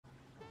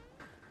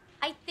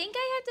I think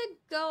I had to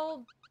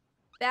go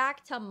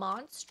back to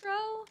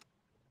Monstro.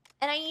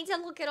 And I need to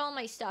look at all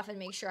my stuff and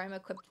make sure I'm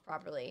equipped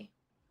properly.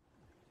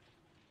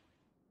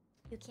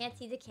 You can't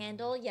see the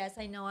candle? Yes,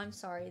 I know, I'm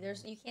sorry.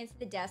 You can't see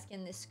the desk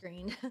in this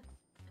screen.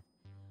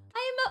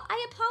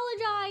 I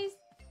apologize.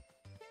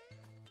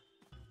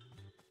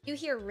 You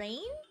hear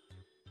rain?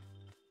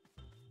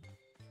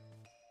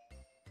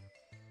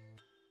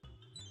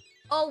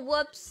 Oh,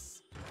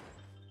 whoops.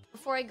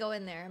 Before I go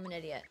in there, I'm an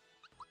idiot.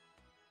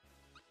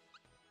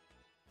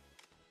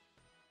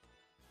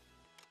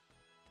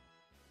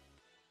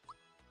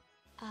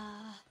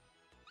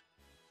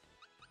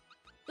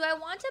 Do I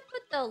want to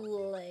put the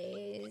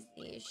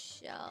lazy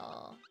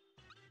shell?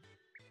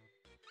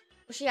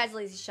 Oh, she has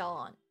lazy shell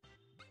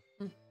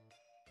on.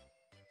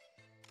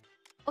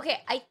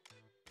 Okay, I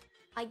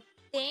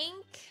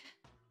think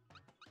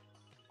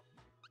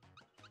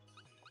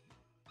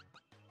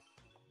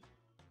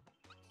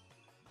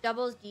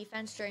doubles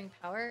defense during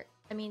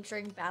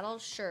during battle,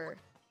 sure.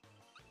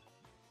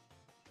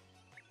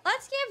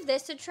 Let's give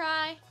this a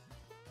try.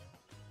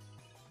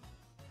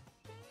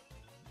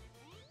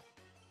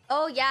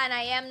 Oh yeah, and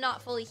I am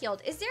not fully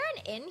healed. Is there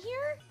an inn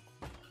here?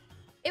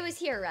 It was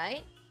here,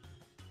 right?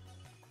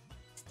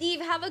 Steve,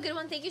 have a good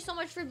one. Thank you so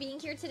much for being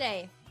here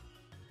today.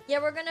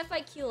 Yeah, we're gonna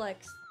fight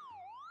Culex.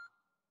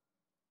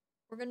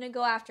 We're gonna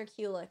go after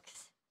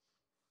Culex.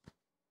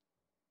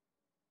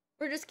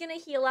 We're just gonna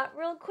heal up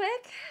real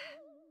quick.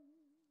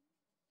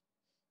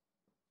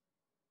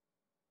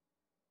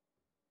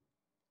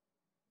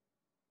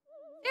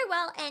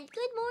 Farewell and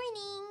good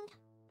morning.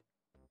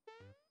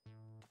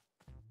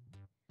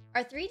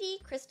 Are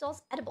 3D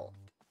crystals edible?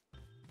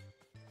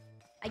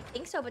 I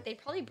think so, but they'd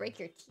probably break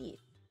your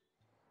teeth.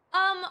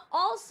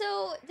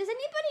 Also, does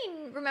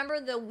anybody remember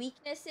the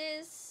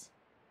weaknesses?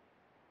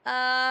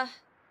 I'm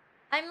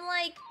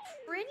like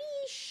pretty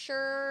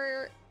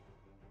sure.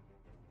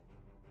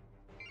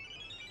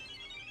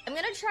 I'm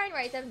gonna try and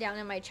write them down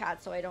in my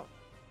chat so I don't.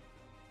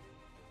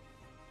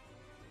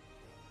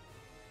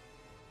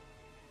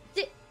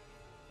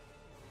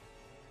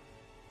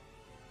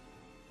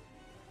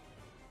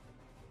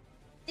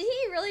 Did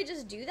he really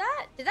just do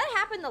that? Did that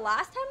happen the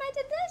last time I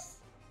did this?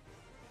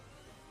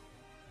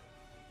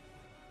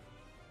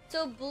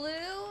 So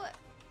blue.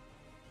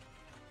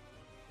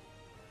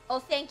 Oh,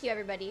 thank you,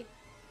 everybody.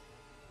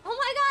 Oh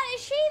my god,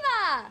 it's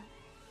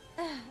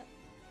Shiva!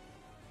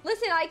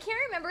 Listen, I can't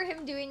remember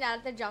him doing that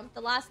at the jump the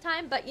last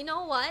time, but you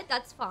know what?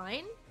 That's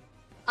fine.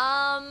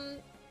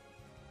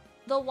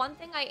 The one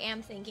thing I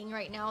am thinking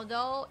right now,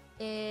 though,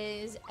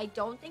 is I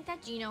don't think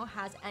that Gino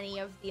has any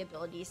of the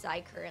abilities that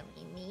I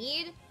currently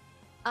need.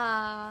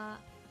 Why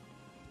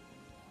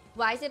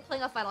is it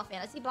playing a Final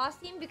Fantasy boss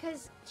theme?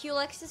 Because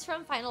Culex is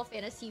from Final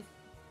Fantasy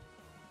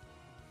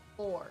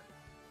 4.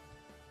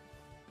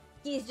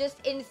 He's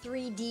just in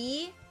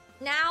 3D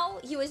now.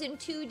 He was in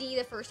 2D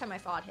the first time I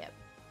fought him.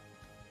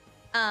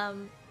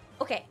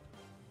 Okay.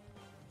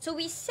 So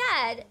we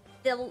said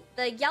the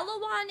yellow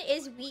one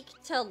is weak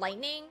to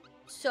lightning,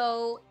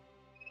 so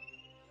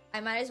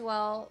I might as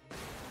well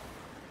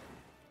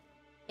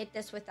hit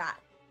this with that.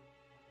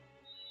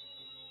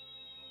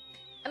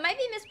 I might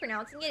be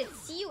mispronouncing it. It's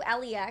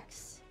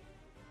C-U-L-E-X.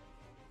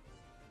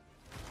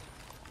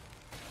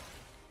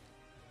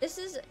 This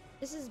is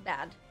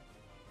bad.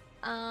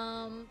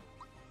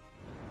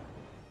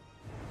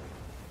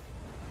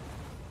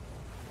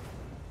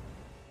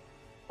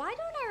 Why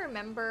don't I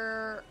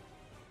remember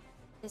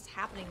this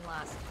happening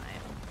last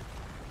time?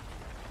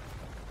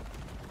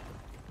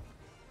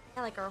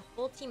 Yeah, like our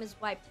whole team is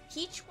wiped.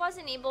 Peach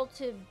wasn't able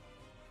to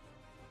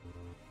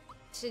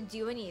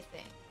do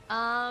anything.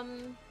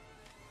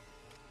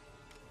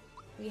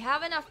 We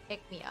have enough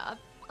pick-me-up.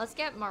 Let's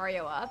get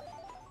Mario up.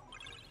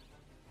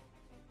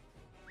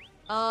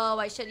 Oh,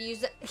 I should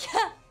use it.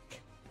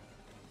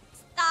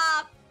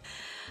 Stop!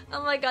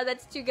 Oh my god,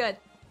 that's too good.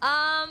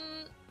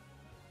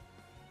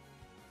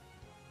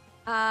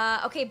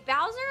 Okay,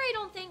 Bowser I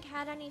don't think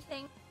had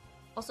anything.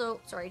 Also,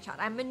 sorry chat,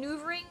 I'm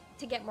maneuvering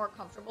to get more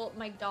comfortable.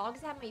 My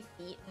dog's at my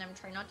feet and I'm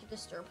trying not to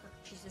disturb her.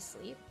 She's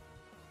asleep.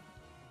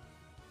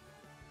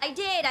 I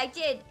did.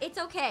 It's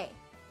okay.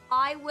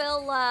 I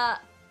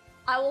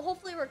will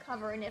hopefully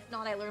recover, and if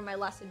not, I learn my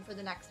lesson for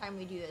the next time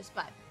we do this.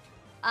 But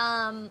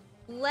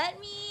let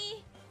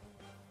me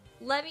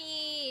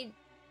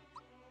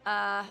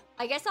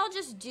I guess I'll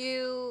just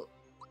do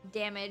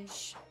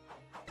damage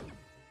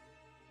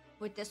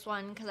with this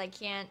one because I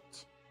can't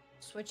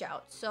switch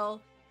out. So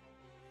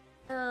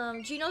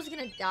Gino's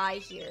gonna die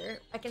here.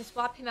 I can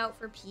swap him out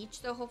for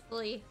Peach though,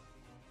 hopefully,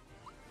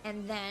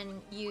 and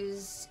then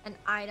use an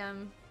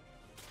item.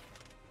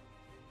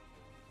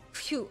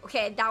 Phew,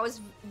 okay, that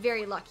was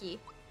very lucky.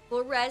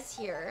 We'll res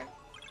here.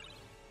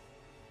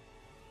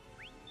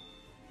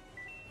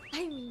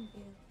 I mean,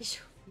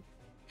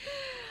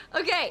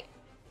 okay,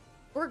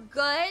 we're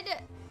good.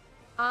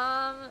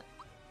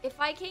 If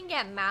I can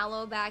get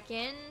Mallow back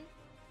in.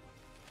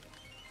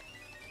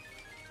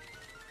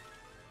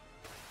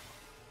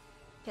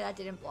 Okay, that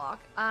didn't block.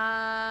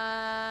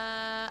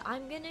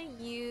 I'm gonna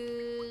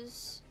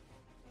use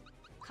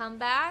come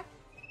back.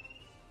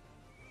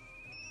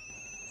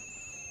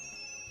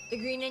 The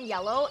green and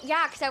yellow?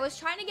 Yeah, because I was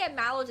trying to get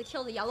Mallow to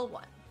kill the yellow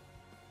one.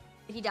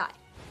 But he died.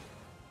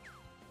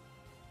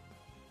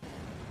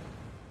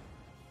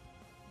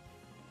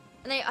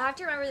 And I have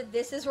to remember that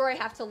this is where I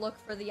have to look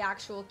for the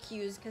actual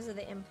cues because of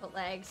the input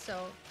lag,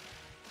 so...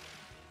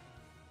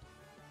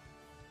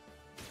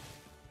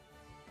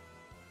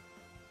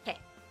 Okay.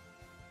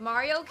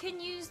 Mario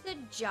can use the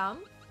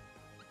jump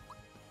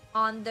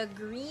on the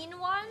green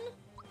one.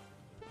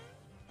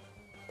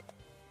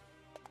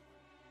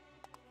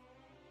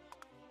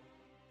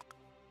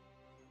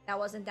 That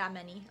wasn't that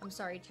many. I'm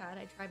sorry, Chad.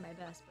 I tried my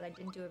best, but I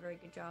didn't do a very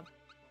good job.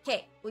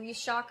 Okay, we'll use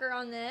Shocker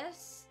on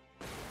this.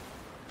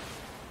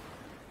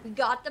 We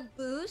got the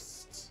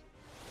boost.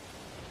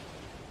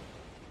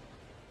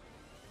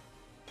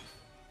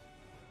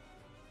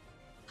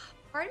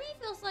 Part of me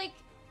feels like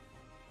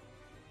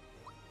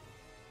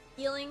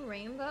Healing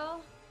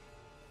Rainbow.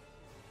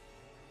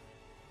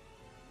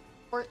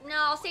 Or no,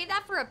 I'll save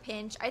that for a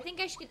pinch. I think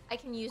I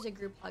can use a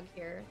group hug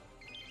here.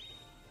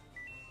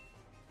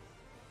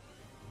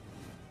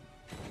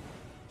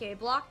 Okay,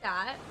 block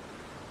that.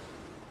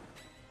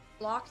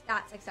 Blocked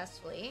that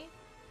successfully.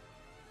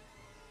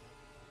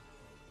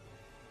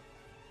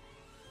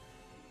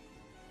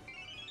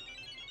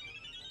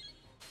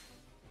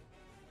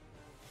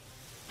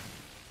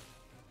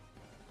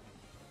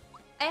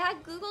 I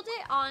had Googled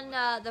it on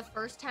the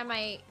first time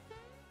I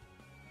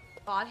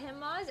bought him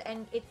was,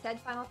 and it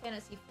said Final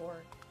Fantasy IV.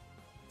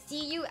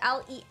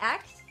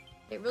 C-U-L-E-X?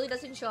 It really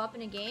doesn't show up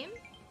in a game?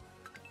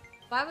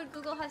 Why would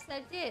Google have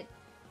said it did?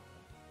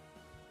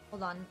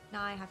 Hold on,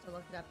 now I have to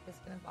look it up because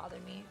it's gonna bother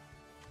me.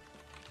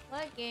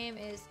 What game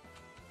is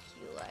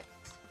Culex?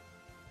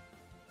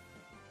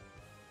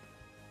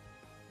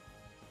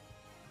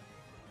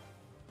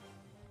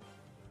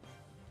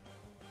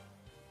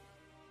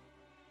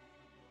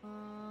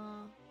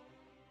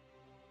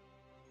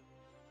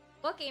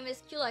 What game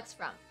is Culex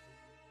from?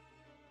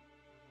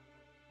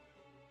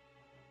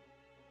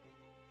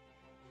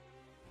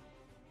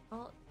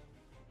 Well,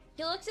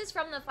 Culex is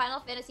from the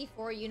Final Fantasy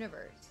IV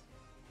universe.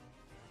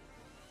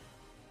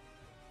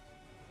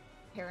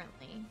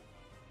 Apparently.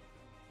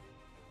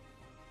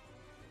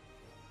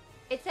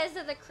 It says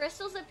that the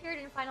crystals appeared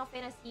in Final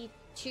Fantasy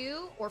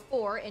 2 or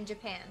 4 in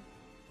Japan.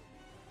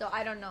 So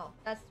I don't know.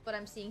 That's what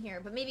I'm seeing here.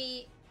 But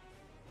maybe...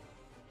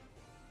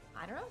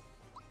 I don't know.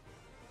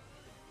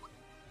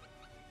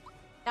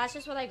 That's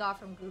just what I got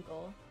from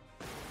Google.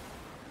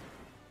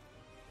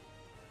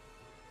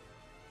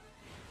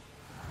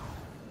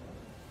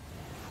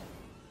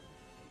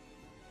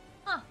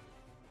 Huh.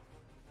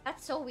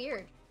 That's so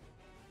weird.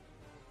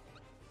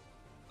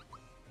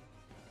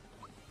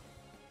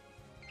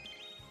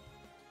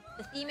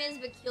 The theme is,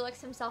 but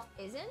Culex himself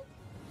isn't?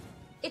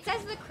 It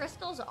says the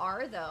crystals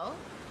are, though.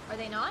 Are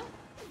they not?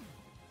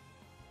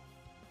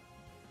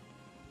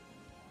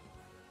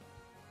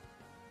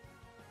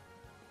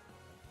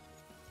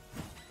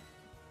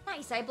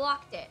 Nice, I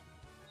blocked it.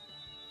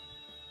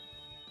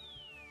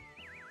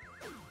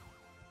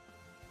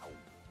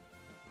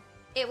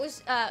 It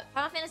was,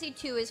 Final Fantasy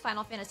 2 is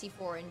Final Fantasy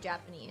 4 in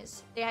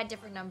Japanese. They had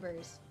different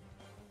numbers.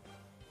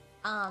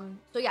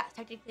 So yeah,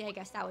 technically I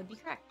guess that would be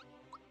correct.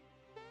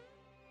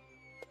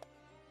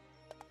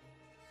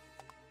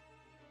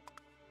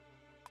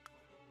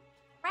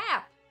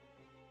 Crap!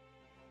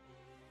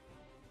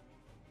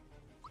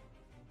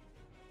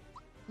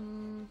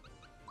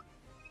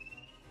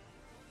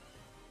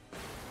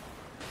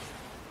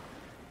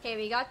 Okay,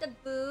 we got the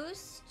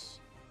boost.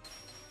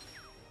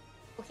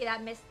 Okay,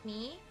 that missed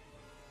me.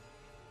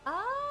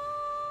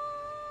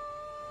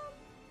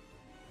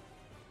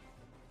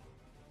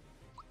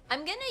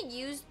 I'm gonna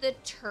use the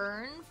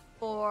turn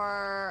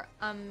for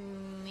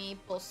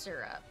maple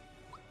syrup.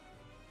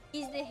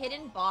 He's the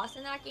hidden boss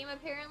in that game,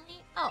 apparently.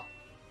 Oh.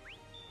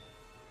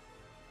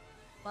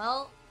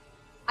 Well,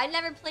 I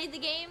never played the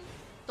game,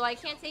 so I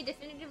can't say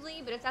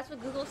definitively, but if that's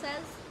what Google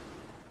says...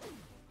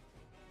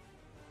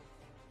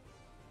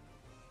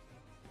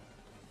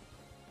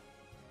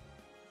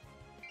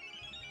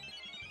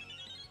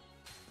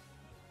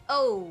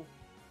 Oh.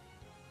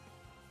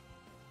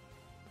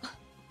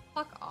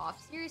 Fuck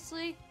off,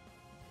 seriously?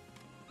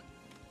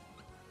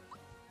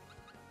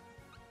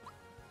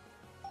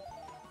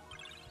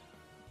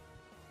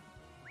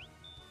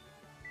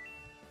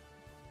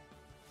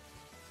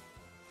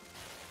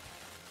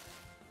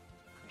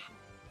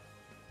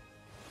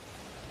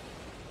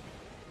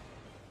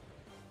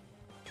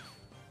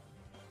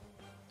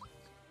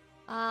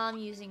 I'm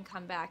using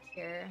comeback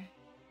here.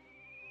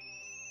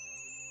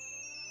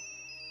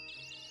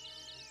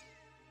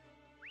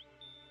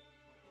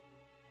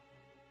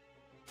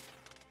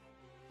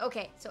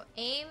 Okay, so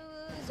aim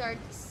moves are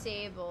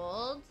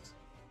disabled.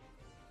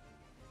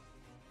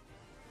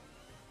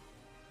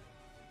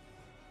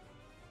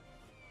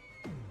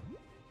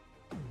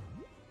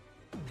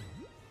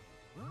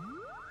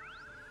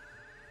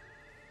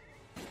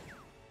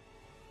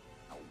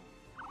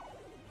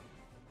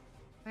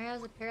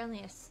 Mario's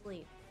apparently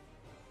asleep.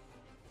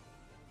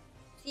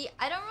 See,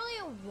 I don't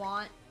really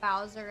want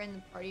Bowser in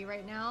the party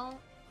right now.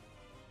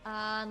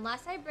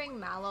 Unless I bring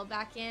Mallow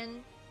back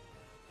in.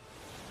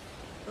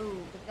 Ooh,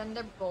 but then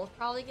they're both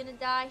probably gonna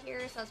die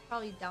here, so that's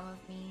probably dumb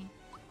of me.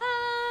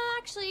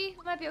 Actually,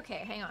 it might be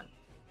okay. Hang on.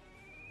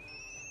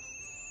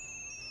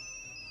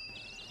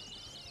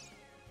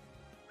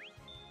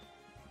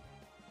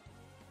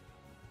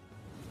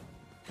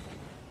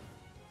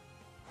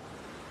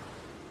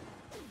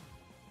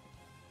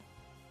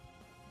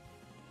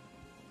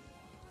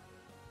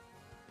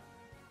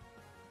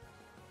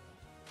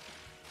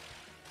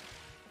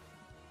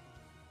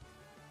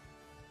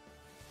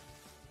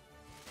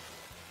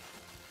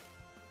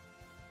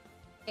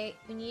 Okay,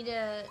 we need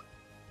to...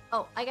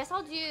 Oh, I guess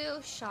I'll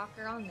do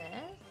Shocker on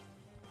this.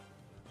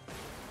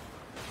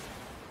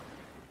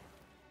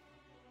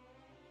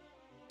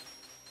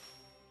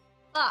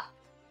 Fuck.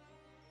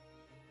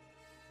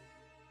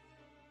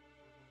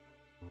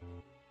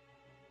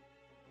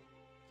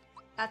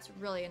 That's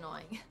really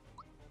annoying.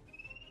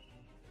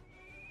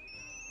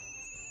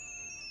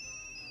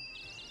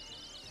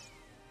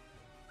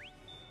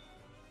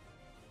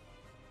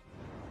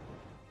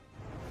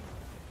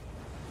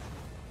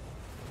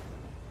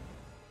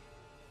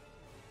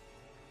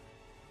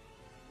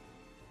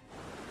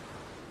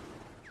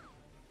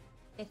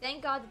 Okay,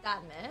 thank God that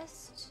that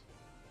missed.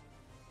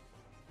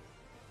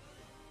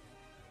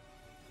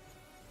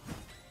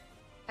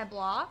 I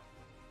block.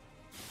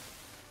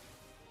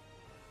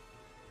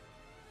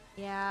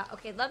 Yeah,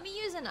 okay, let me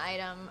use an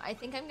item. I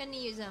think I'm gonna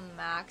use a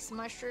max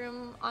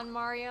mushroom on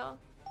Mario.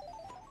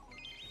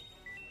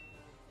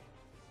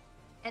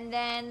 And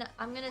then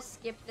I'm gonna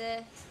skip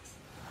this.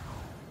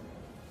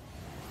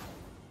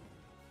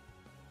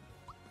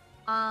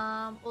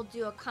 We'll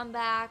do a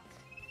comeback.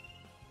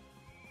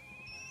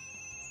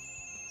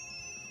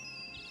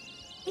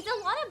 It's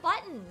a lot of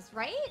buttons,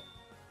 right?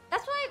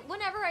 That's why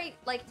whenever I,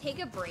 like, take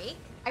a break,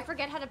 I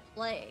forget how to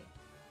play.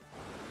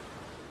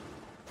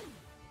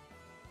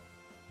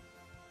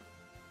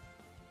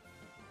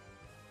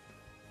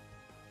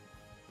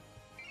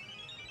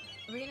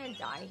 Are we gonna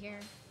die here?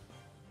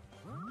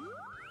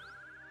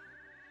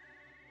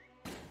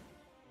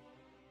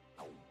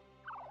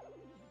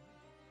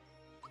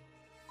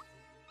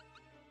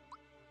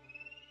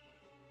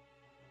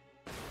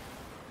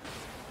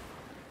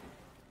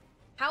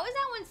 How is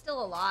that one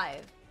still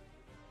alive?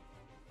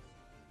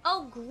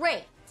 Oh,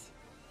 great.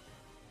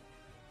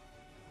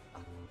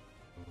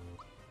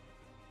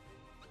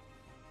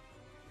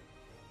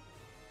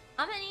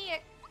 How many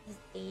is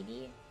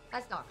 80?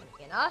 That's not gonna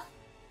be enough.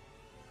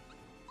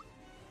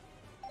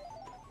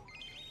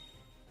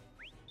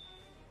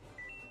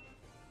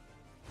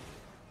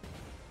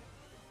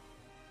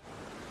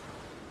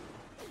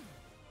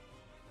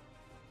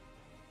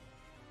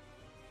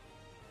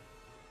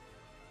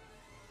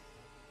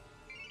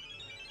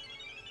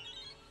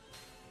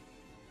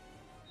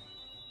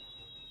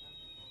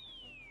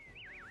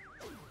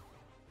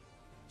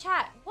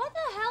 Chat, what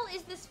the hell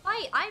is this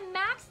fight? I'm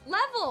max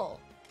level!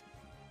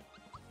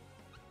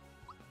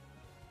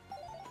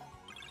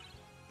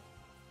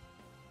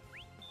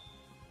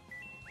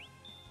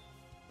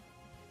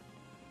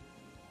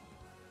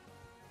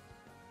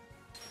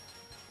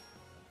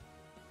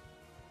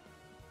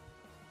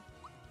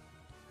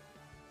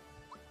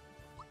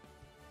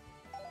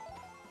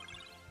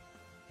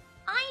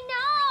 I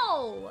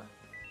know!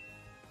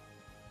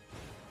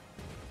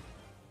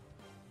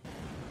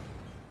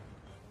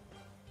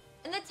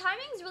 And the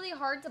timing's really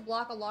hard to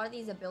block a lot of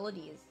these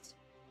abilities.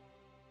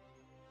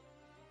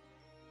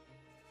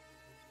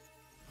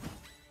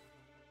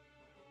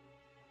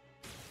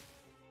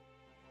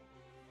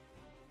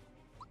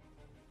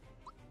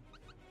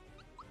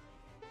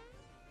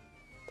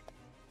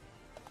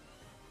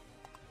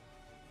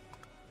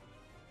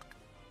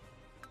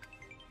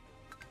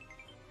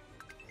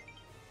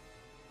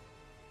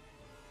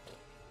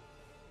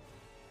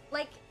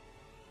 Like,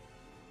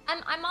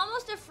 I'm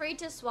almost afraid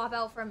to swap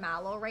out for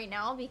Mallow right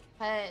now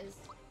because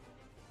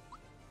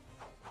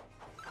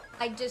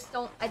I just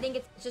don't... I think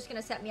it's just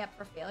gonna set me up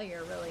for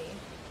failure, really.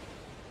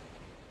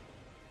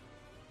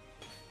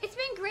 It's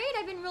been great.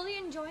 I've been really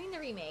enjoying the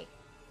remake.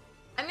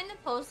 I'm in the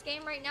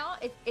post-game right now.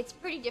 It's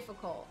pretty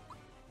difficult.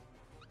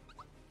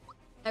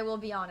 I will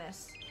be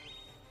honest.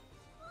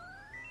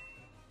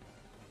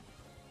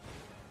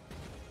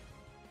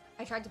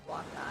 I tried to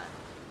block that.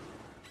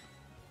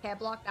 Okay, I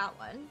blocked that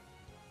one.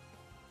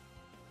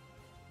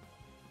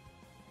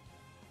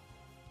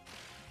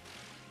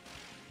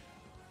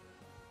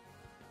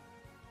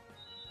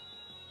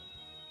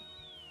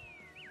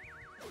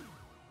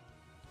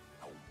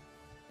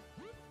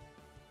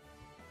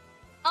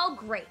 Oh,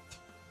 great.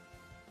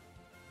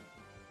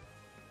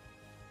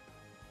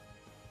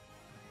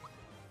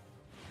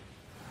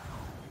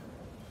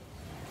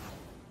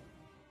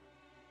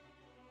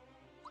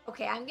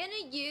 Okay, I'm gonna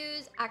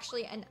use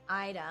actually an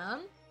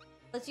item.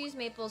 Let's use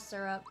maple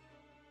syrup.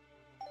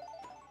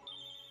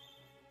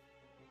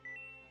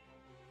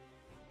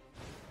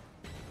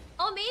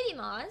 Oh, maybe,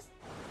 Moz.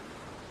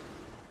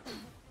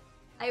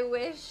 I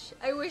wish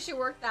it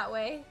worked that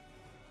way.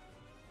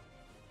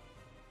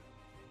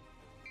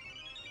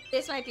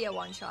 This might be a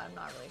one-shot, I'm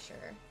not really sure.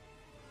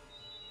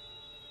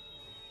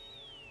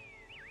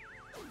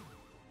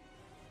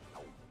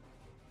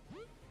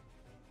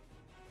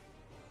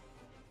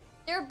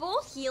 They're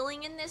both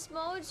healing in this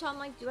mode, so I'm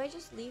like, do I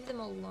just leave them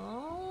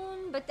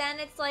alone? But then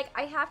it's like,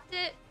 I have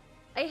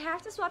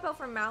to swap out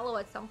for Mallow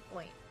at some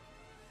point.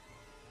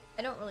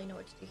 I don't really know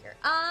what to do here.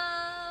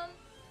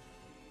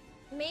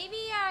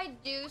 Maybe I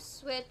do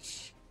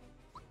switch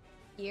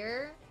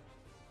here.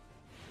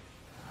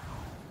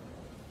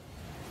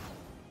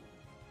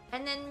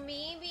 And then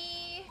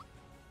maybe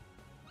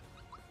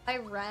I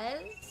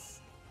res.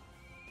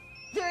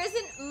 There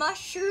isn't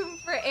mushroom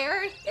for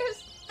air.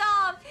 There's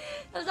stop.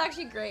 That was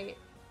actually great.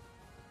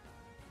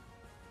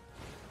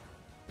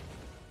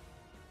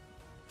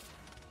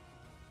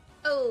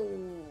 Oh.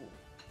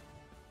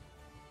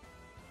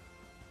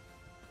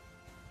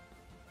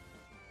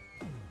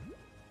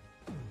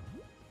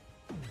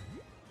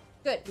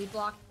 Good, we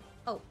blocked.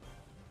 Oh.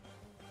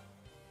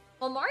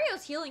 Well,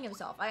 Mario's healing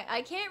himself.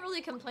 I can't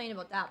really complain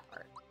about that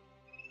part.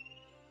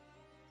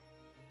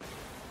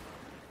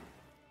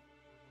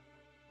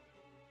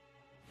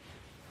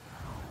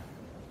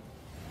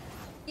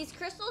 These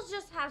crystals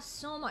just have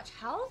so much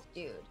health,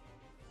 dude.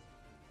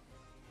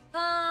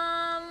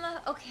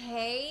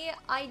 Okay.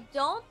 I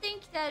don't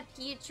think that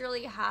Peach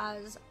really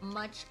has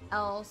much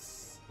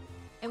else.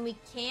 And we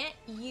can't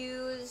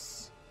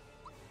use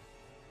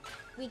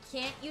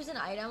an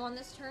item on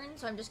this turn,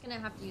 so I'm just gonna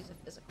have to use a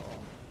physical.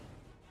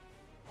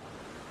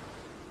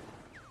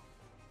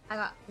 I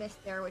got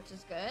missed there, which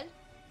is good.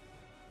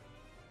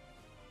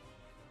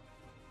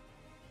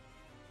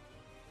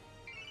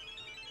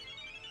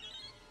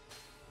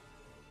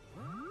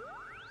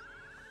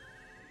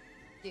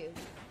 Dude.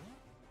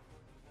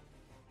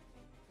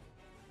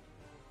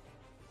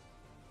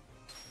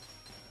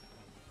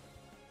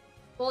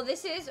 Well,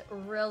 this is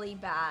really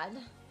bad.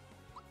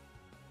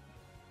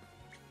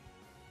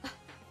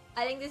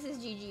 I think this is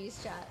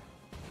GG's, chat.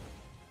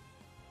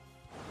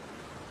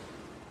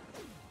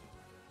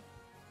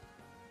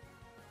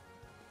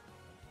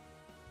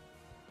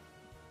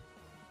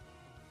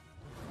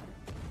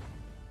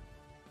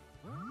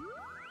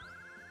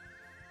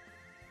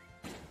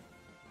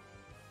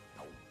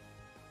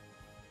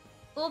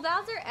 Will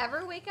Bowser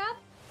ever wake up?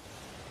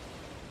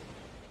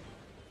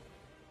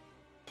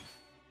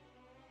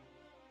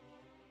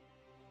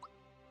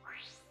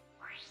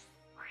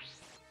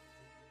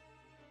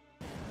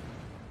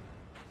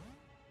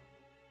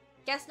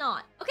 Guess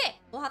not. Okay,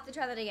 we'll have to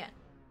try that again.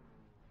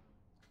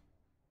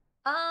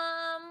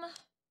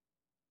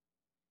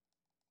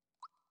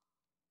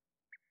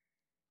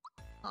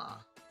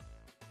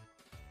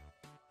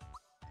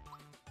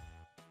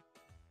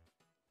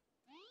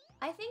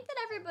 I think that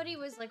everybody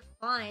was like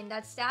fine.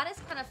 That status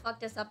kind of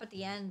fucked us up at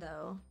the end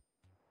though.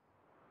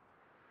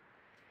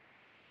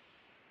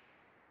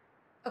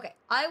 Okay,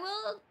 I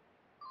will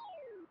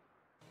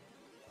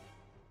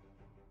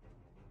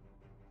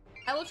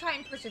try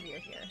and persevere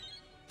here.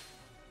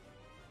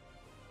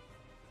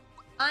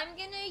 I'm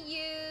gonna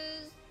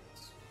use...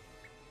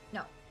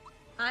 No.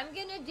 I'm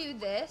gonna do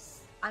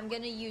this. I'm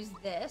gonna use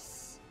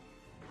this.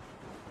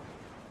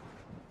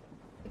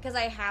 Because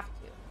I have to.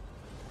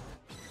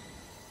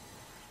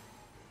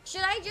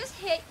 Should I just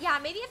hit... Yeah,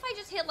 maybe if I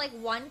just hit like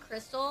one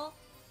crystal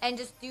and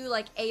just do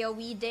like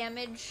AoE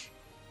damage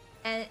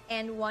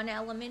and one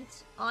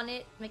element on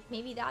it. Like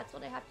maybe that's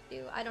what I have to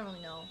do. I don't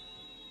really know.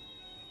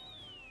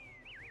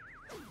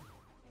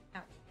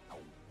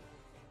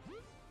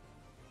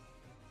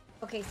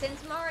 Okay,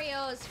 since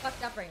Mario is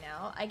fucked up right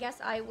now, I guess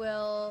I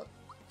will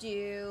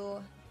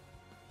do...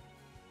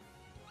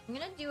 I'm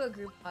gonna do a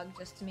group hug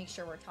just to make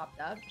sure we're topped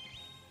up.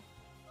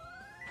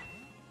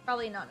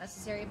 Probably not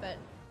necessary, but...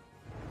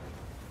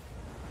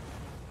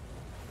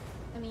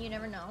 I mean, you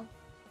never know.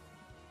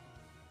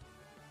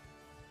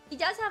 He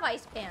does have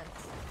ice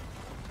pants.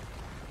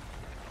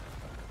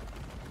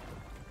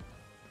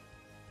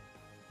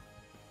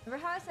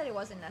 Remember how I said it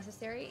wasn't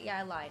necessary? Yeah,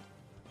 I lied.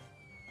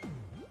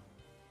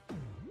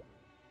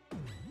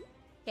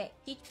 Okay,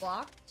 Peach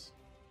blocked.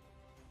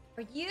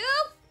 Are you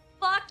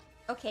fuck?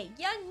 Okay,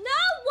 you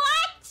know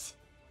what?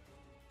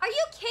 Are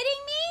you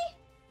kidding me?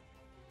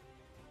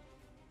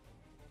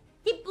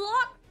 He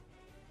blocked.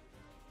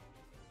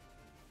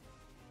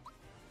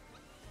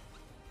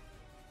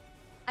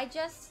 I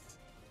just...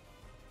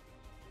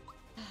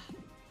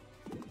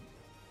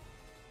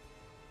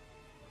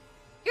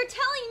 You're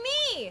telling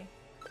me!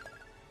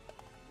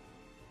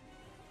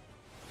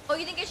 Oh,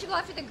 you think I should go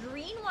after the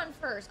green one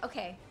first?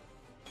 Okay.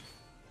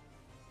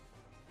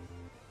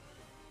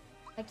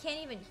 I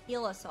can't even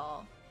heal us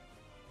all.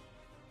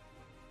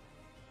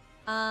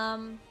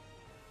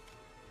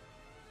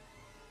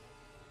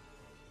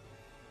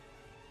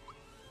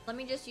 Let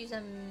me just use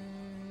a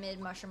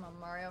mid-mushroom on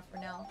Mario for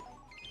now.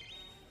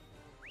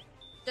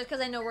 Just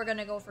because I know we're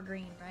gonna go for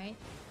green, right?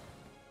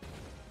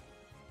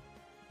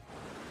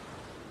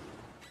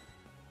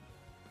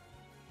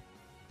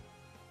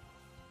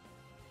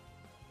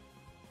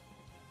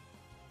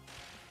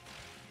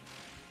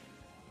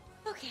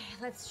 Okay,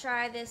 let's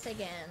try this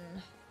again.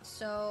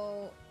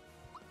 So,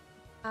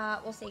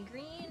 We'll say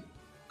green.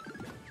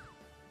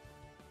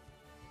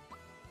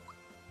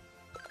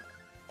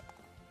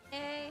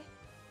 Okay.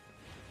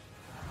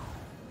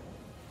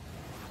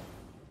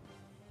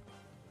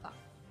 Fuck.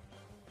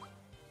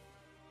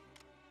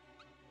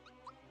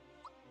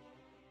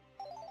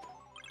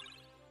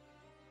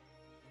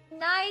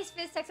 Nice,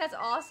 Fistex, that's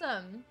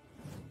awesome.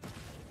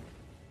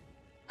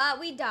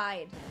 We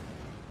died.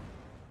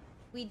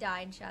 We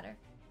died, Shatter.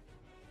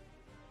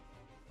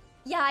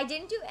 Yeah, I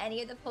didn't do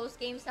any of the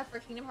post-game stuff for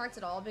Kingdom Hearts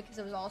at all because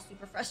it was all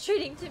super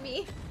frustrating to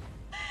me.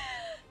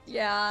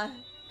 Yeah.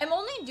 I'm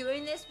only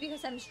doing this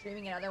because I'm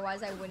streaming it,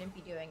 otherwise I wouldn't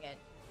be doing it.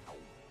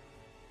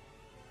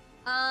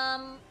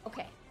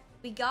 Okay.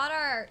 We got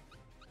our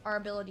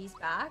abilities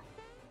back.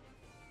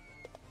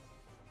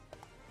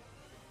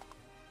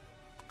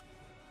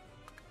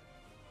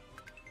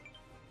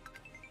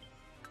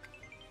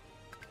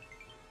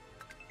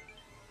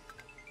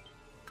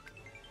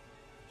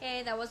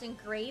 Okay, that wasn't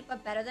great,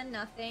 but better than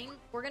nothing.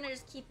 We're gonna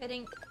just keep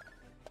hitting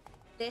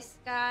this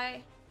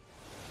guy.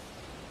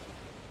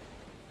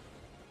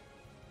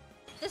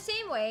 The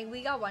same way,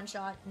 we got one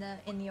shot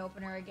in the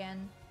opener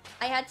again.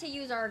 I had to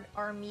use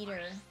our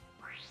meter.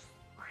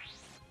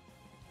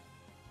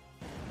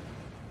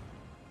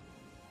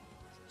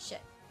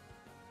 Shit.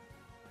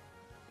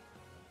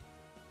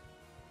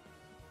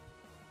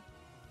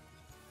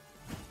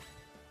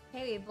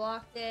 Okay, we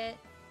blocked it.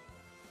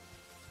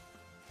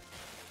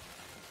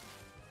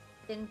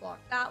 Didn't block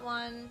that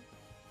one.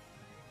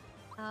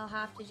 I'll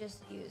have to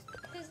just use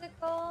the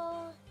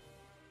physical.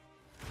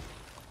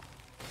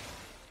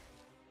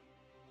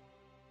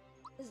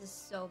 This is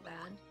so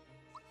bad.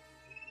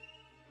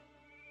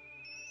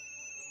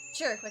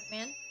 Sure, quick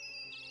man.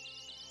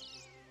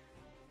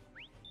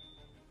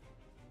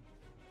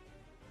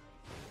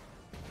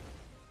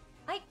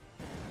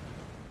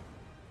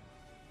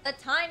 The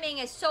timing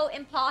is so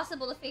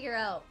impossible to figure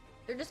out.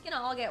 They're just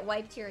gonna all get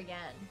wiped here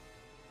again.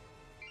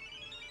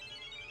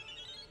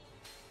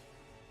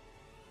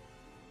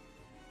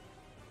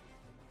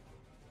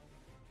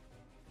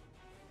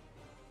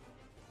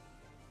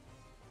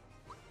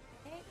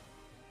 Okay.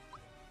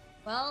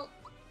 Well.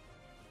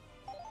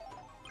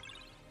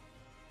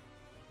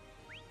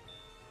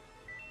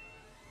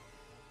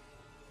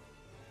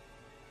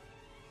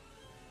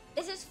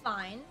 This is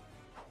fine.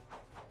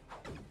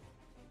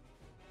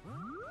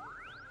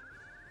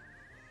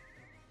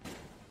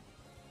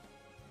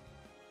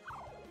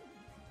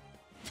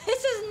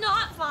 This is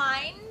not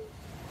fine.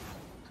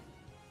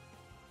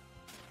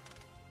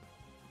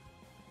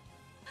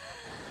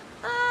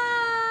 Oh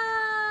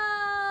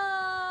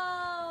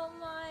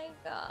my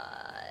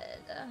god.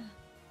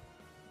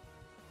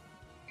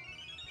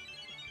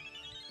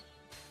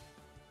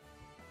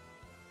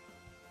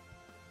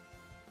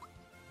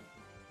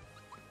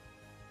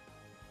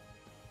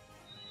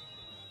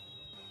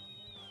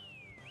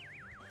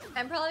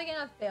 I'm probably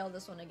gonna fail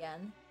this one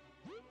again.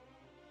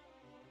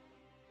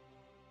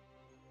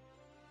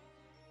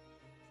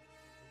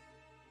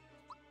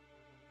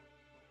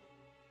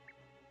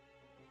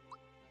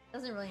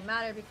 Doesn't really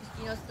matter because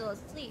Gino's still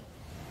asleep.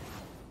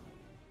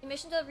 The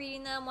mission of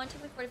reading them, one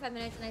took me 45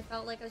 minutes and I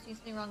felt like I was doing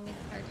something wrong the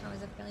entire time.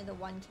 Was apparently the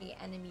 1K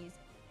enemies.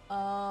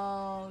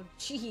 Oh,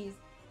 jeez.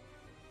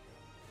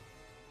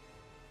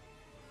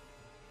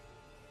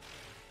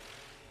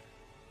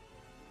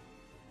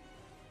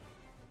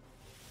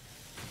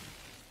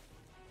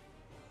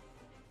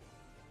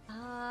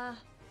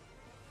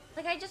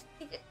 Like I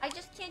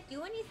just can't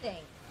do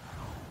anything.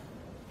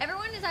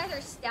 Everyone is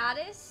either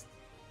status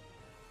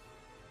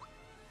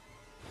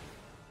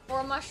or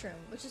a mushroom,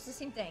 which is the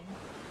same thing.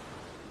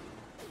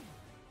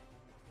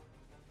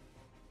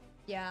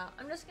 Yeah,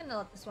 I'm just gonna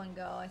let this one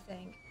go, I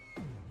think.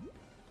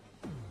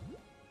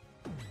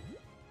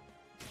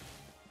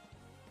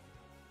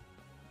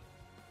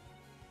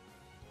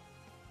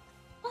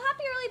 Well,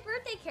 happy early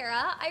birthday,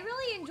 Kara. I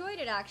really enjoyed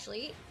it,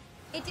 actually.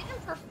 It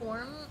didn't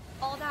perform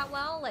all that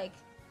well, like,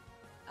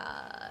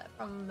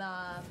 from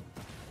like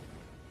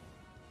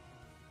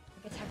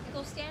a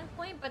technical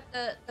standpoint, but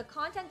the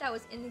content that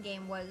was in the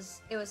game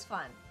was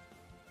fun.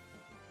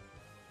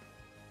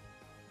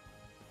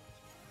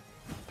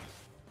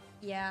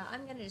 Yeah,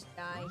 I'm gonna just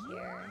die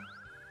here.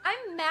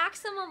 I'm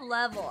maximum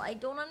level. I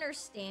don't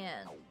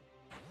understand.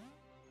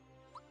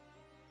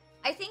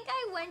 I think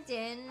I went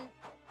in...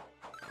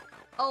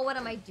 Oh, what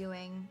am I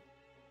doing?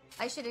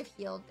 I should have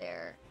healed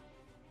there.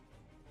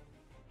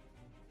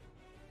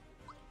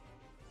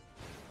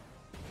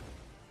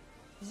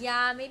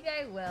 Yeah, maybe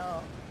I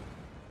will.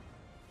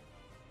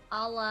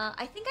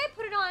 I think I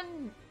put it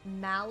on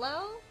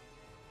Mallow.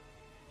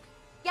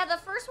 Yeah, the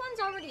first one's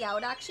already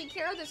out, actually,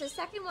 Kara. There's a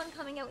second one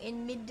coming out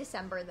in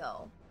mid-December,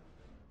 though.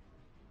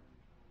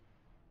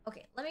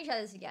 Okay, let me try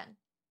this again.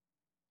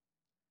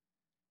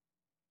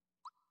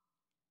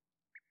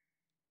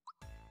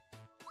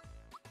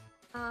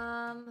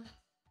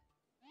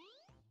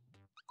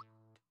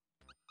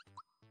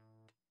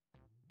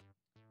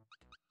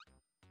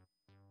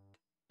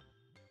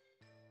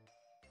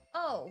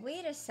 Oh,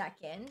 wait a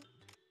second.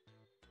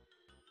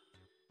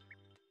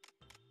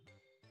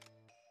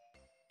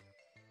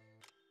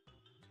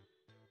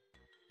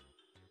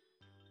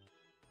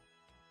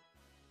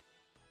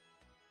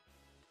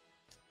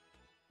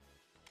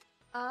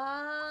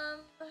 Um,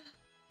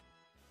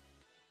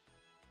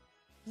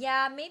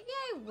 yeah, maybe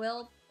I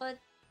will put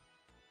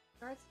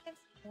guards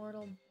against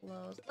mortal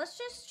blows. Let's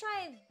just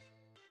try.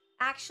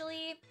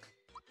 Actually,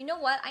 you know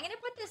what? I'm gonna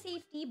put the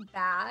safety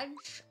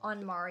badge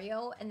on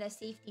Mario and the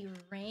safety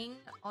ring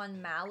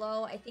on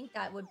Mallow. I think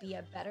that would be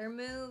a better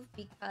move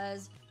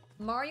because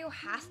Mario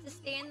has to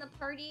stay in the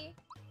party.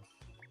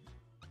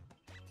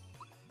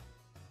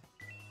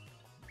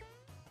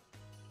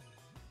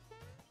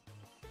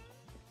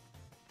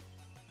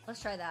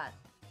 Let's try that.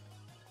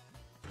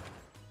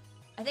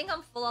 I think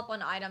I'm full up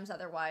on items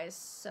otherwise,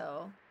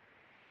 so.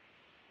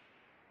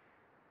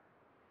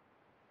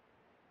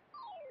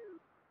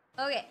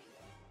 Okay.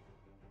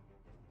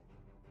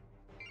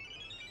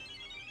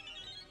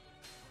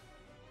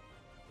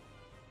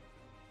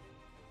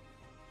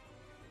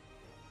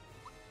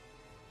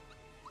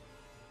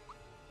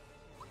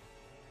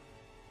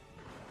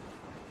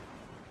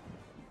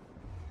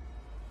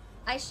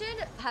 I should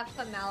have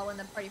put Mallow in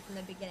the party from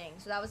the beginning,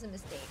 so that was a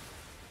mistake.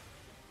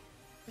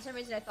 For some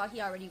reason, I thought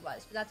he already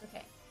was, but that's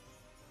okay.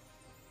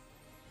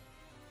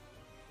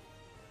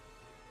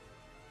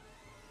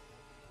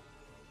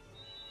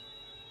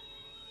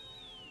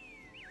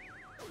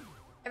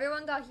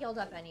 Everyone got healed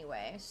up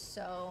anyway,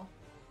 so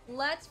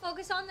let's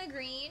focus on the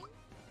green.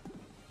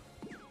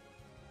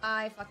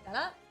 I fucked that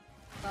up.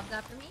 Love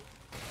that for me.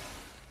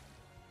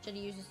 Should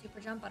have used a super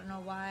jump. I don't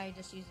know why I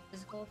just used a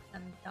physical because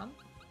I'm dumb.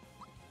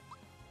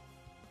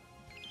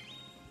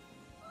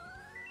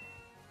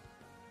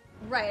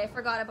 Right, I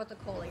forgot about the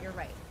cola. You're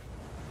right.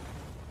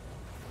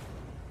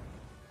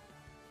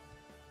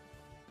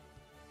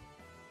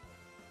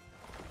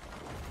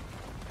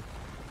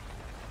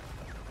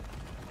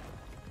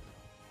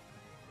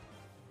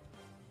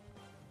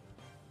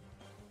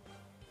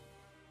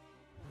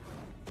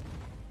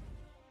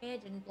 Okay, I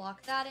didn't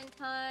block that in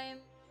time.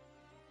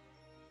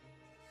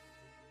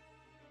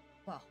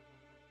 Well,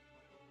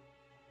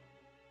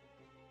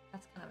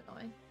 that's kind of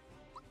annoying.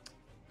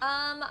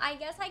 I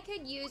guess I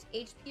could use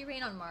HP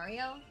Rain on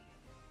Mario.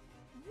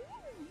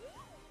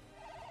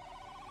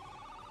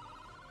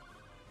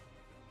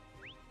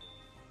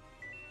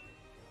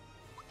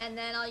 And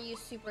then I'll use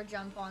Super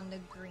Jump on the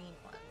green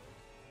one.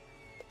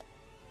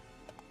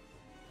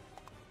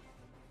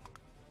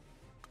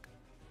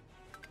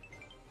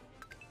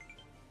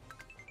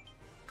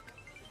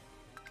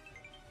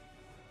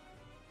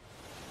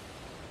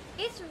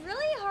 It's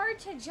really hard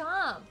to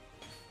jump.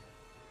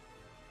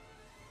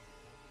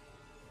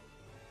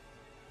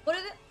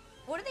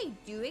 What do they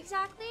do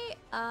exactly?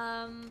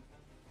 Rock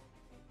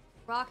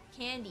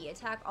candy,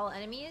 attack all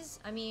enemies.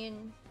 I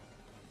mean,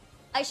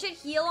 I should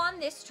heal on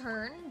this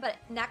turn, but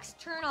next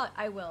turn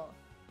I will.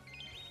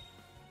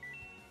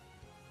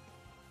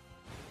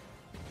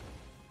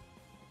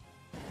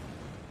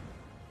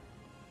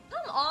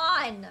 Come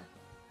on!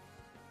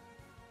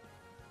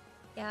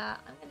 Yeah,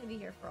 I'm gonna be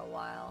here for a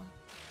while.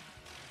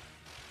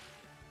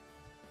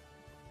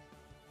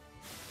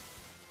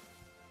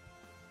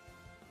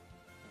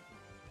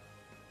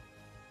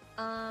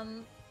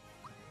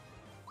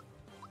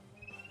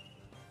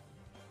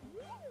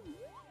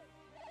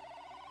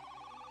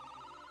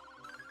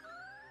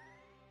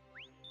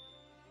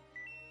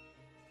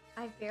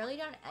 I've barely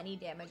done any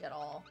damage at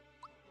all.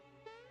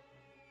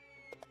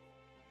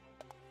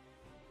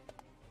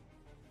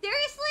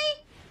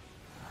 Seriously?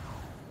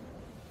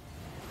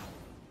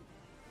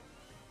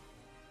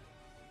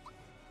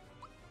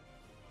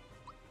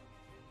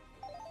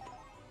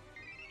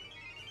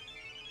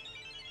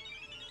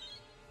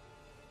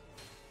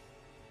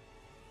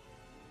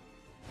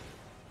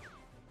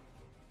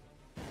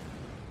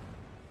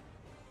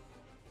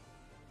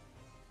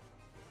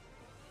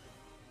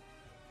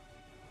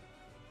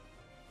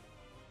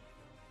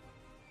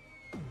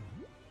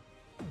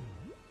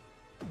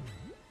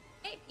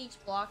 Peach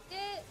blocked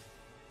it.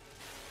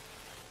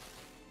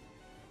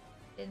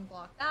 Didn't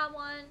block that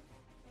one.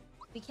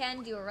 We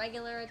can do a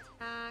regular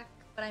attack,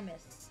 but I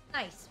missed.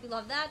 Nice. We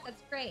love that.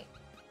 That's great.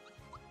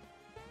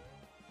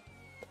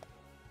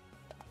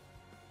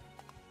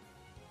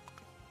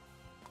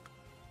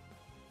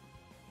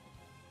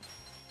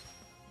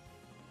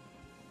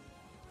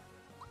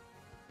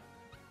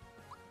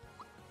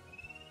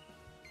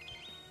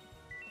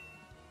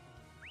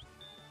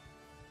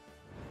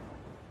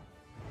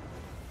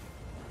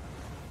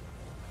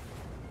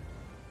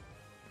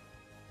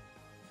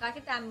 The fact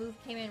that that move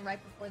came in right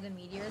before the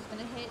meteor is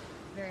gonna hit,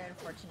 very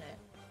unfortunate.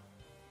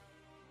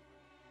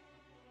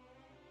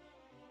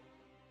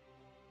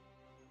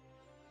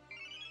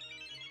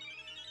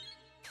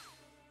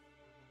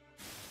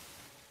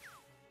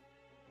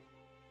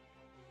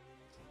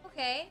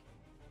 Okay.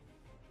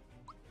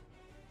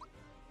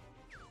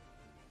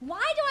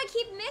 Why do I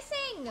keep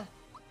missing?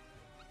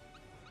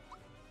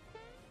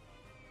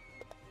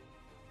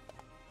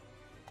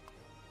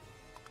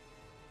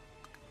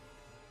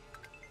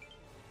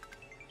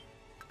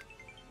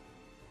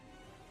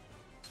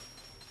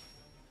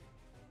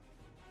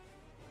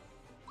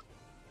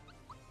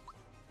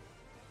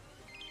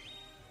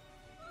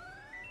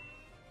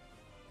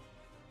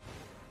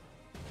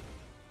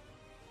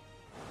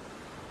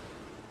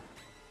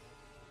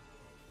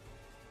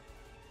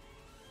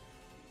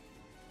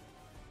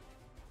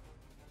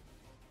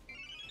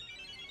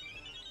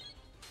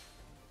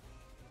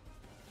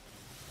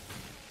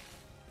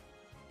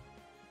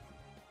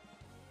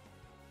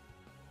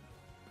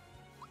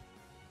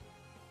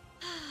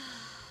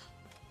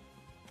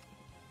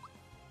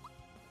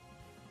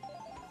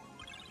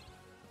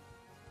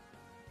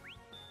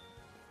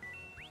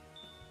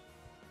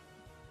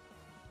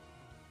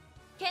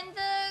 Can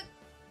the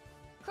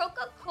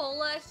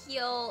Coca-Cola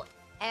heal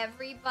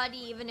everybody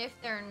even if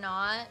they're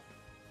not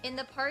in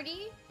the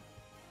party?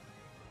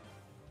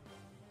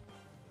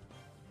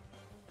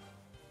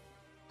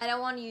 I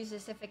don't want to use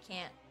this if it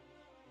can't.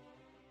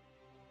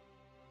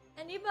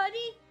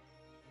 Anybody?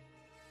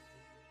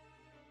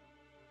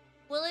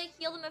 Will it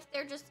heal them if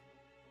they're just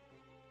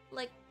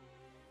like,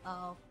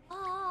 oh,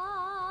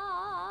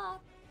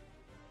 fuck.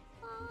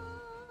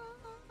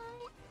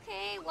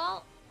 Okay,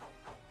 well,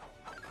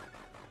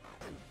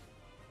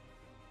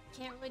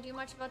 can't really do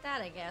much about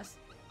that, I guess.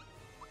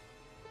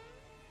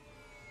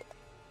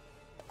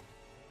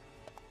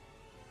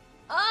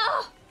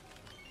 Oh!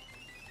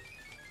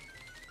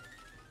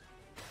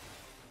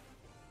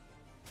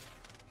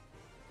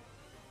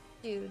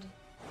 Dude.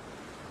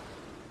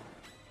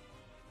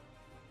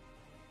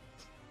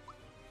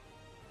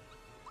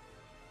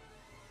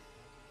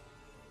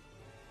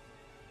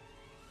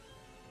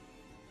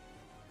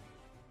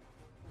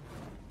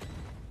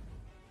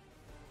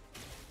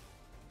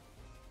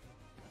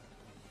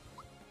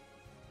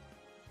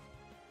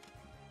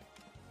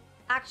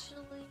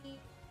 Actually,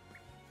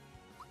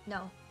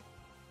 no.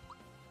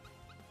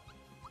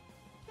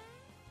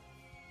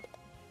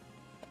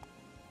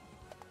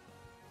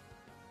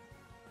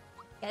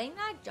 Getting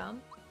that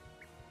jump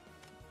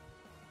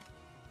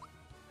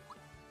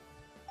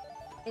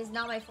is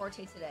not my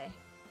forte today.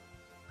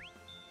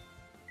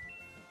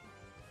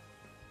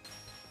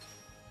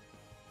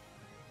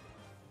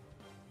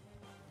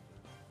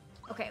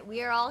 Okay,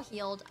 we are all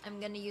healed. I'm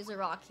gonna use a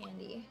rock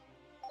candy.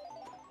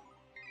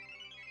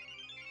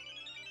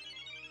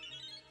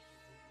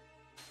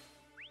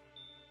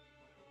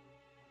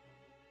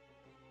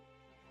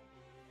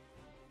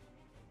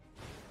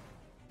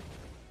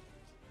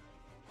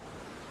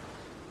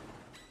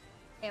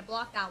 Okay,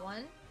 block that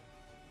one.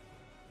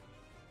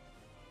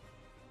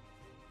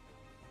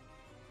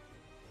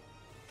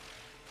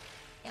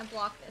 Can't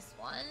block this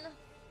one.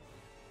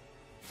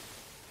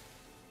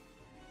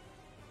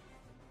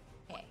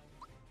 Okay.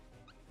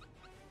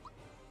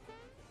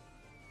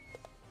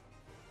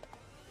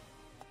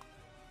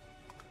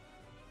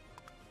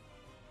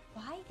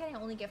 Why can I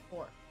only get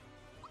 4?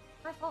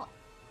 My fault.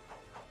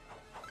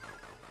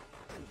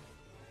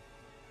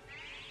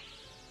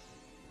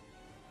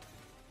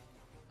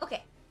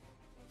 Okay.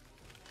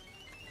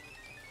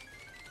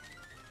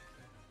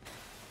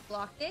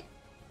 Blocked it.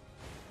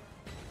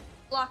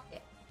 Blocked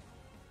it.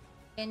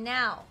 And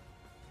now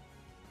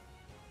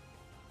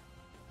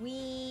we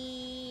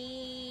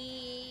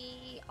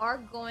are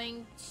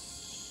going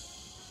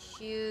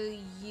to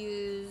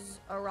use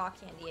a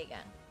rock candy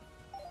again.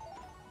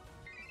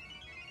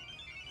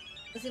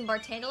 Listen,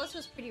 Bartandalus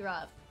was pretty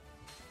rough.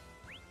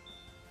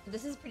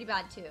 This is pretty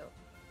bad too.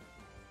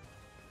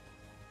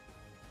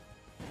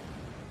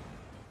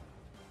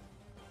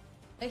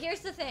 Now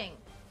here's the thing.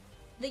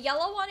 The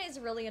yellow one is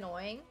really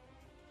annoying.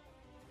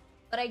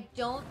 But I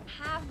don't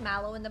have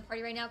Mallow in the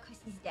party right now because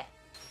he's dead.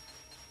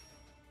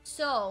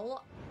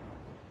 So,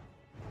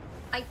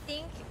 I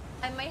think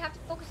I might have to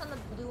focus on the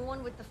blue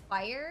one with the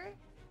fire.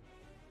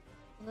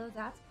 Although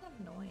that's kind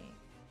of annoying.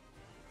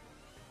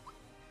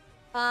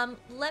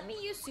 Let me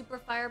use Super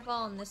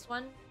Fireball on this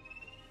one.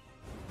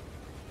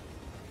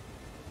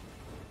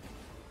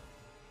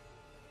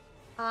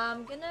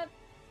 I'm gonna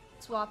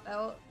swap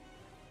out.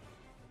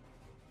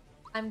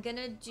 I'm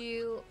gonna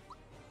do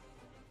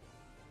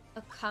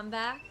a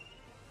comeback.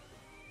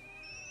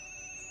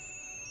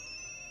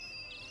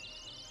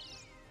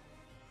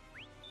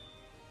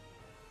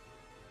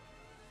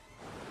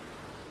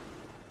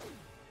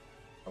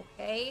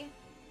 Okay,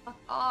 fuck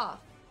off.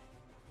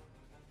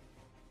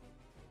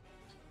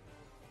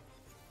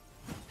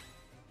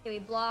 Okay, we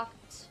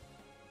blocked.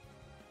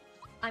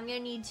 I'm gonna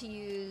need to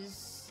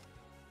use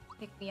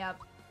pick me up.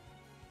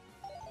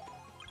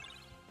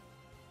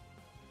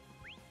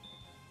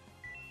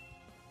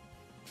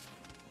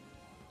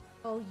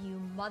 Oh, you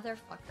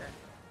motherfucker.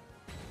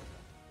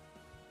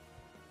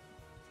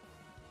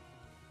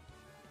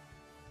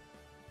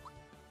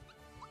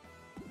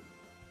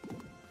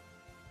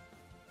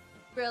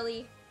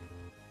 Really?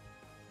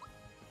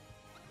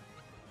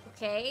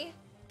 Okay.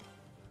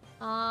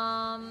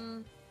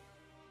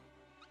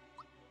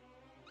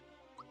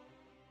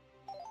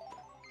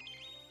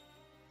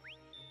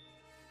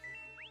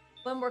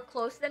 When we're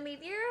close to the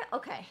meteor?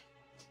 Okay.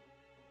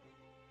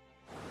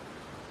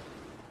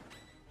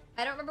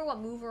 I don't remember what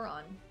move we're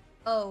on.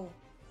 Oh.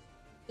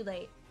 Too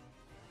late.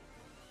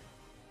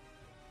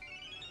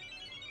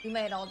 We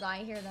might all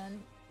die here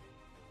then.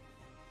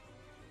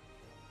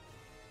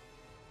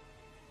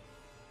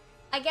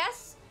 I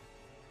guess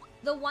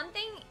the one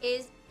thing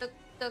is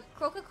the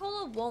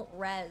Coca-Cola won't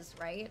res,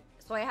 right?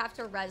 So I have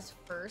to res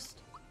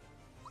first.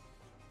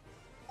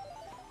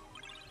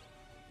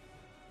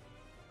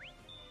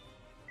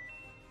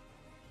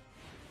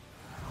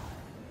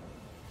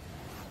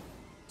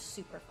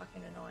 Super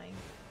fucking annoying.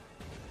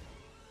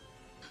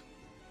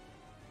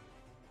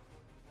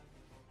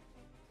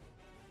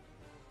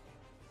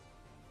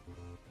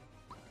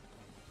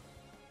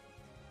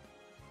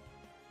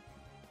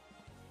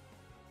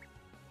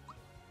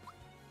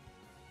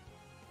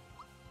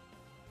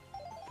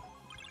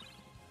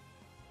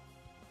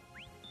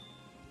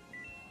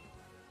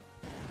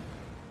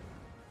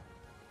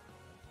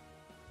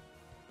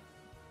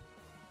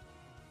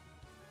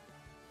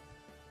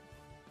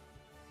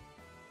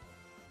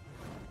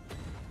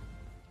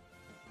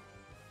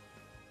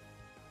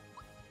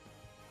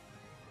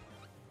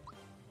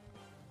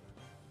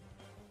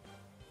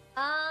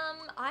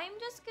 I'm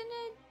just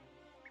gonna...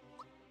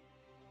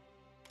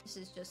 This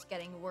is just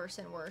getting worse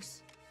and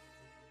worse.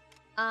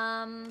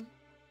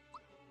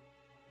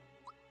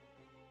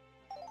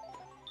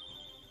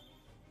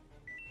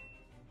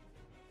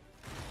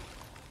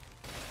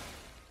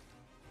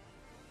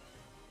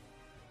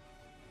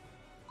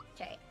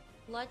 Okay,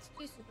 let's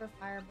do Super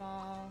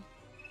Fireball.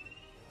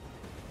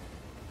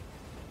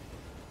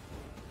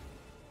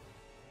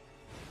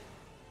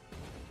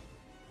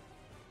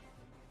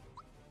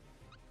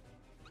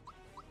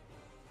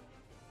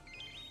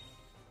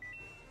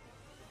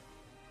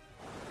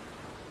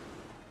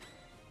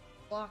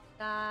 Block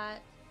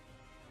that.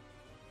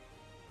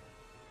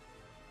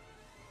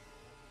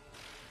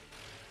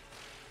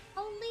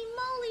 Holy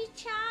moly,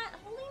 chat!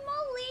 Holy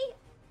moly!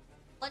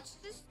 Let's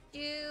just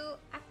do...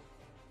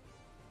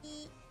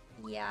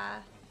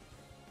 Yeah.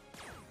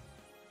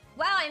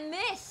 Wow, I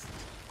missed!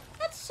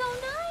 That's so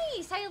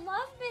nice! I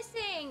love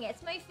missing!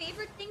 It's my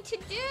favorite thing to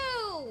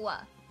do!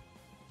 Wow,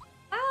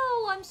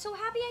 I'm so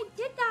happy I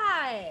did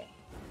that!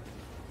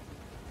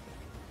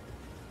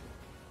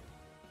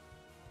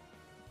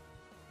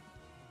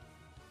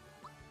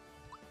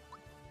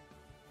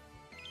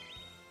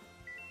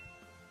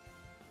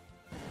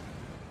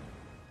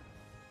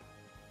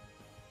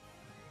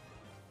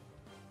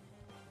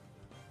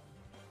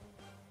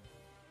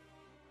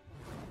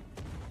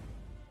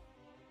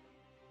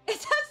 It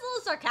sounds a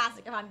little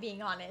sarcastic if I'm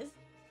being honest.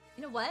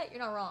 You know what?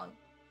 You're not wrong.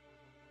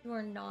 You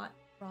are not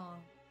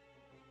wrong.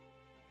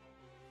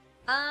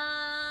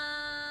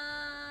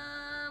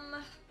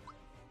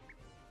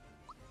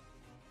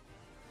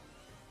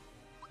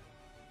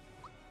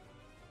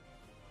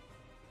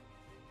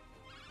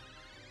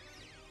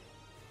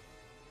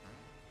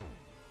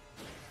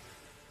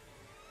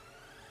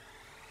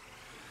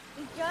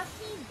 We just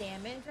need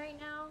damage right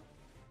now.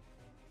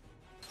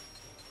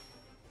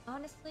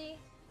 Honestly.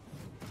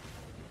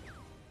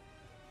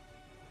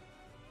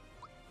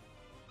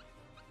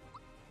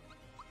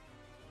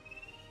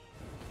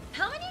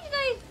 How many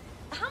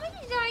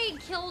did I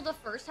kill the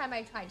first time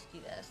I tried to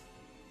do this?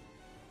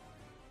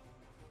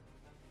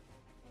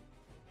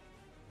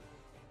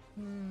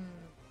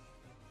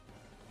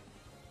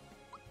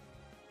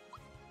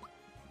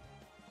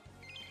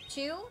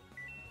 Two?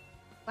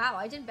 Wow,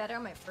 I did better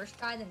on my first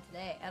try than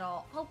today at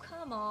all. Oh,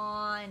 come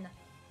on.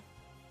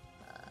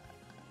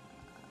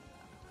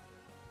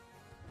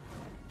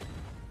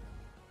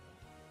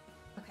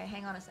 Okay,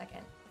 hang on a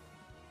second.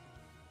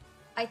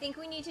 I think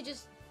we need to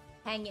just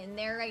hang in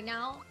there right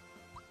now.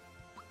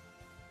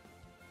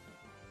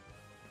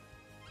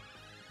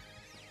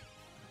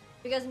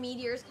 Because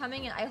Meteor's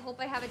coming, and I hope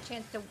I have a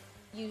chance to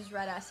use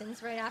Red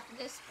Essence right after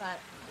this, but...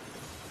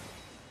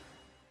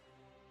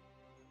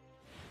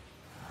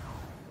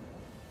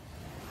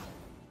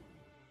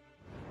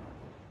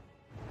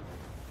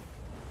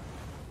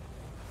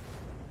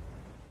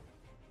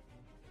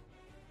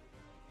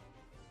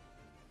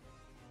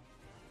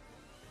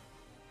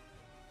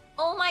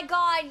 Oh my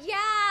god, yeah!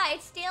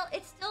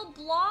 It's still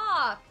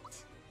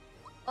blocked!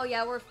 Oh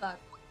yeah, we're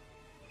fucked.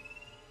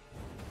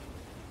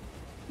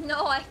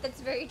 No,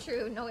 that's very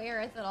true. No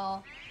Aerith at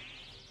all.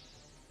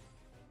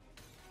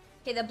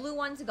 Okay, the blue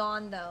one's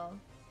gone, though.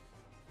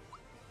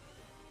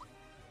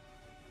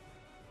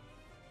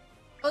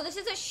 Oh, this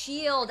is a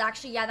shield.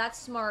 Actually, yeah, that's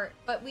smart.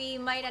 But we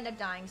might end up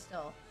dying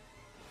still.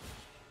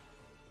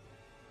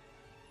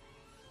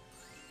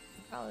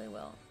 Probably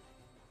will.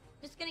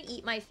 Just gonna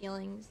eat my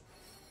feelings.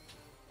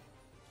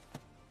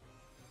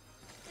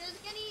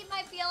 Just gonna eat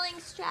my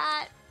feelings,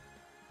 chat.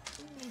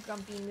 I'm in a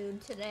grumpy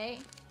mood today.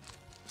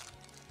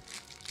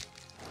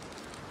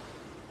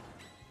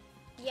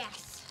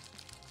 Yes.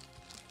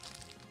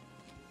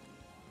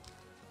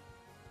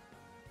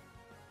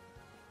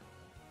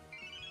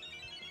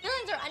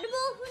 Feelings are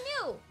edible? Who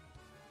knew?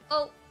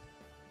 Oh.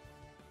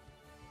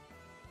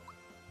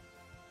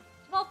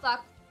 Well,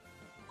 fuck.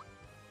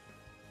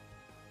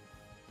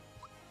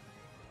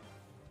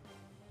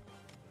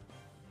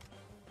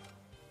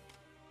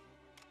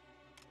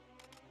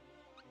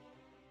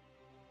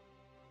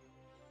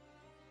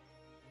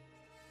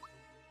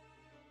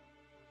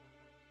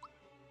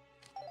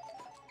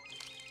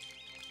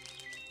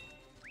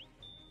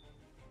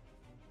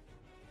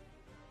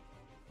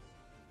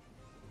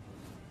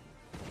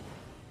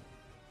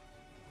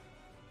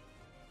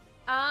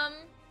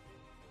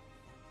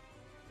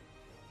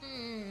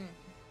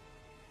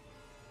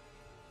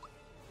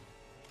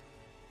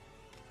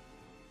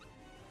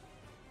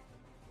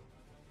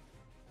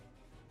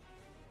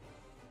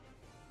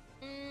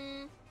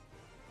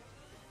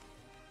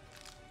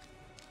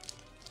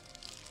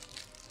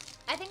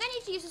 I think I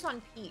need to use this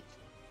on Peach.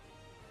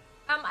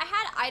 I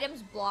had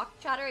items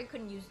blocked, chatter, I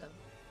couldn't use them.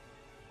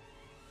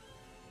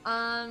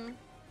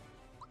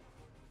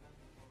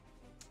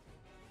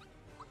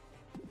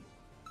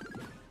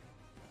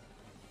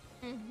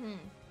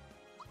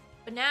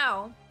 But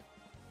now,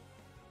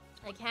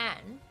 I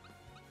can.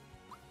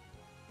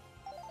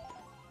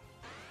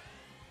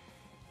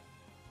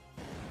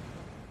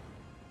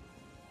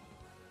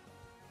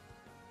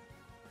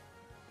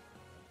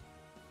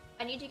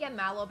 I need to get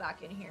Mallow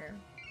back in here.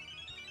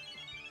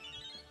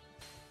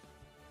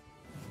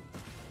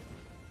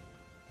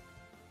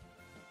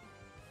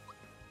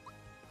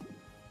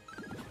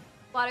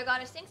 Water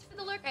Goddess, thanks for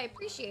the lurk. I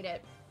appreciate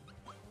it.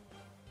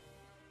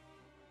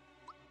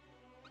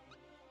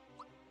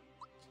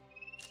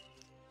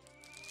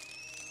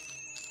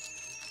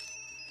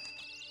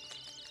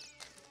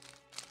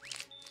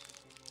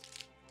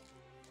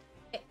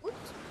 Okay, oops.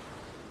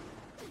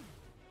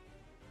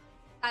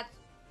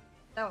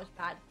 That was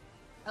bad.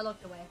 I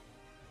looked away.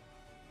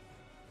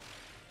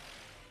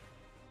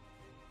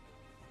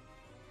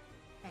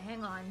 Okay,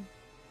 hang on.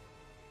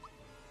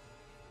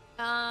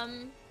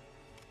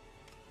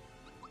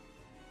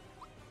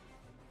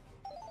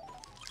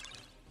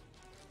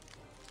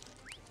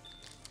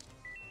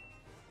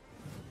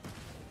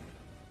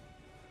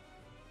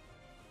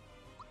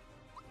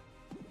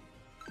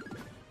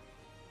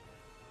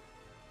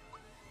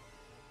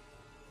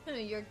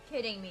 You're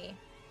kidding me.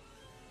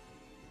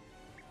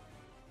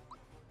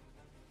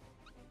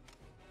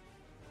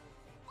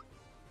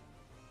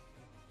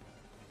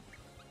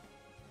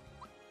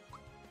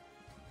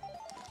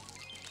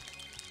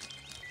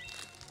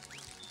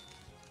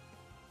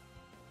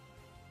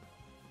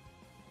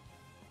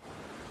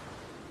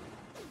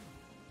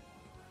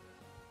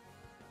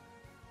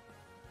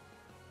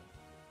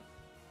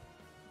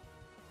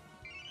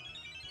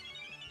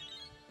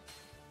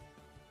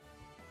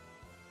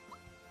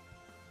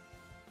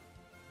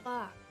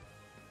 Fuck.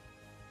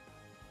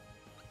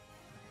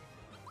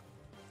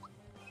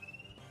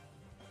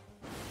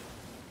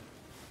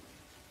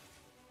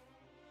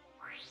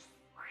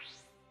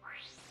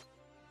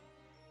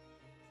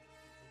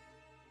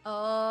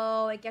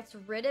 Oh, it gets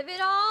rid of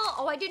it all?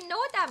 Oh, I didn't know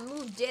what that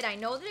move did. I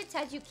know that it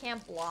says you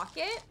can't block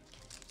it.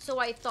 So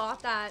I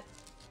thought that...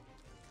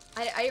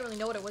 I didn't really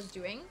know what it was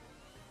doing.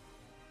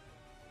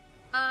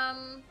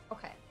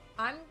 Okay.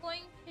 I'm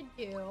going to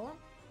do...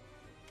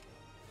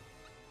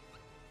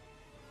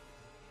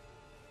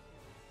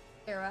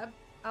 Arab.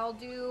 I'll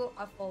do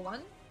a full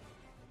one.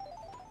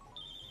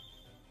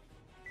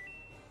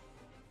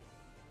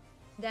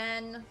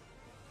 Then...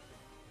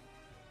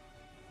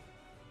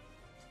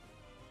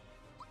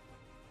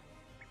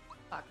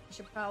 Fuck, I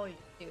should probably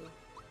just do...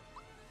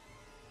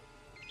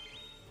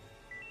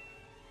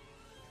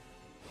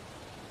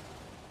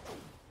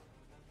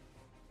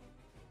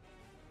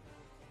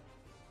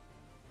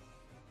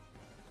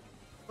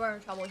 We're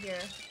in trouble here.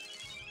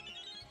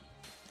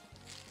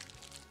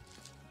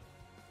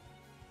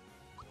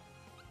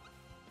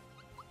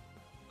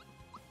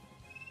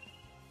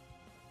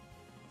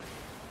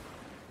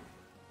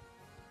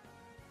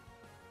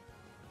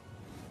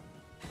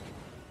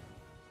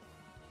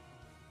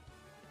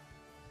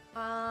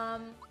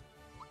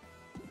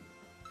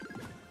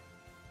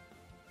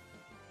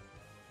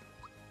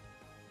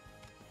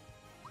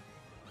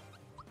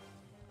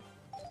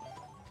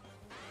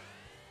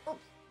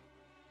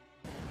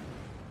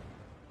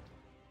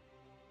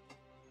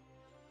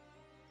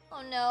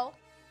 Oh no.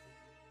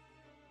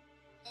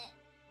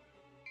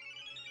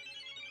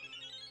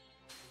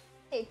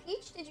 Hey,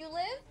 Peach, did you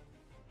live?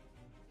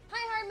 Hi,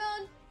 hard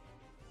mode.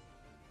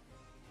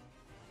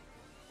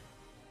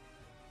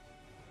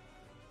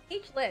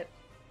 Peach lived.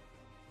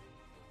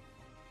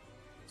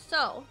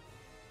 So,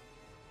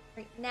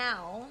 right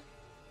now,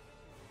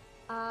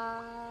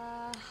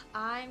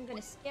 I'm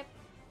gonna skip.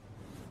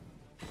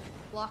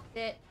 Blocked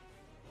it.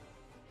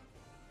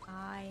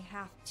 I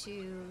have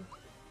to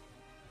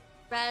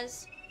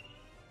res.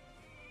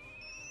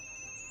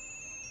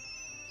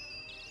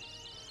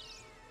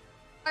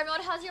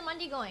 Armod, how's your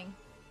Monday going?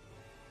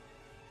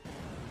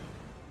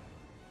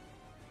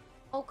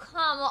 Oh,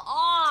 come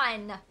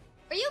on!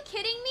 Are you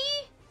kidding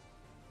me?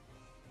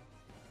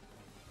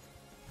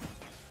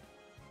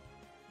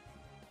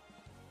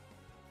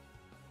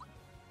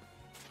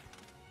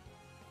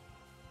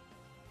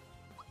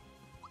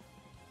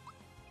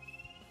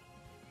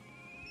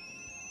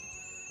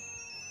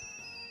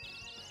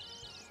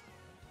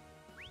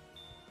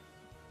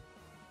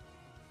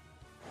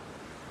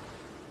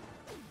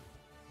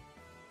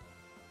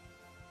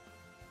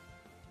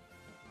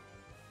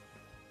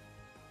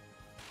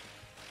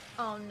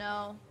 Oh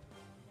no.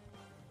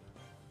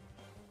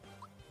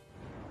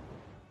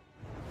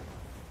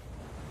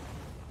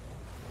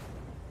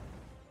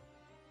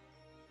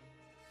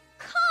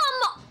 Come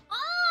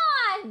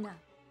on!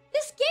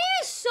 This game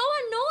is so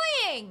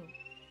annoying!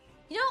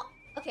 You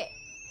know, okay.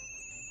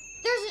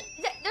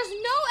 There's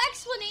no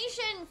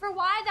explanation for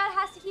why that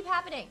has to keep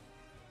happening.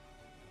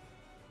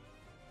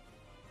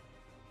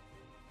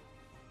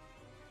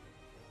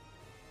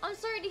 I'm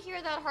sorry to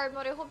hear that, hard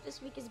mode. I hope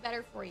this week is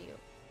better for you.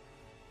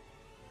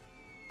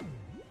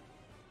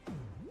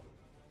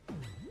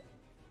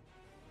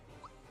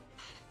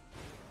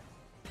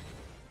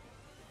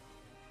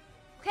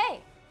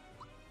 Okay.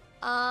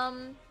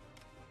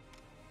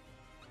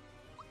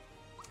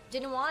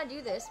 Didn't want to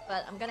do this,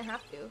 but I'm gonna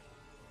have to.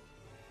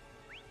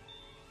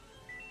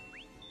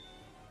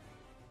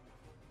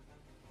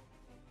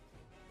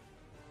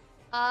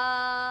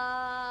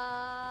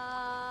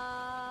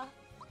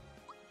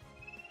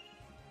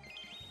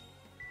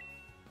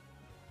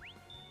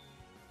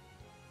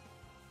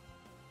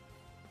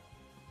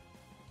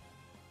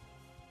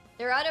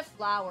 They're out of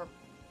flower.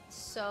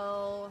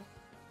 So...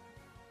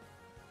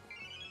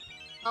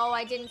 Oh,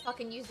 I didn't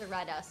fucking use the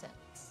red essence.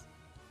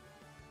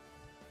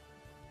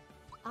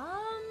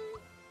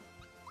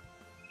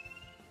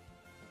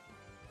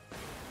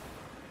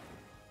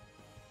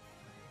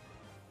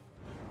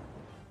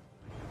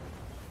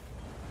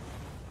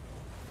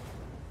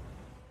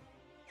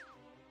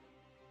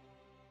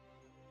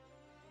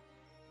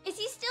 Is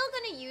he still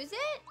gonna use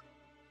it?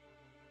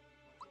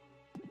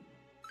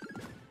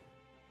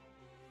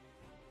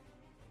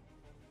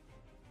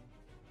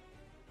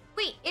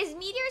 Wait, is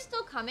Meteor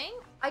still coming?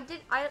 I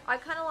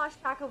kind of lost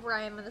track of where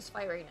I am in this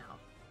fight right now.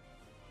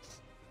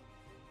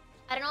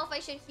 I don't know if I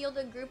should heal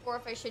the group or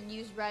if I should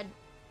use red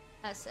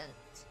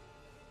essence.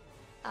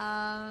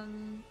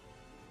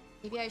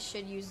 Maybe I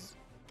should use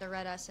the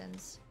red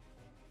essence.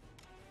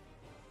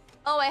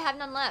 Oh, I have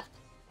none left.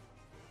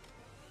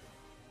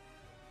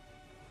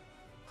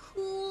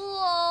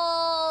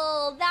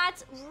 Cool!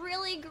 That's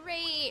really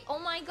great! Oh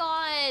my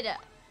god!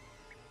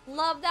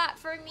 Love that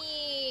for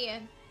me!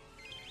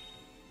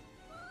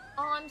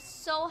 Oh, I'm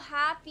so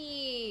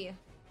happy!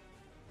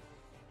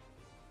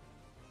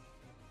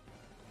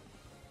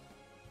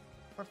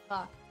 We're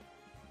fucked.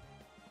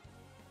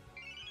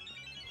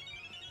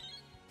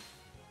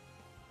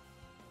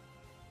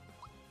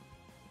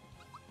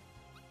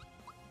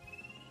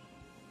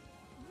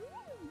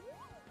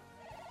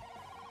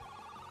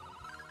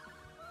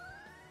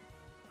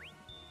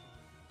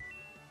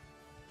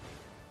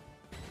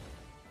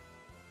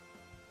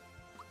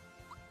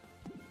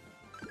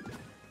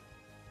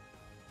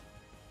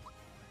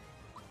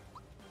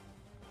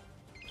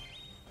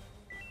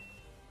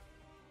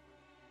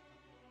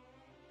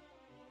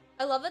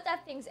 I love that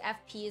that thing's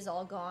FP is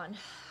all gone.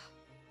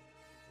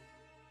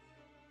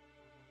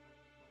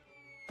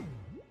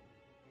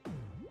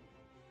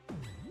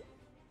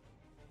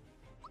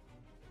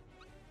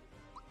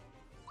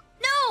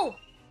 No!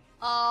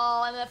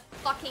 Oh, I'm a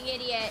fucking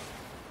idiot.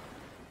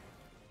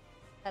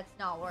 That's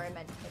not where I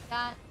meant to hit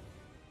that.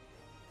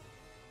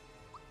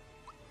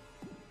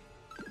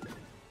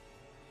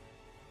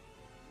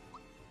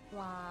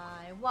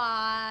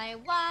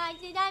 Why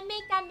did I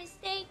make that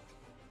mistake?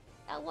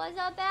 That was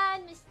a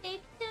bad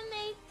mistake to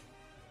make.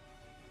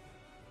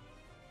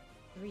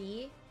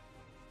 3.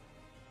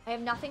 I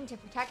have nothing to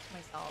protect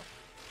myself.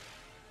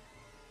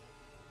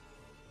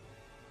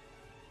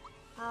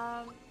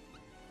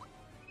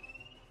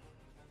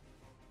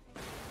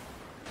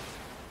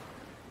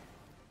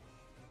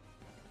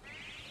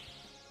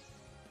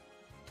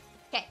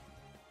 Okay.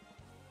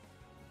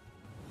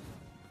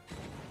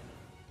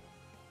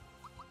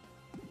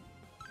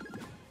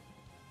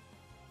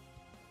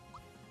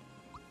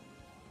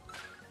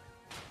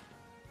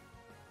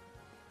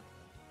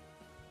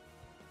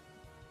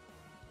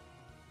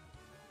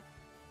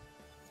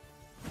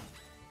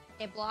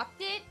 I blocked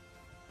it.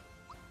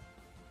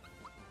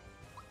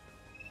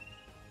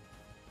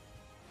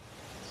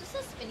 Is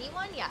this a spinny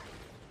one? Yeah.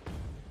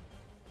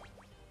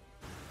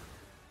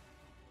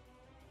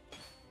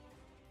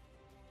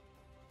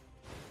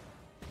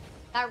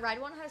 That red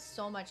one has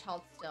so much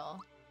health still.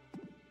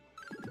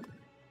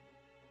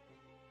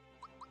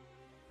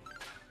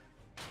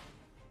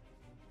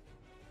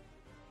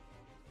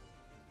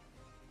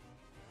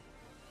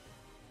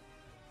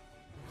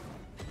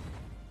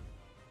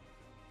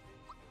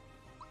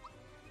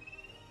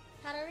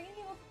 Pat, are we gonna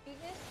be able to do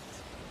this?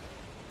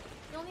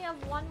 We only have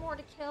one more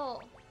to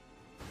kill.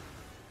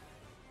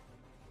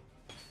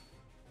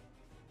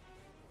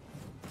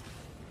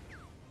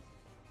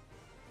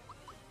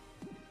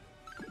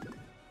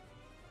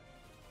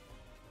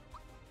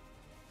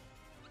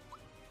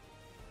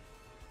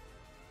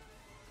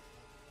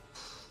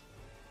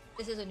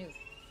 This is a noob.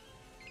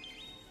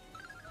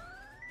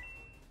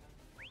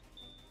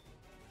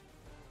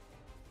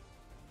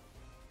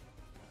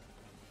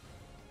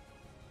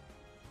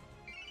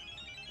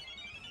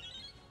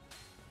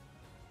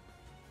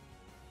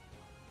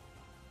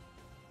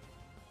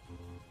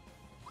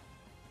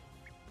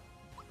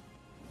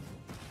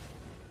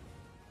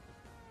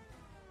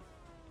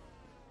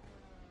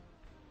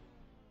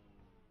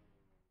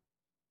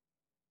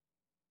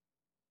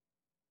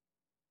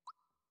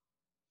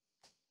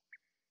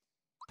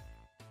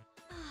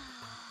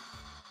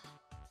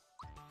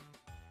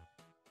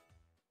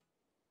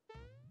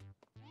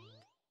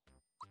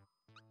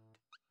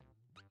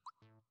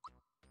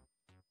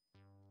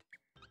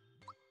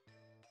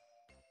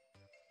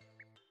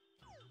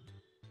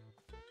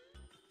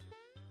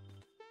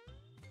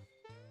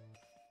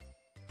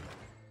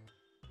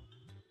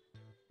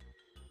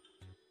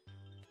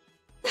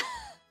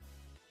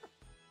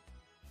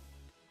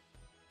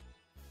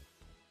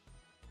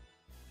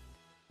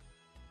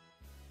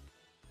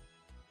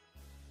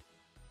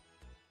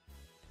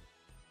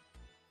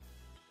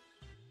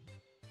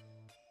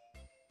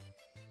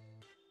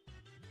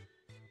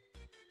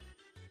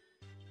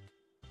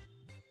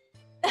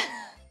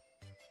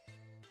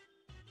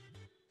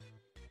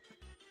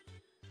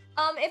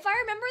 If I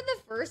remember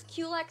the first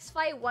QLEX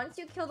fight, once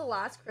you kill the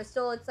last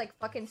crystal, it's like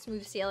fucking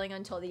smooth sailing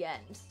until the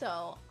end.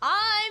 So,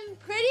 I'm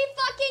pretty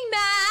fucking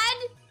mad!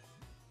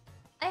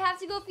 I have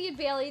to go feed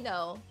Bailey,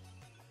 though.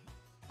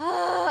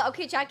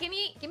 Okay, chat, give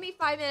me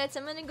 5 minutes.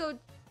 I'm gonna go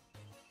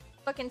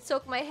fucking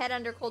soak my head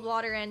under cold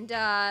water and,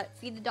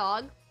 feed the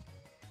dog.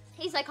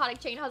 Hey, Psychotic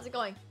Chain, how's it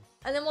going?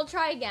 And then we'll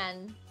try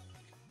again.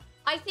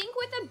 I think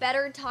with a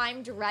better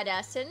timed red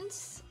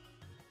essence,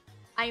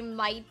 I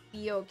might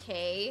be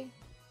okay.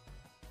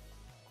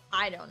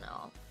 I don't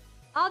know.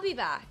 I'll be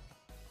back.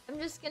 I'm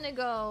just gonna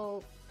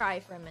go cry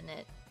for a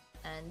minute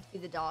and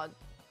feed the dog.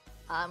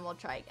 We'll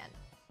try again.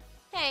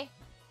 Okay.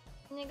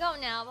 I'm gonna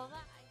go now. Bye-bye.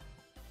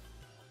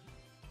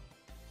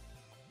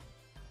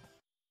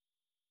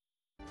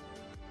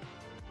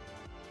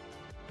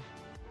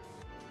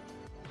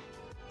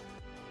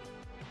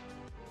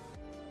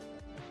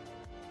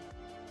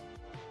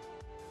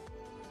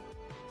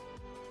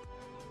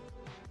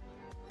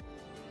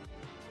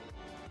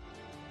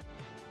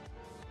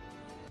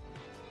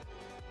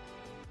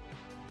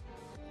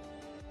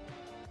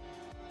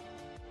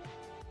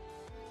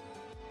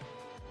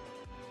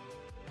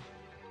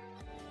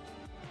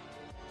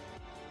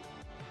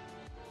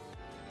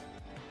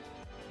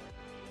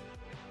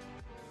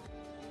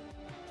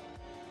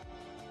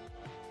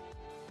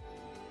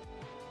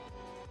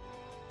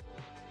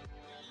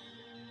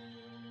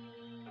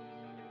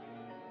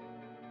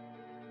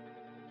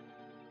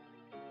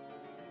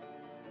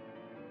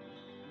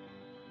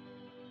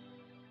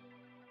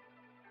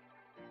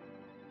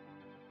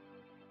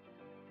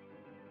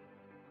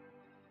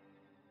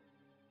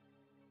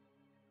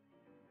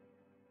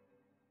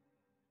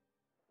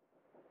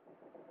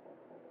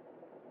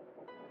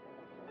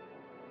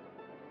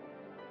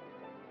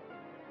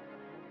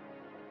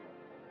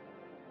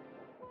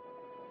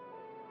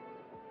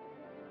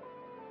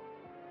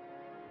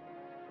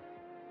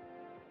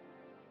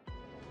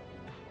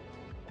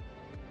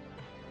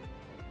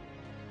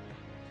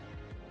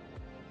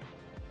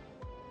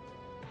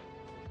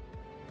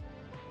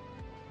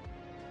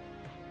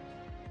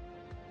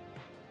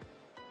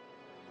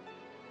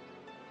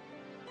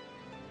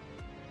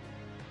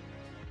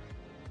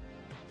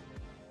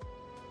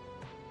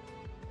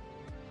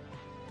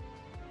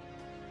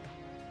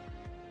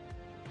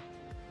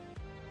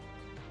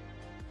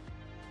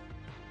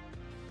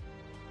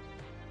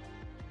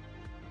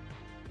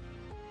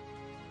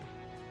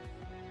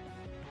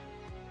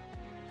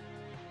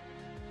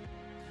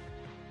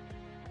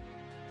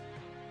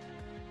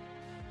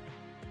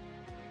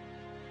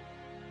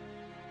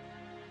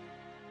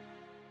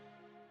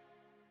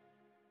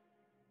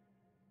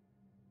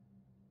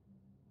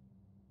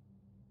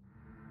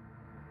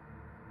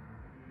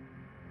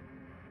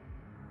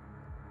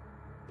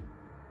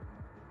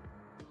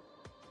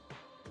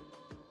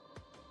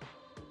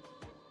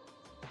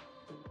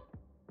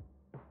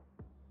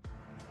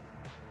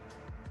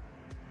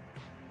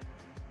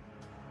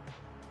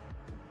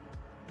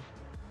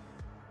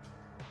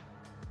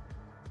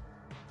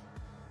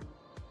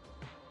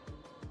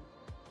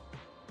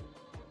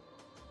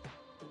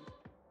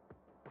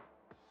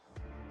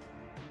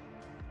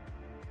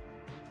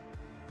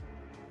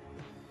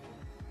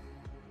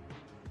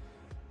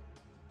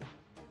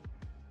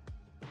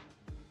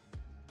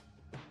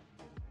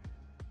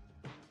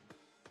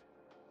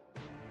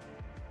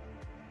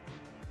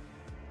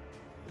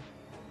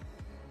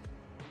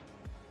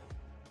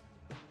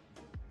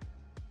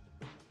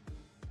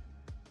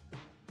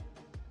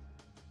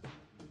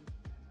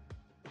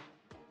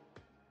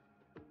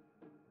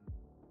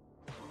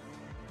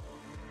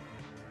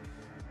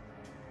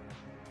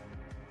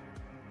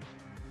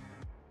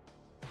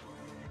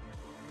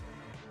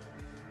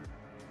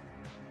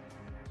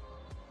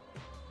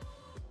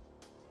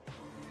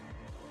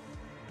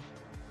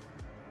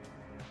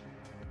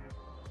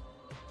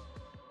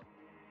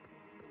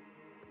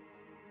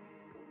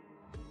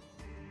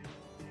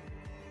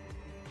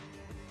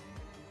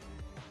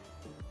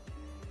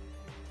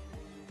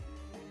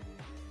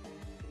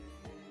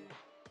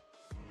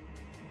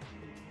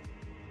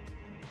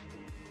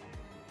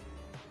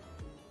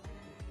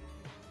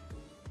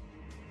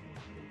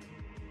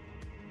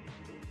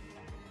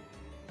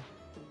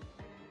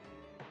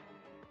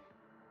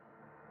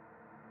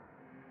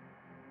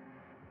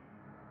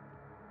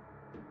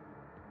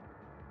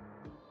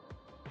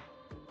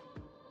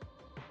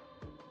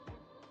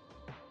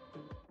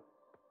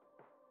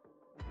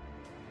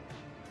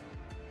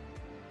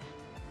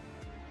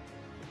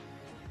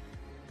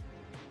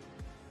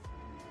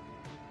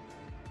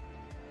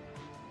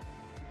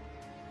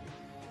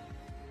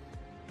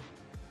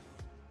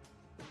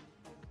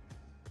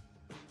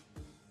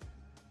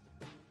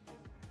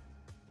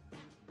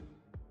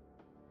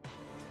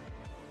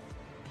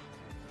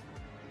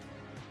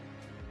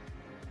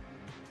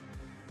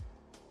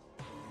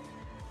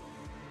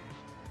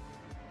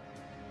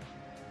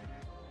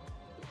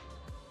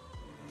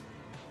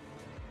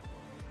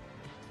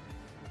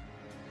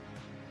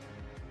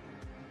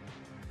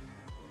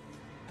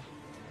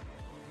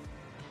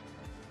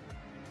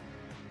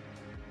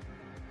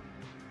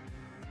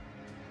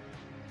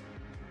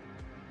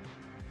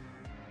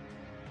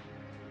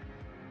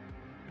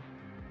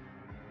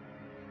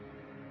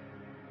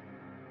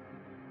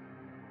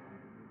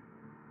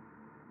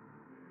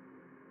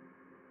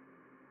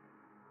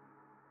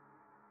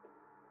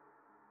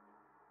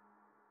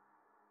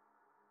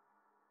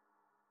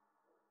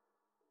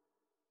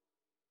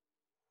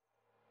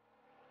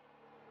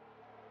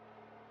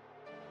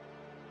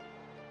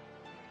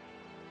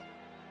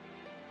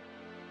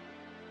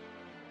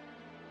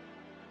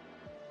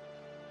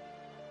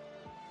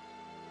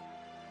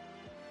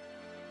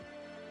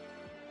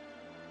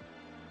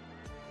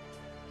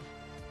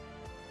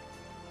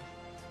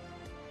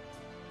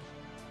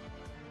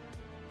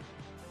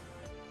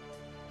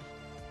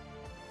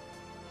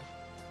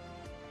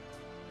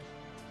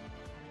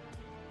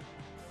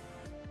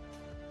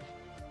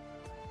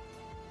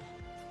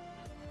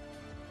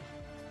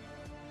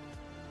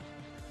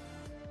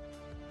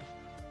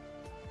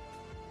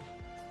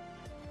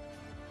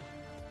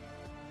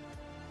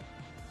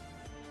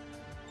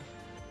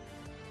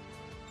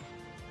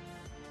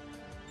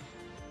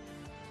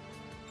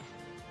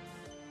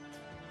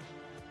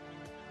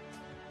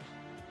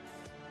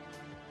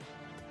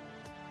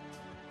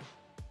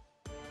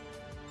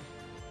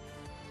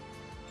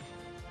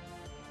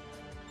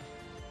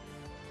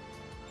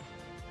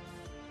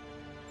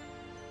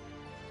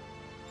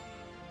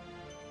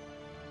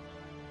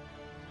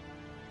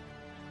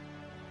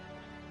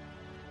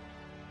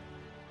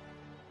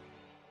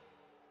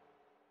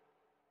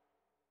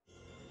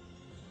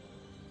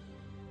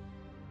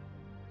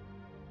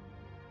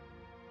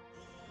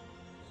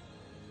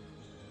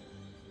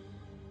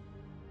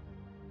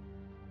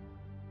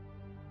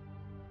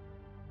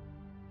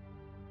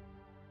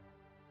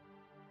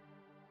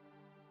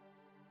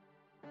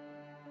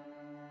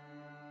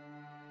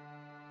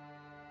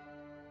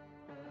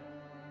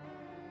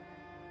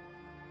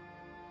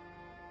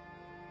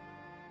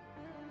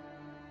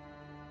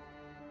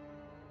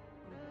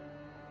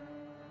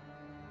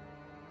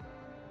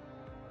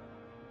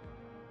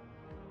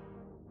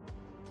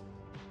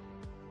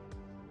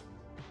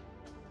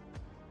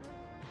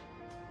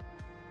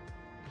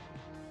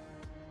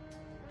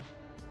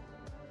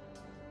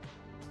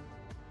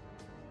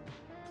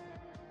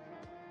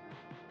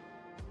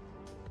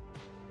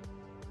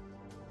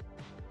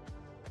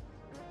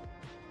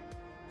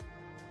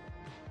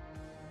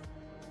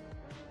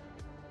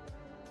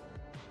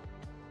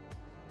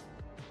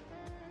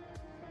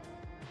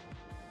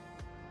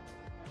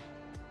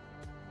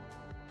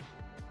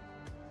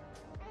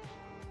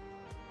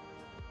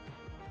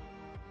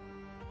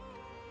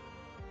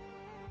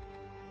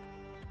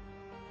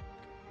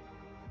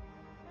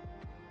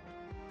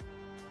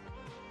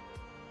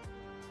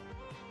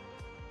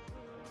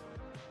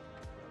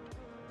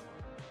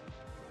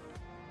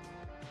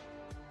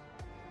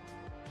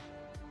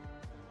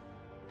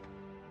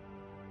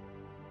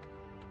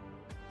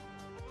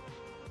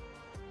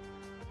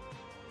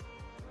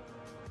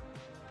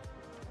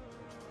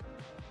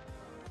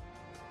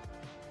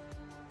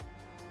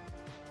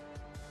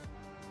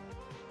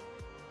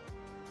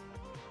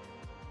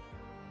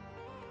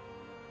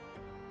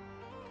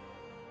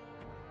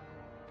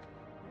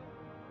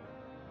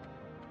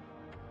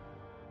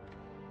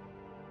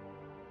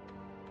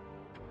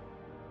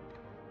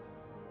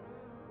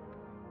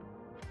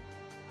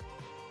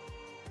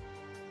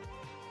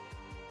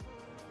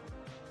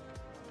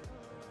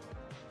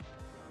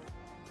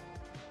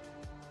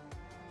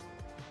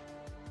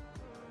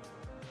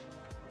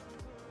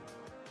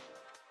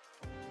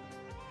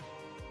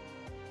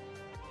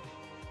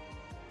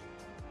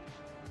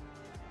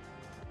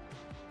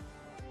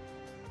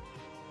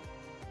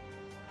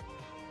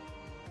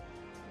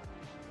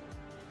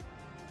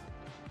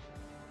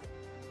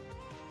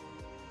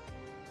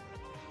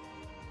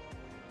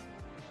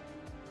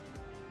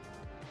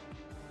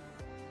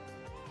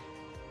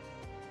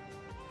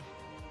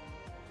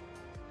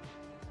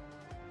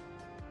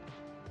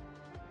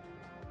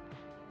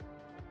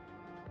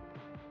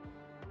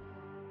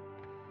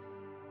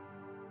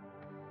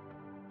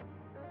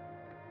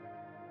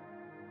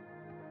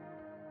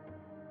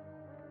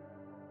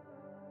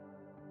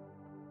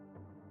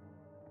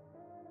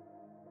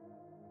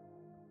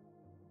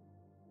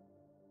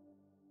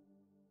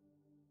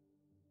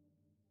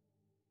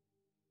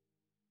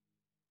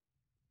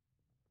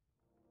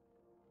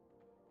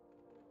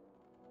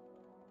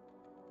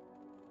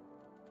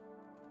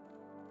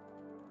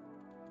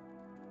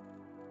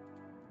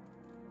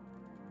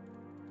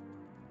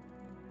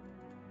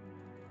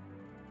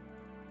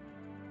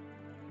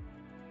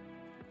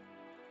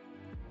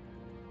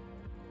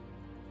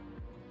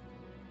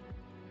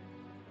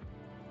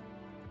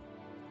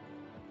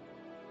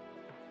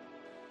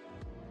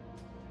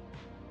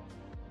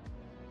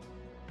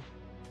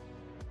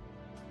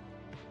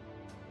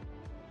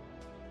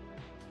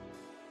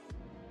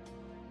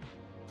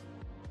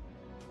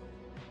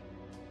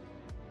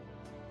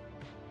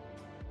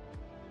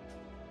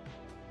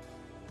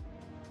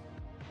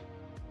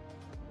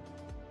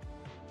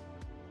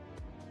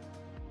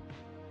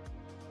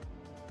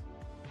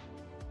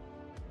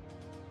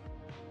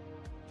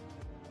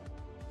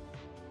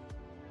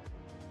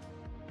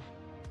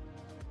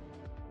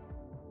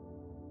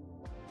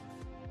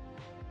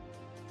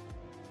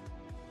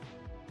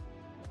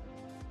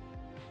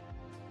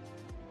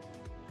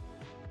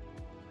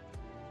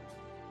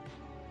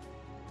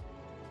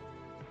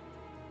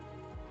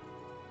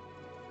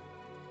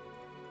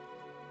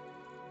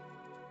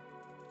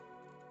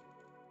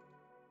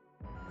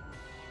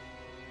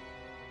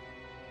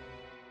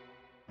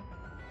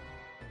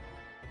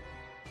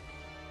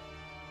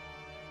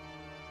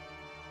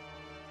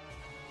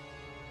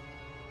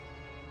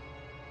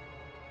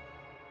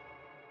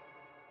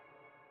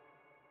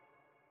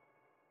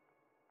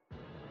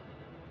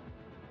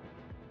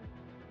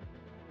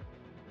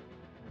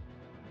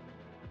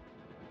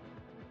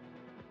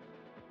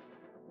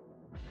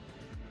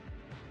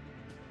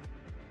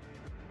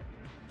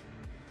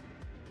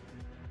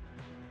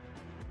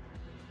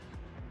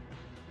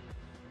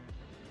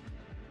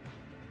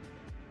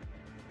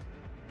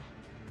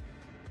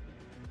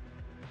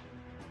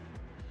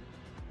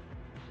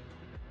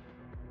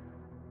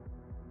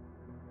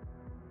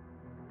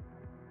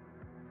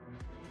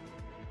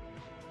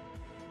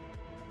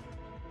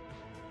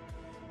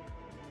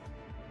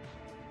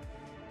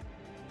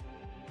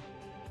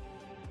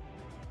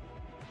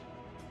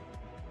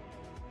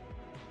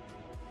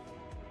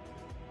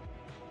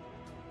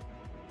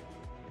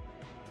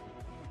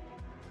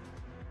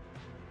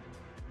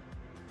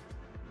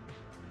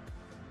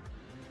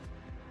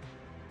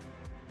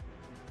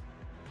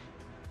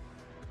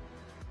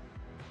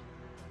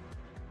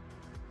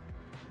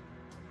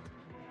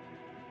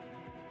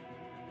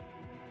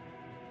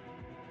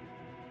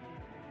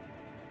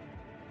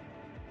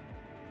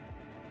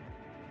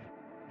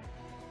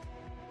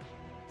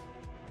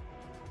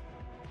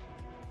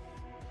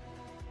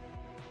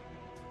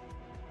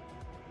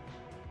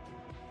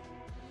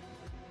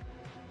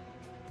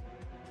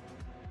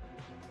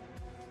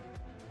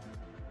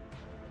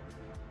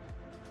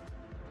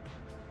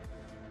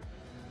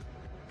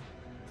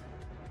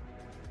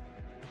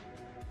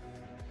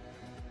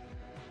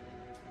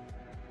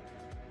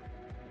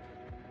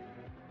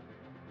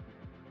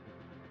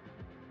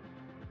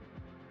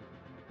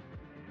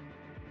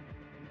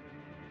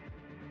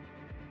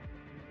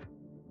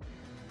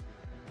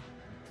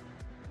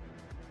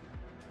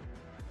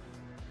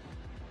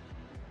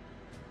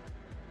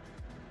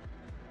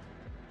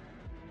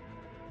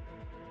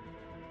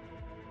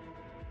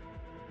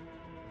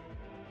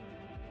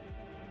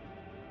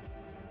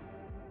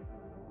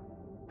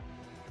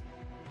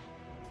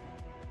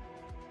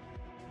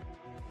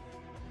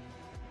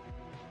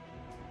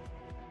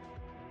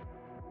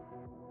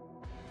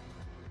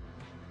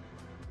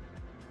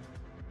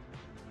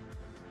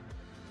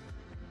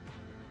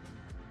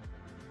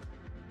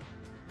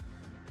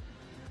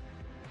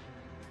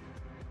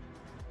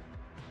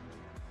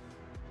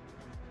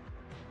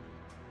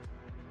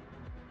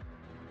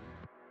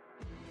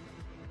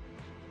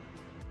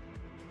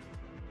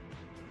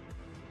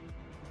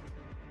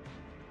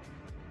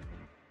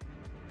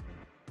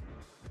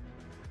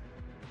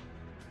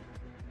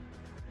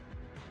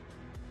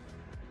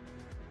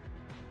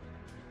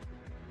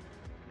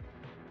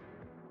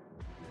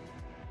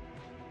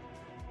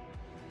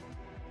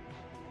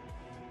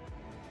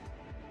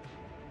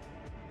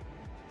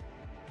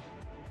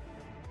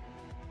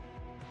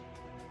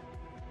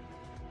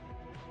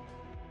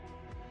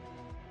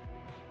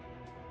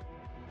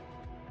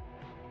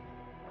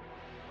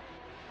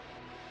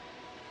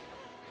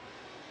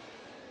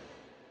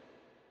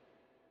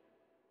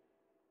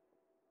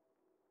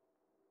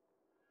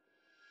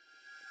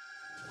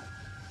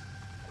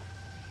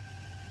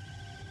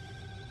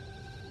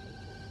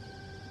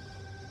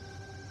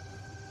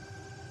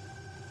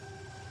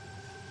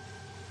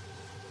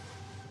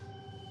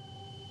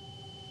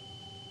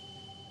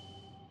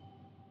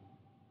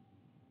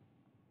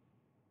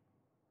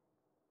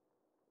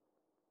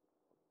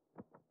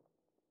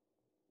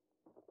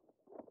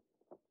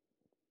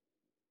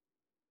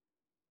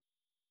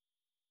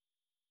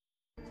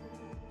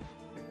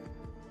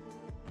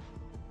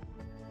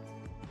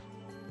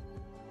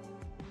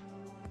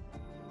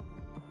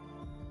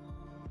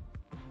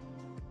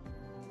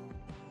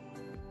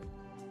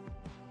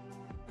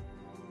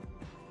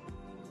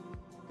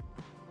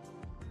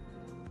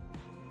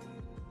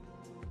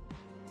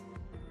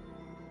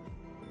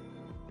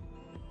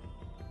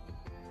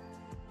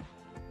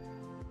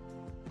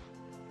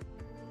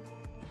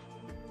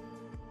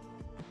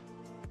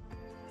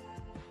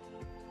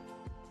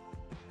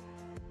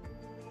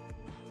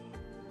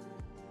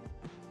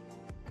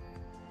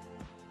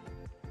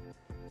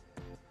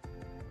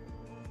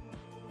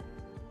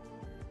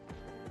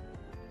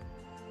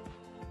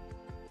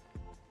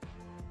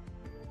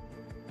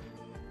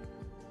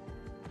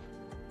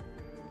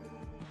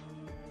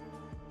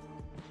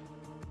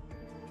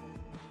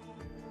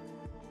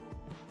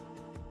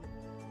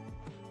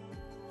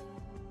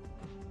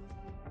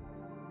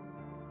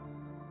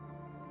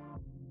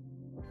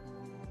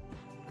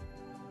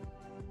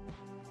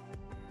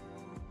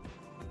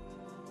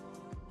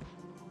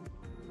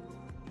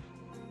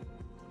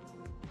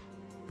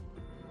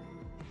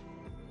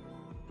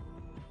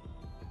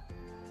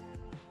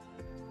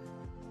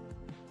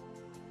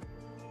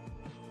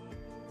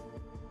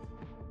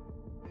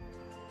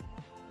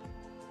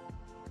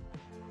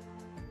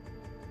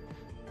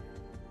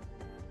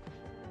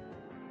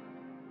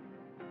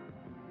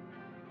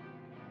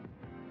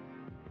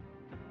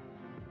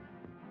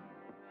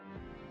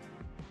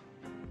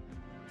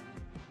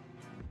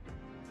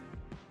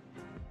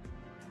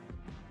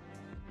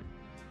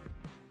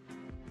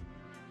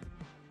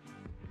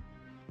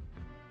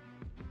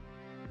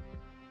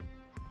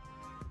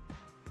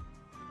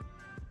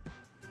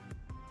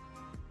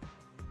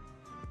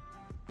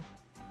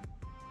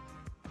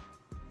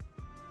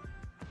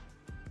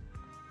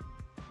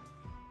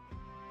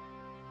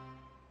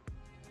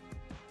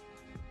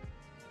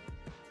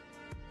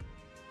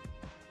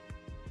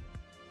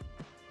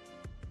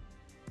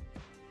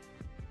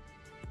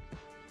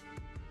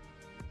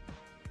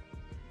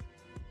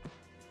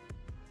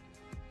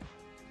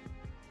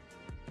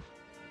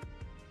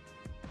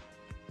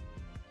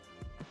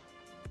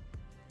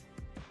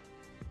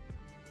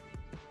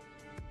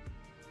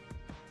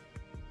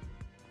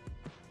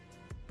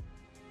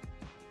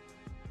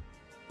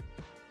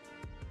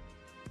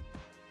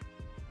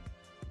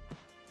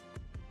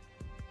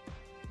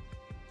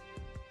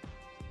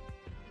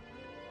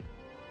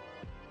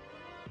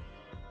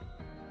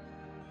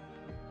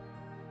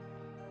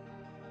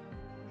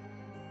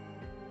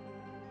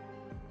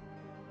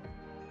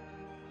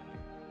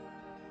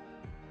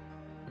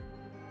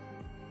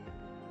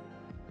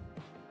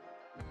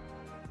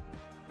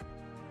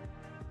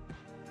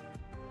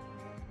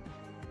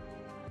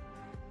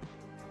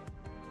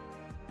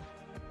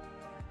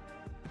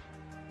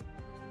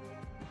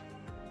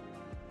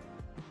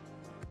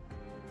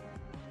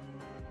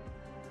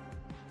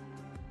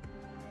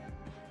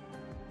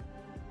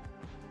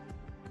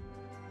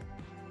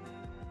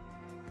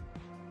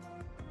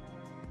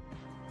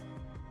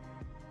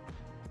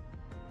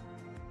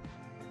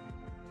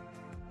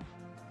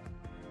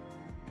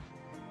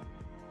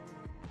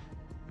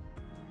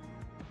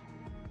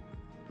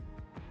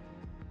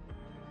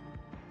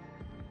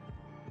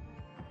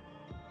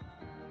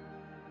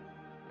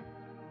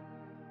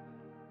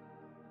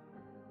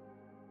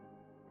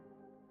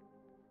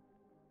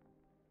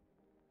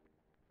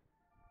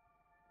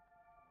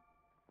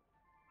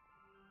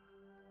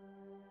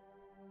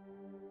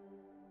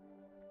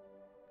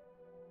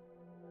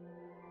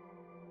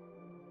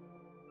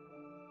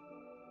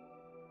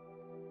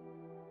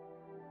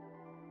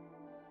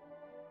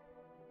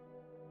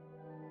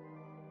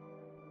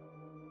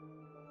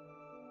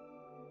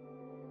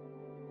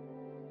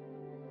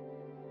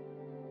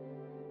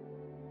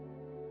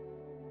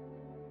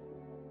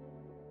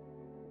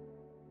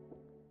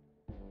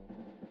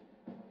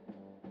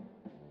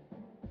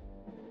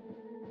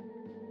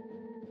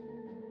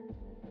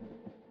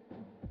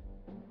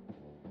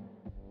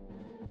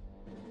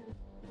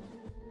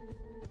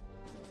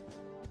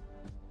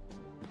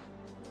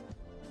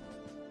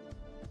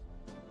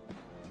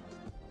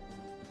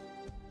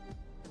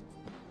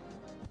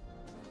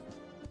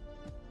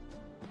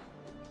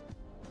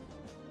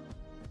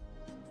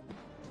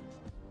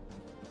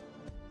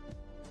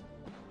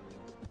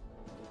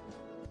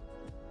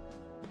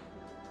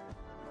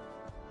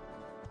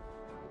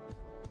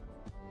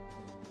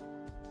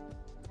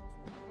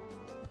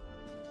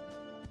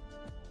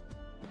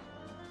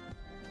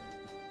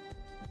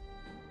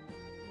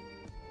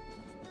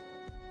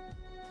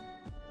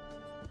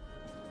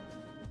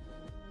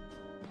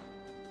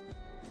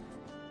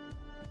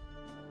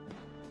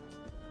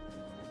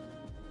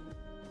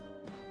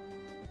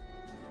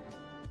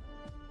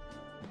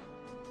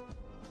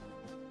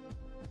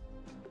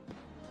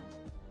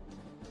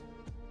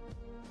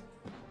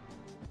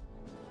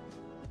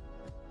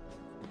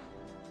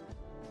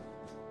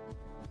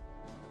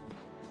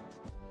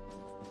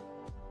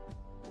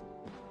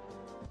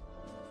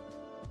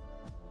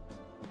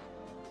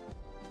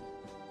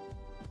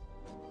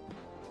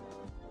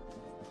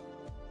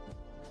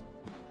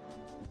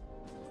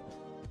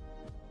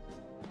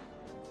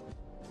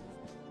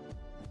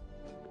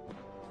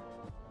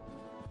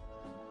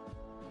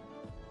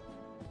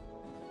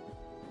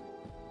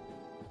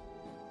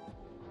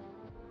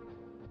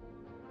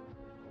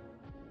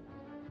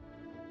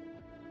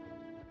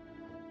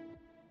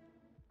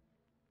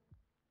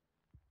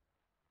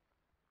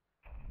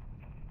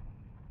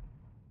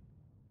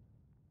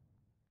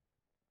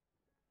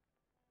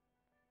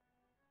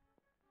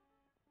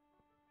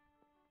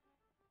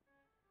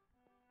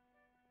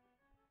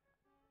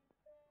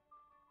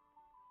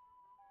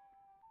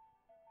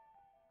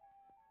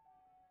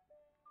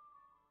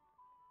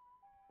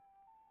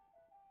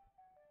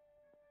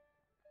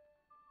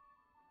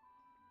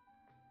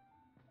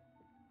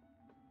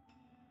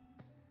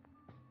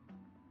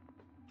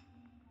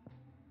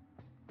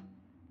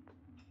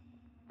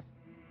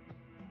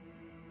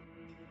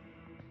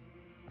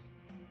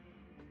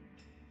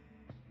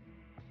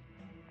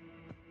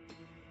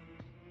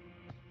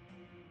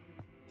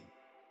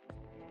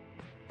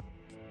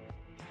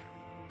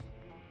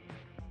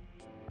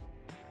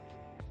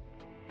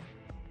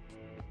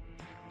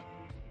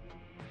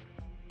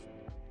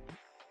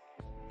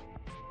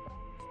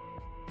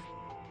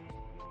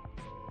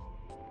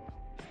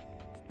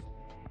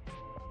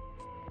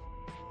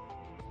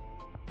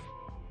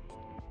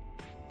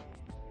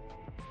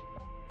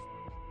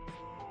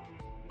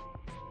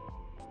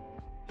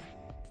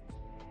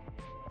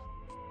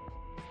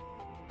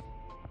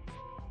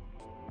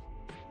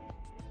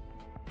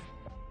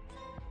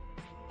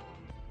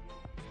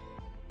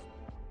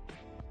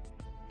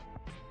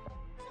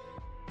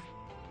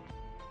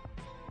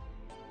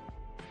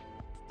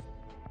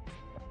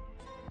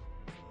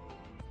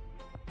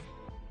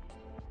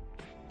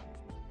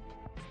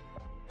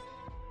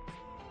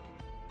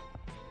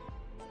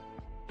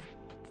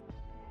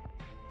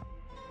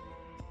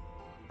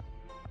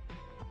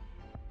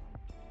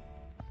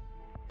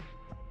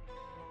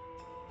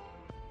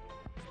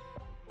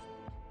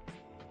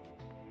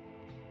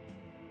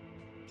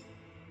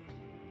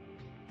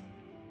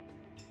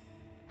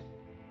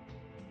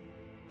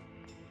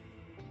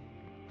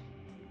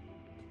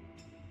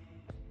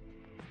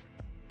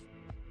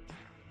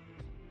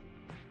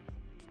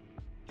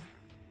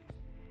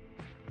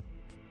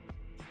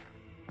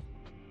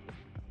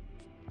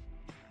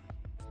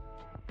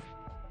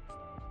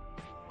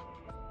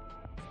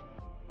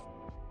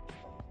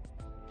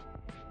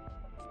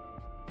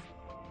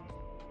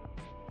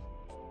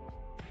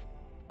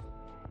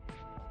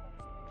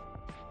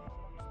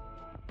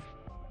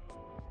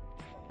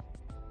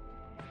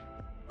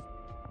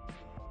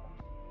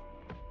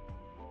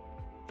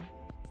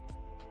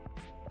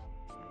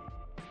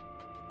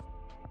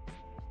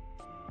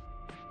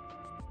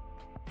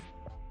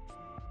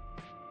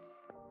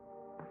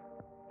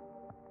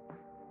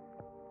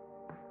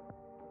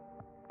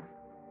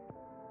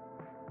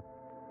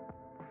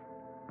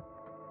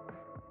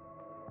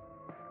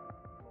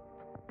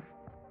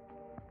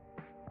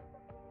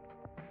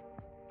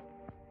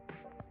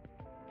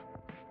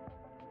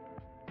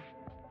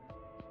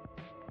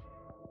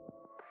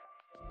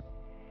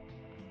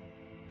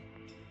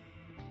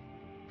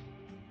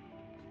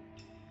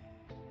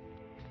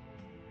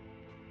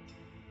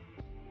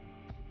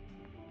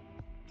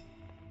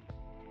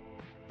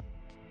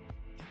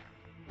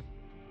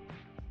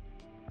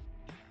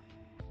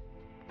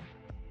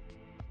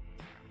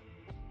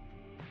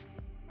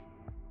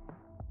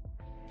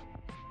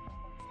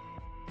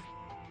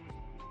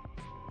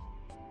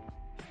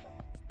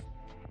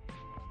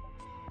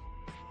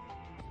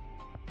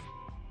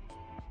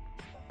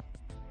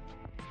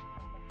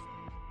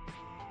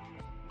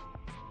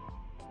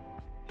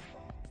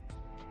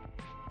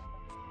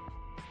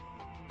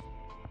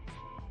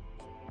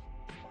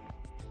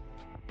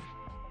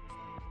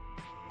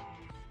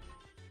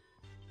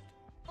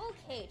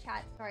 Hey,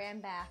 chat. Sorry, I'm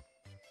back.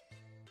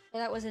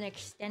 That was an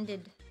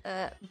extended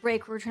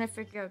break. We were trying to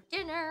figure out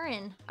dinner,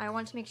 and I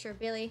want to make sure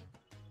Bailey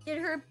did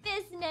her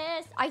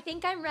business. I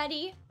think I'm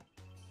ready.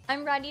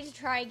 I'm ready to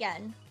try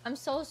again. I'm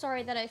so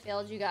sorry that I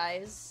failed you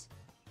guys.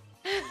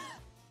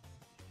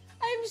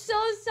 I'm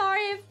so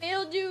sorry I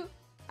failed you.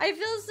 I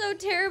feel so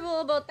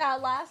terrible about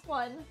that last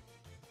one.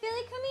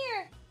 Bailey, come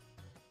here.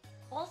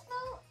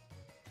 Also,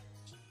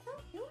 she's still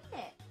doing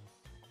it.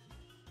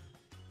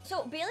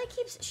 So Bailey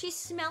she's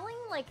smelling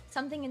like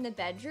something in the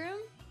bedroom.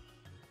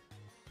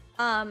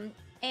 And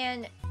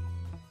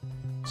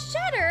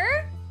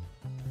Shutter.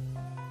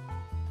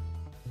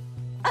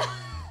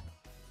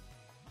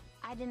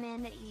 I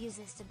demand that you use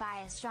this to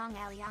buy a strong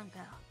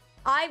Alianco.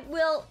 I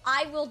will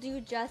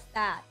do just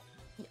that.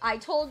 I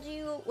told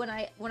you when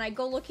I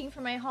go looking for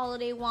my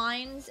holiday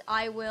wines,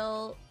 I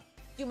will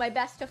do my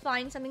best to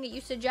find something that you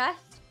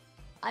suggest.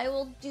 I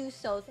will do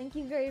so. Thank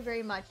you very,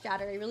 very much,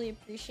 Shatter. I really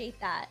appreciate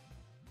that.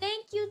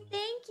 Thank you,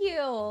 thank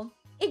you.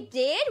 It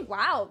did?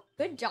 Wow.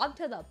 Good job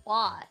to the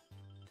bot.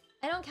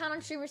 I don't count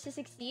on streamers to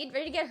succeed.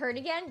 Ready to get hurt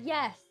again?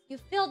 Yes. You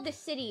failed the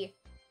city.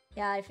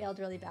 Yeah, I failed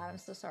really bad. I'm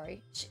so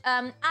sorry.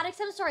 Addicts,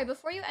 I'm sorry.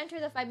 Before you enter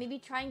the fight, maybe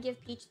try and give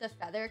Peach the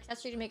feather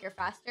accessory to make her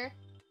faster. I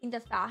think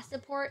the fast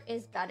support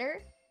is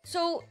better.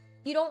 So,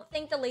 you don't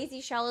think the lazy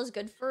shell is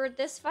good for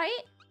this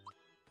fight?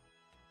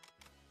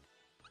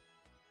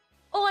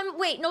 Oh,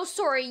 wait, no,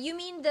 sorry. You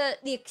mean the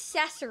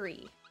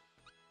accessory.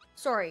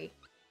 Sorry.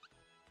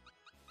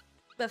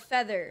 The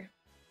feather.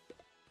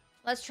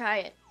 Let's try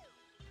it.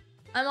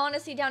 I'm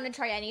honestly down to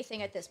try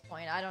anything at this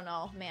point. I don't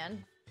know,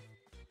 man.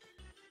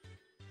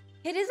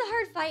 It is a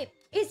hard fight.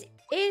 Is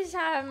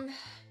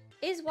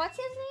what's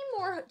his name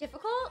more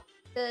difficult?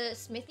 The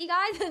smithy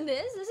guy than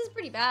this? This is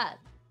pretty bad.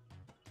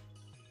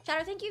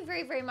 Shadow, thank you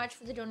very, very much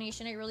for the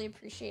donation. I really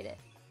appreciate it.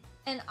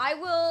 And I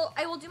will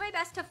do my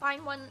best to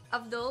find one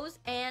of those,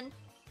 and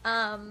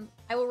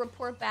I will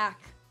report back.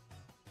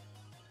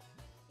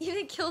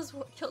 Even Guild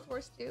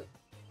Wars 2.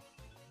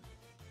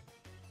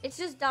 It's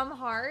just dumb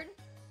hard.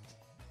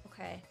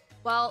 Okay.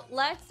 Well,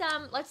 let's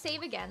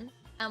save again,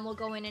 and we'll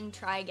go in and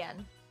try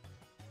again.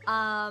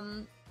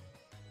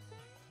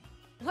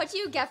 What do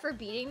you get for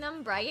beating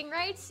them? Bragging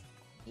rights?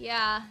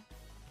 Yeah.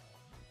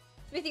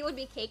 Smithy would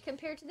be cake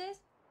compared to this?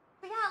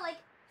 But yeah, like,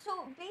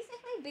 so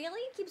basically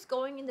Bailey keeps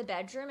going in the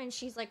bedroom and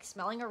she's like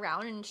smelling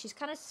around and she's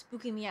kind of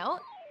spooking me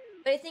out.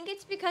 But I think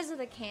it's because of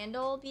the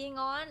candle being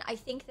on. I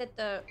think that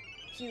the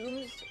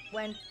fumes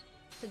went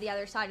to the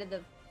other side of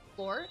the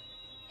floor.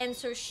 And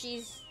so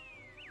she's,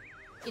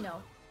 you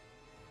know.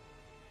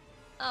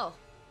 Oh.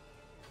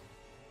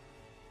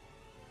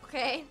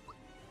 Okay.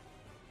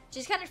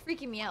 She's kind of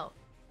freaking me out.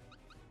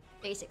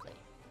 Basically.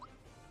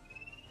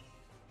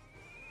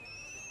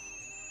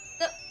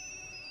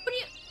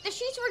 The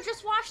sheets were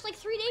just washed like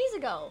 3 days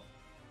ago.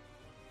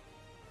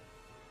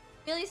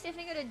 Billy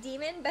sniffing at a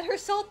demon? Better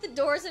salt the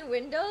doors and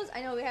windows?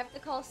 I know, we have to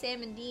call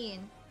Sam and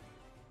Dean.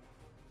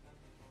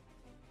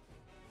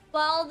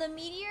 Well, the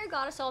meteor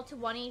got us all to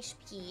 1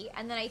 HP,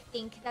 and then I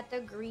think that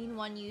the green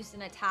one used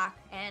an attack,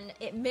 and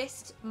it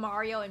missed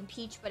Mario and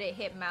Peach, but it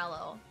hit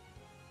Mallow.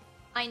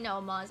 I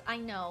know, Maz. I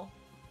know.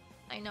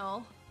 I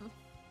know.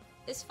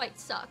 This fight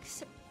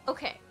sucks.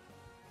 Okay.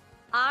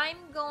 I'm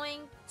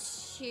going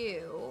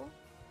to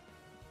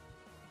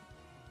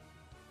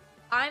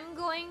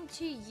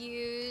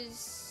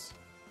use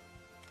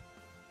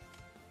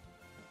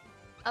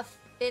a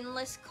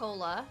finless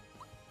cola.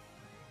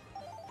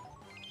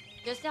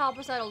 Just to help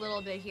us out a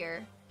little bit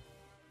here.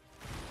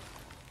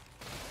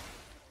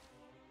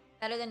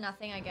 Better than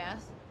nothing, I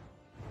guess.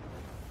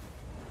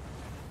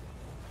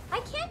 I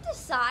can't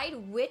decide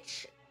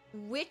which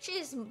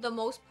is the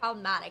most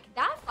problematic.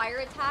 That fire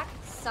attack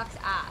sucks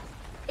ass.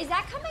 Is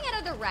that coming out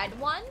of the red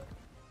one?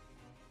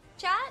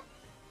 Chat?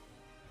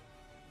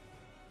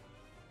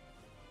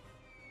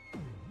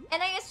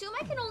 And I assume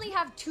I can only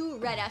have 2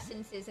 red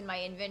essences in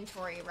my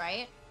inventory,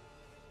 right?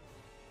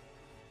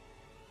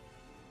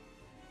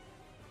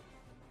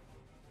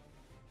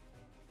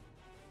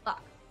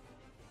 Fuck.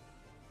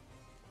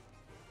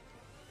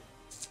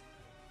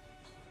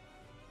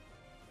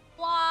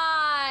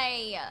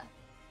 Why?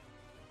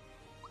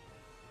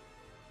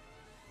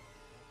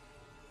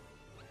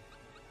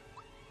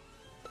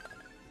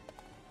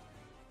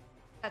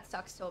 That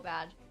sucks so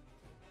bad.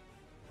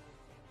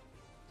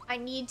 I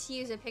need to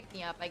use a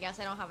pick-me-up. I guess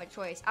I don't have a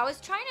choice. I was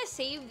trying to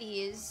save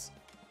these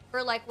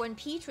for like when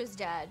Peach was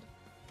dead.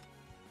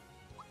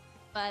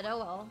 But oh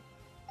well.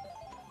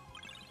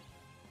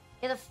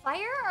 Yeah, the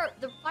fire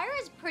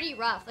is pretty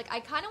rough. Like,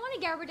 I kind of want to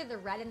get rid of the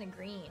red and the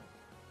green.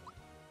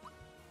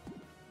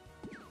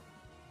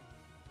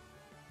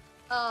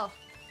 Oh.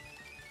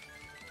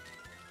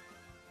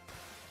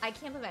 I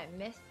can't believe I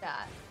missed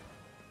that.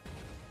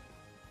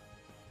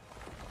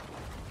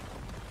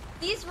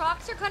 These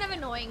rocks are kind of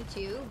annoying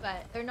too,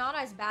 but they're not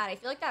as bad. I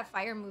feel like that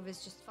fire move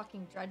is just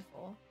fucking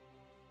dreadful.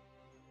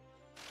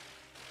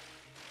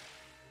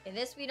 Okay,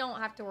 this we don't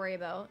have to worry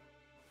about.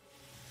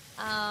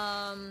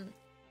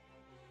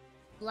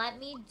 Let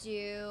me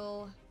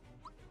do...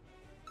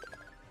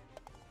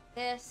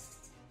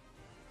 this.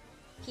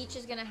 Peach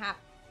is gonna have...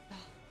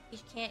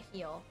 Peach can't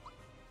heal.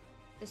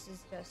 This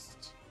is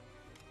just...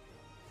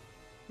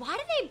 Why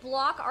do they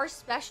block our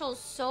specials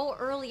so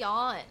early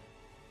on?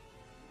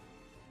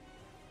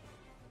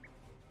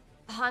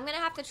 I'm gonna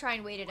have to try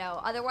and wait it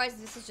out. Otherwise,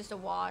 this is just a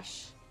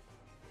wash.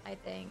 I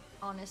think,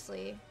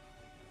 honestly.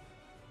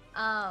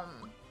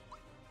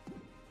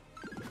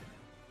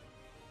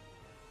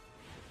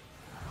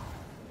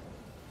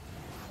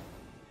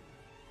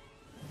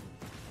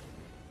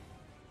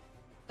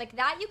 Like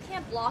that you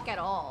can't block at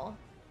all.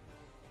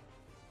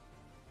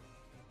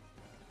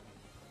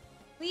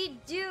 We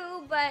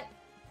do, but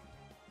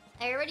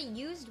I already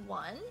used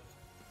one.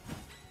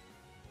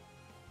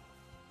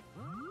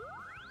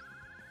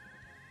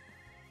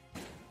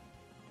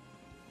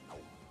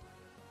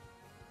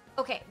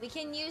 Okay, we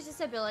can use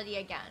this ability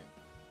again.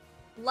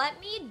 Let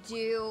me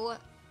do...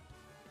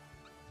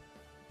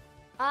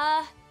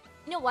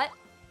 you know what?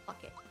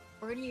 Fuck it.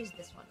 We're gonna use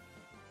this one.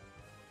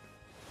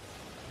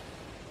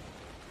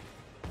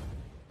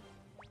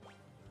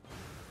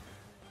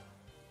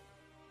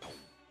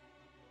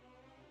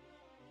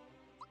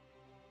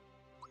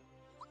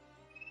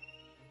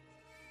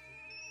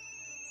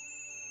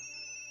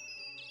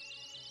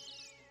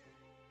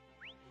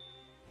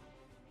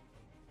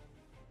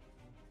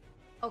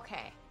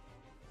 Okay.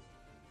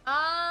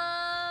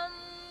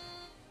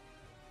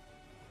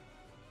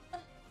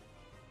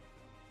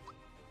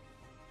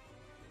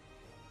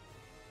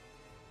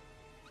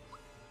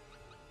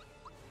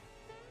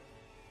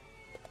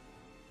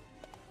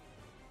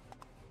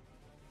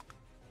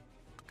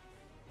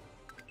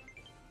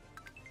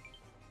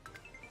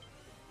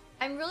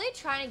 I'm really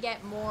trying to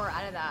get more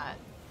out of that.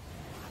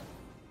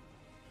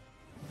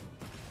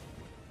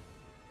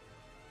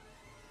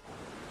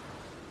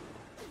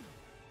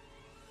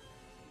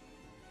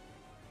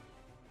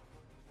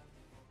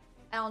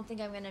 I don't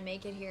think I'm gonna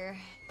make it here.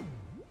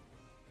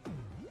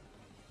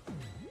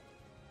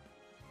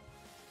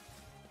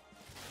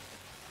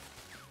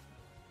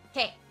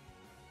 Okay.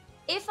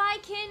 If I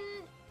can...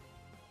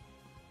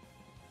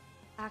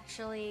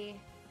 Actually...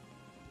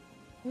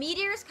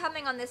 Meteor's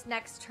coming on this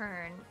next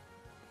turn.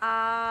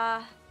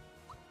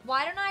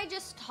 Why don't I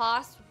just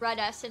toss Red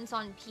Essence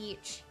on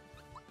Peach?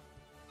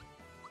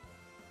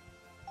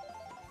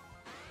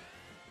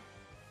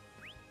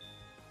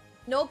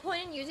 No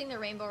point in using the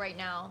rainbow right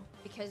now,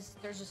 because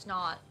there's just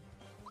not.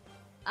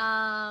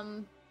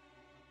 I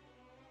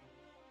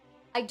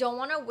don't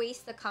want to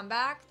waste the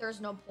comeback.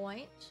 There's no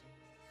point.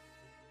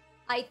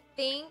 I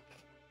think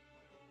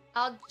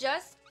I'll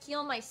just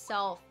heal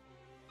myself.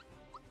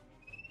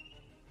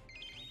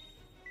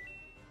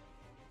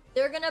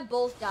 They're gonna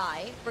both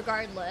die,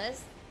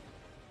 regardless,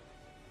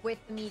 with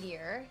the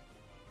meteor.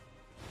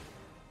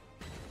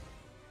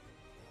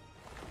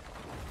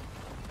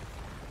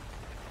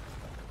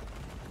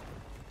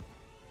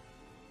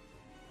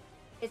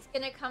 It's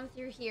gonna come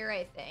through here,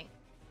 I think.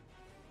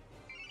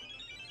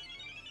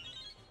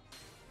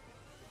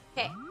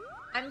 Okay,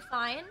 I'm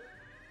fine.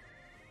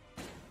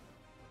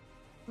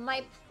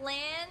 My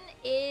plan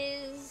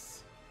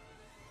is...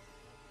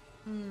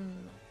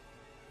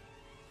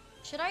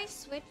 Should I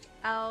switch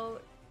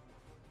out?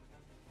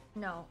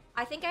 No.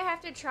 I think I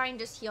have to try and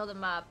just heal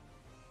them up.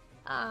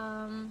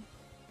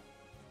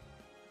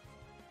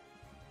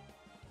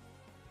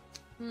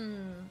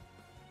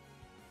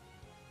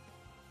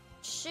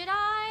 Should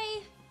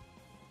I?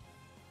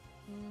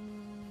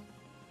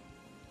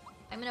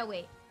 I'm gonna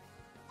wait.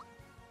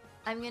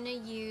 I'm gonna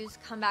use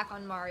comeback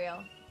on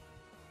Mario.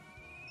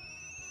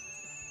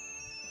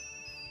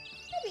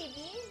 Hey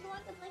baby, you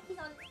want the blankies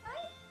on this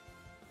side?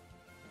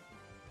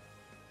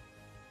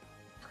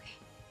 Okay,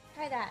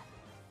 try that.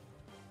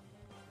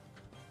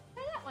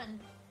 Try that one.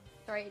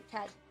 Sorry,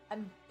 Ted.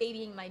 I'm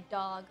babying my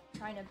dog,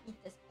 trying to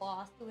beat this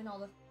boss, doing all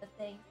the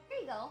things. Here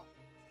you go.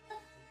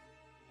 Look,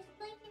 there's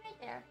a blankie right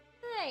there.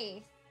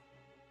 Nice.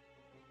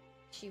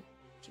 She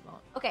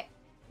won't. Okay,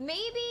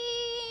 maybe.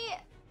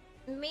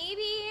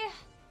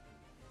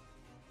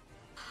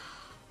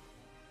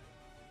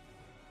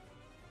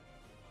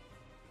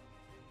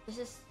 This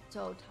is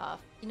so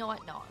tough. You know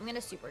what? No, I'm gonna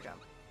super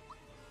jump.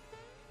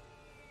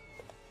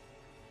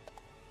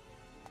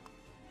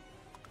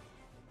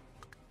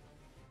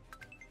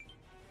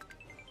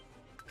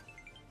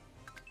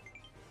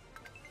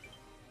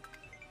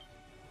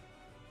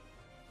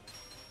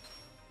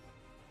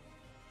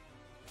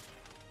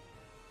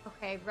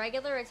 Okay,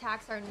 regular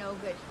attacks are no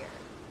good here.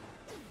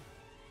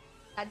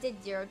 That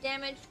did 0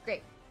 damage.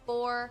 Great.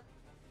 4.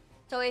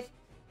 So if...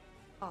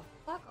 Oh,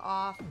 fuck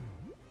off.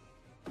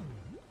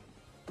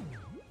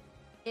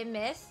 It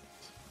missed.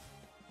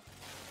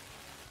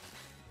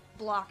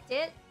 Blocked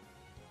it.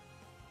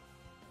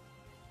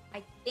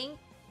 I think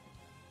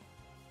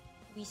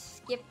we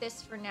skip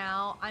this for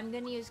now. I'm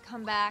gonna use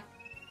comeback.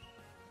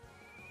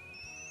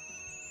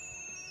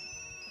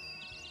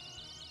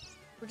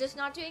 We're just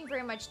not doing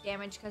very much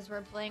damage because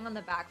we're playing on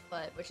the back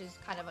foot, which is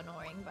kind of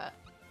annoying, but...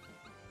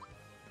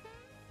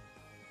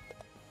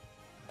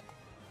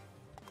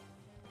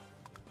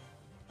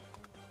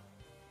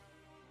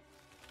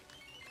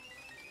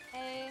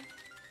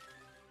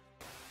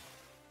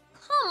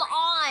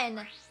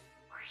 on!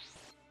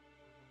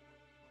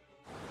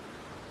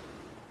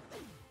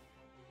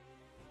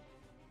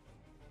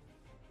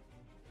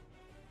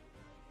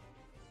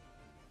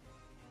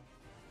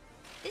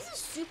 This is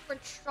super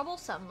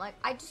troublesome. Like,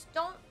 I just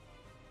don't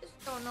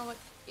know what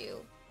to do.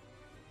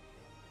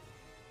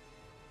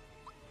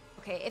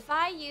 Okay, if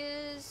I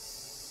use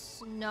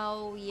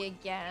Snowy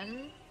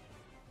again.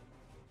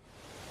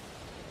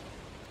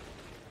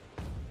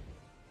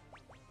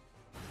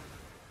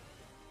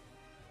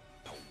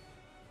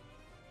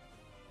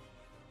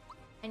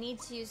 I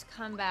need to use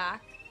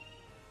comeback.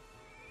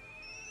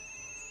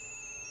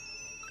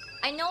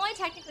 I know I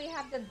technically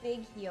have the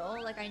big heal,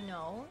 like I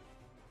know.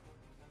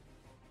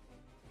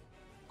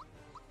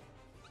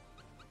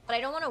 But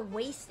I don't want to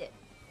waste it.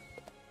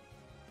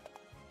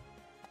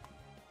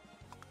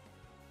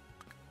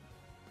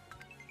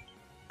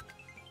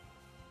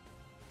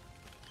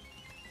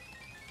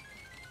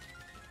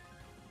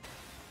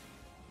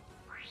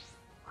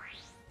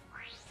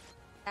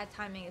 That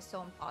timing is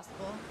so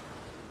impossible.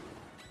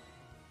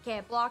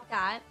 Okay, block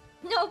that.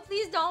 No,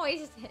 please don't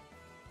waste it.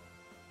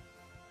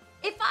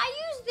 If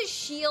I use the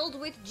shield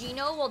with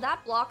Gino, will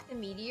that block the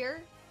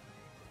meteor?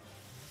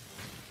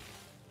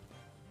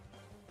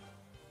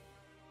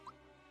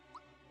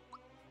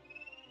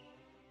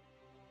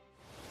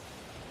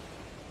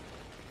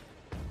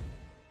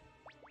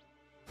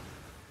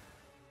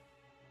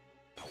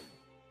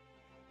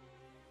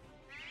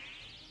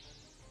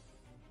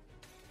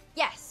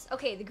 Yes.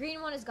 Okay, the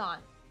green one is gone.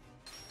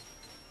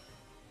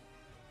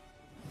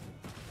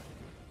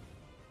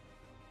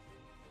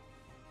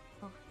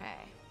 Okay.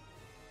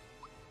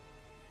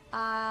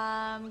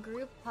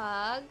 Group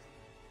hug.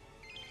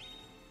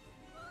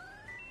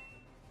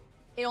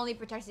 It only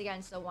protects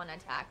against the one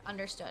attack.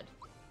 Understood.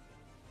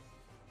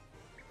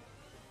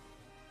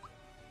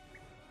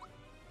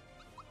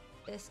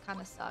 This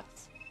kind of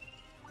sucks.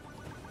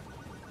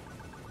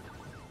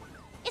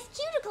 It's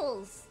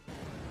cuticles!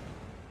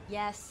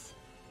 Yes.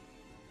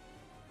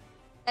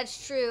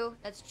 That's true.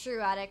 That's true,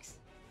 Addicts.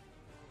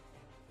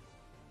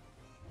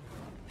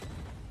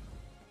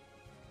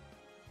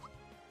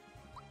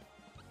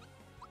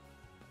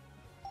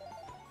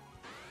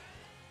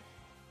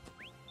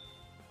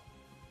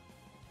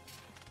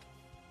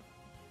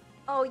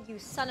 Oh, you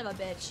son of a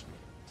bitch.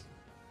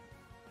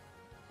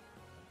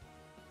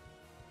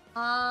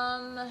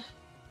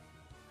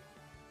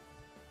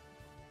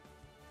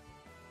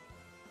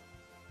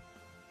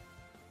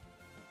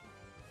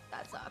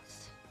 That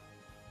sucks.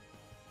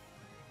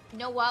 You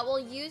know what? We'll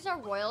use our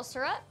royal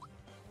syrup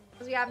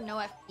because we have no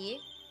FP.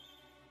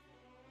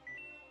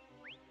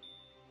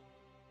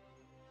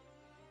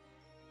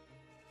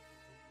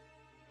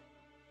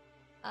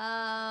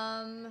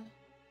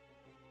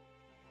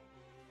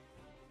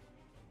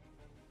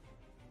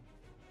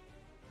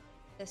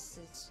 This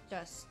is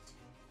just...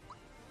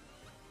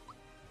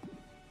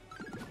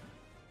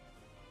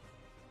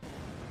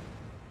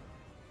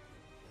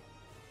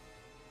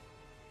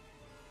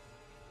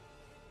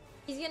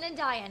 He's gonna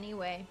die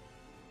anyway.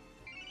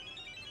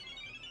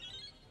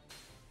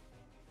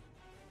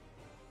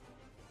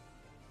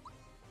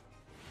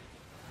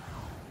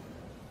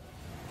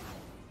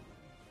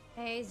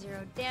 Okay,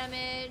 0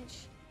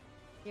 damage.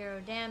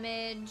 0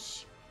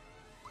 damage.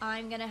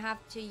 I'm gonna have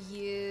to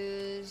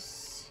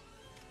use...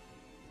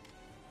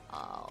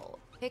 Oh,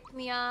 pick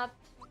me up.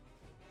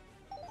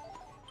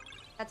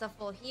 That's a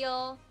full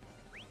heal.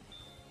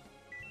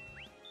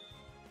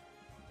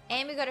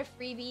 And we got a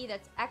freebie.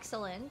 That's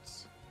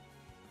excellent.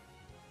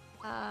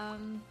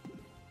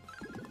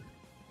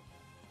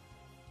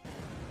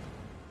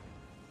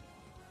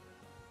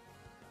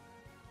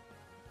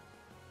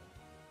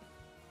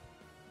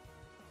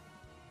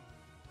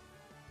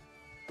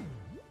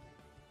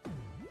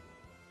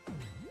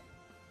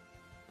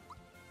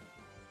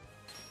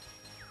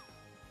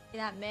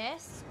 That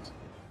missed.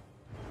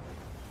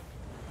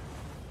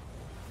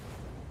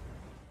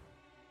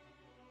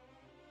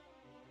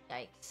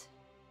 Yikes.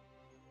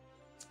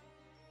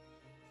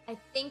 I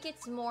think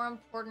it's more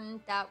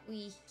important that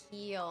we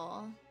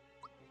heal.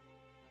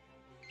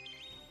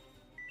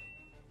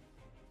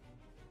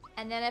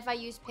 And then if I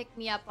use Pick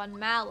Me Up on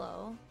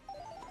Mallow...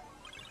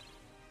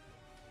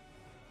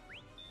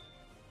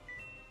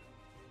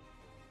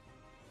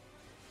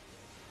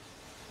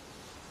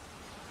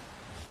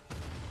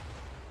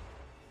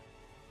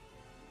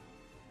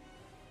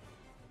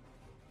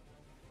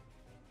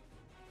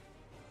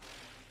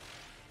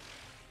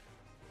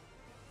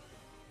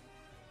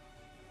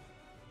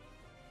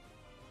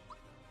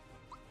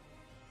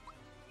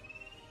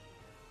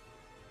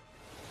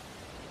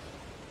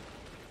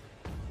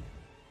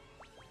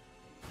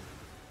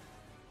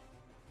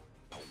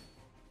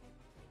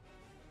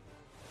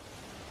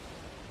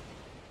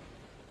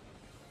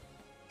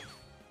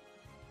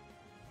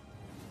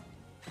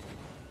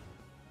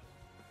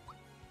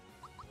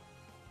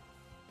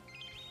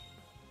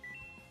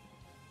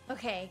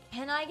 Okay,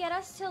 can I get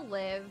us to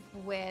live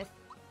with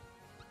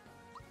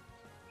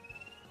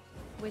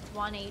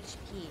 1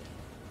 HP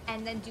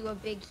and then do a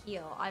big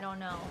heal? I don't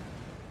know.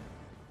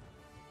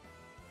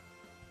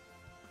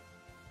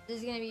 This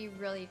is gonna be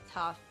really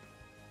tough.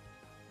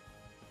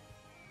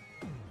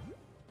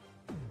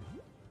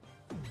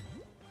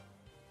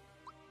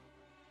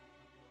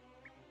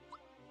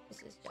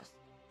 This is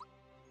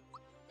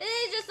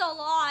just a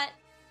lot.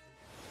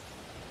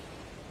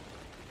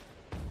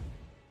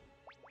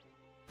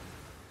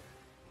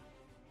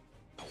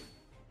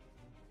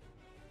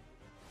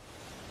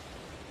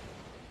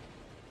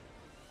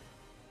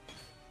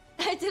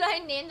 Did I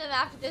name them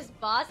after this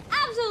boss?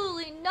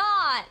 Absolutely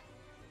not!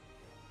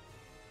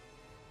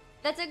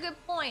 That's a good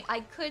point.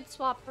 I could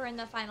swap her in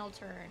the final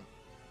turn.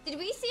 Did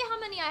we see how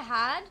many I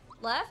had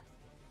left?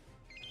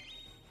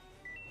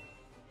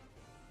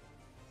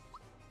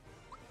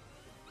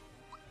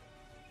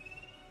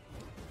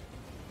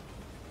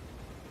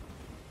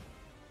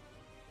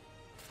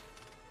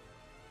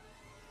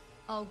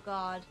 Oh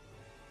god.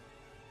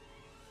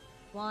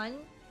 1.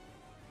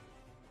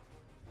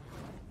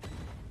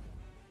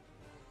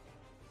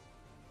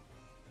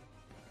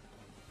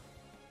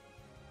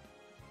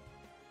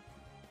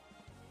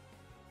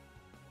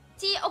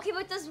 See, okay,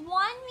 but does 1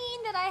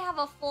 mean that I have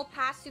a full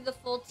pass through the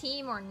full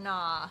team or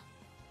nah?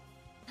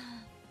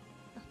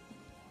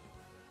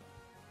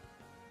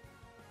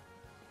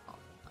 Oh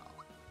no.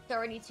 It's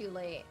already too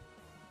late.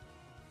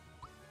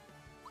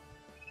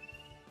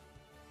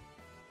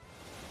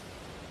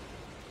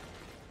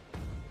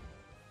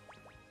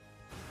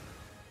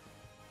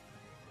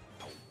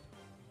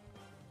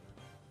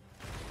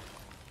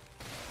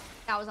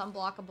 That was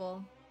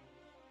unblockable.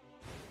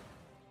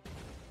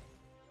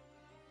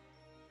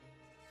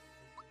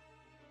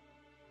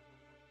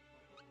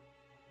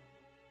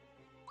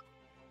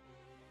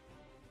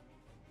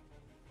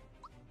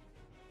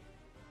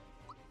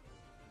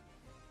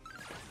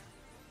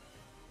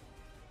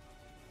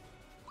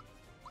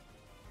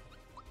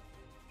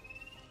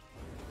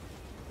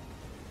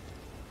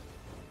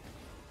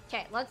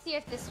 Okay, let's see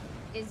if this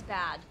is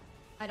bad.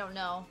 I don't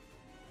know.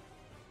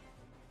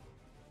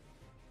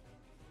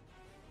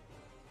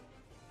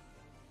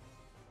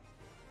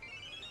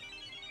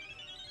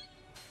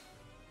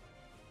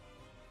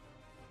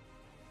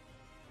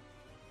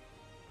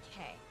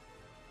 Okay.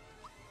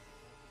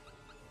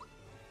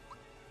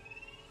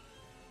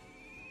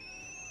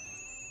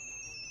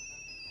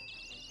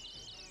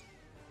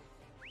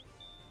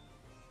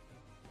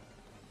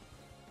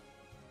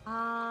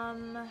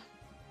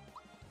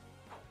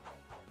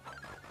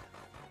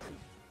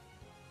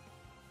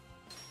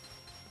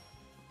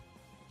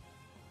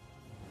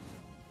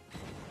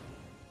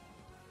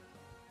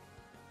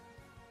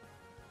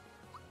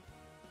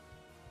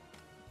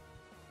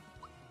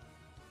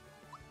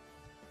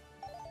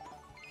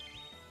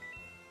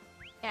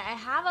 Yeah, I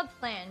have a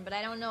plan, but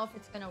I don't know if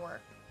it's gonna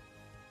work.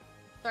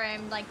 Sorry,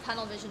 I'm like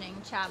tunnel visioning,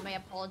 chat. My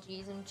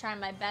apologies. I'm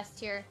trying my best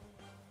here.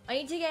 I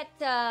need to get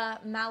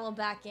Mallow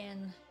back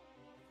in.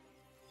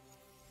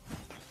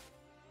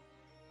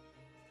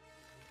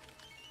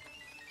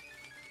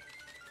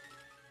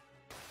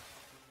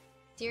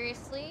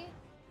 Seriously?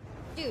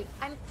 Dude,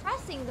 I'm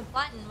pressing the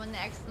button when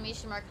the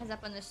exclamation mark comes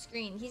up on the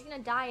screen. He's gonna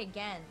die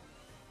again.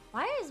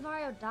 Why does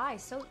Mario die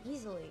so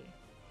easily?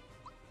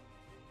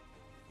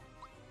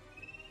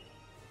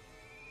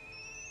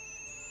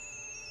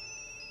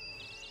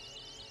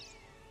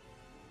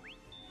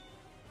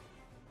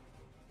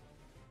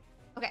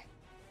 Okay.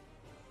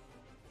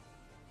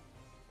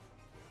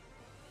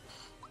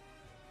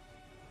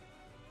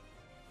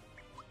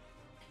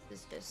 This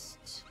is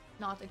just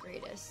not the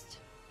greatest.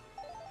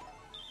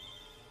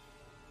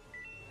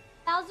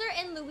 Bowser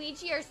and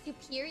Luigi are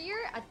superior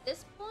at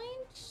this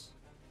point?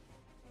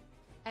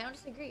 I don't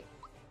disagree.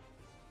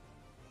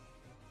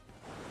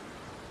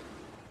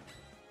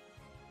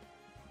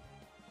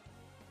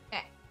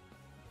 Okay.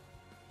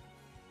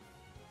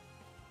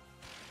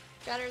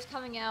 Shredder's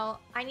coming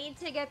out. I need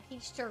to get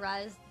Peach to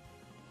res.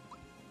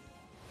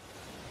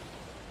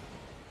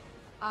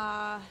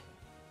 That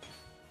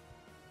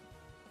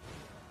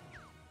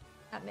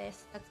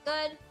missed. That's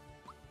good.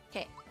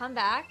 Okay, come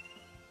back.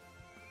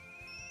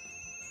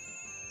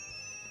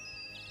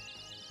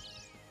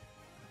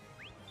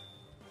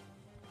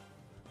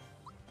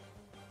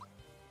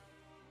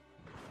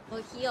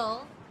 We'll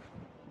heal.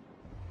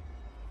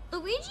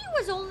 Luigi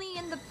was only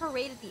in the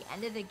parade at the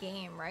end of the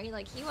game, right?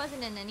 Like, he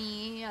wasn't in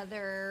any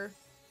other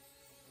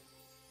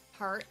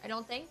part, I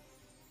don't think.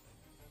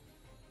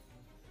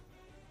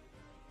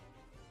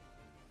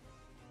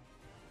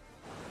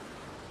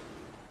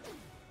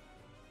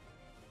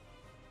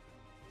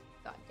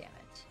 God damn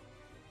it.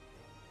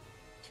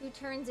 2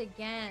 turns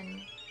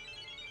again.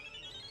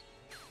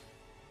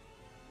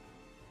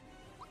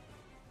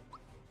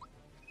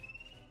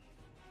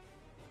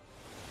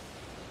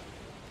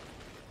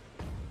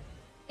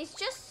 It's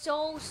just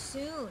so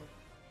soon.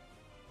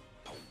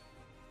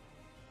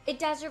 It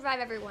does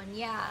revive everyone,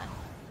 yeah.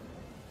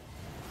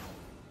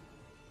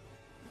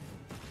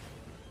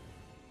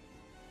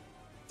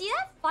 See,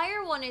 that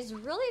fire one is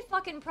really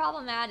fucking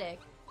problematic.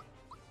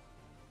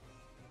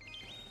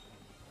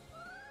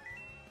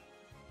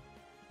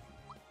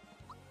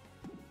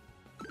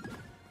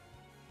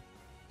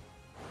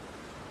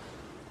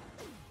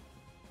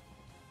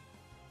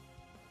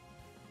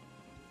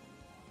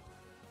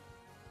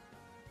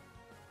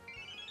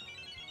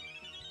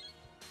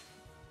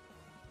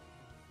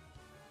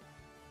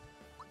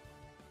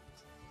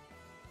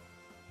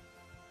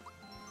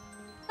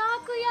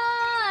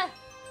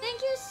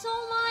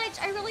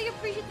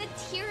 appreciate the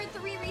tier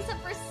 3 reset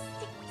for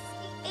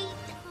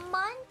 68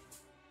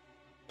 months.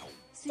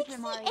 Super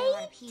Mario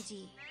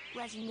 68? RPG,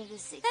 Legend of the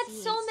 68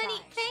 That's so many.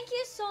 Stars. Thank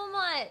you so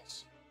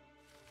much.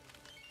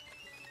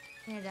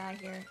 I'm gonna die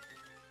here.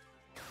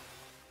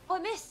 Oh, I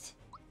missed.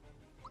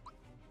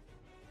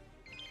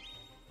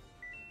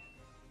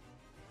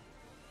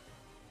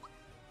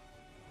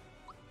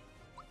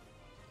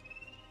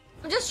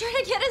 I'm just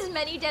trying to get as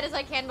many dead as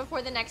I can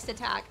before the next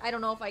attack. I don't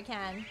know if I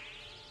can.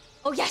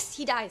 Oh, yes,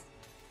 he dies.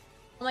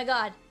 Oh my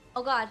god.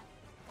 Oh god.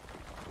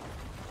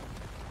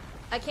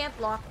 I can't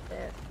block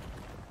this.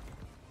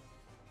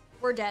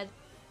 We're dead.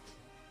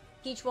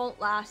 Peach won't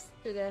last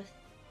through this.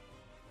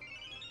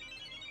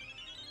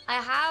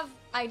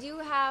 I do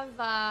have,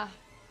 God.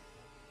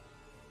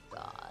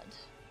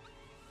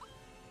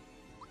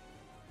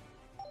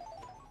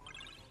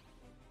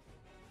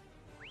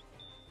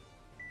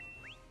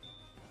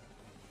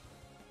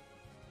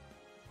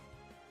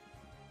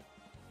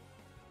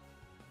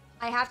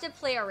 I have to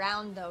play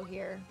around though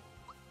here.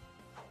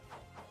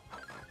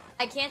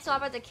 I can't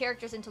swap out the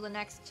characters until the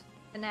next.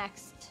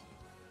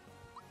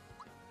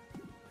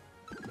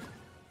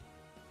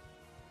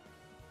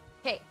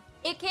 Okay,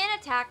 it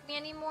can't attack me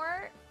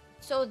anymore,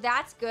 so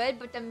that's good,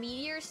 but the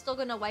meteor's still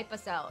gonna wipe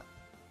us out.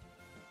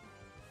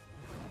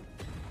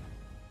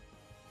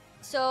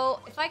 So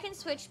if I can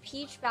switch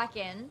Peach back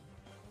in,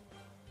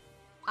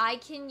 I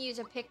can use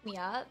a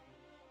pick-me-up,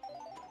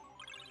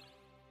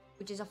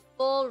 which is a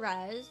full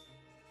res.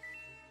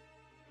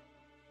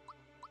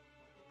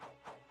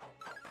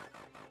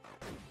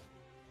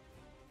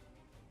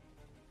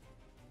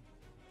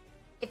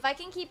 If I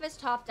can keep us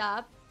topped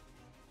up,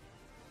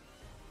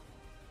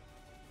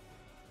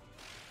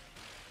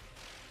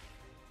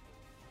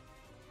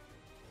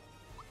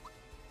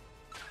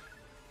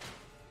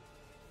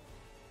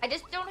 I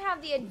just don't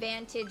have the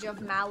advantage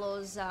of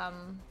Mallow's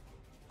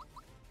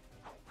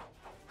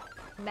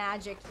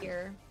magic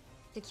here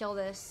to kill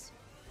this.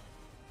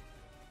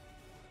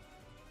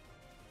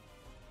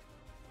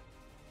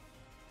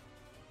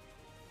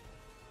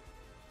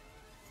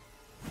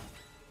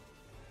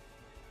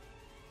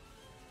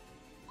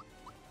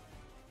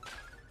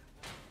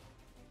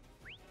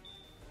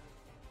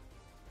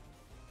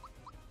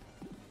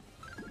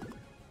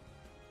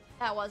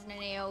 That wasn't an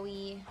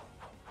AoE.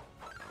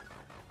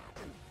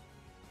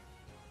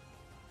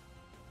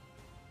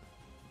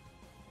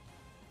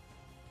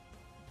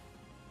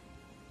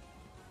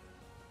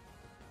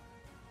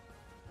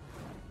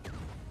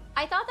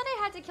 I thought that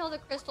I had to kill the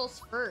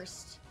crystals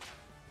first.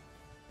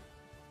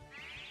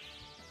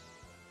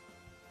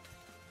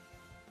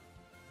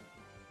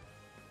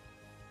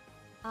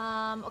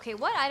 Okay,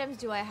 what items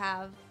do I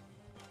have?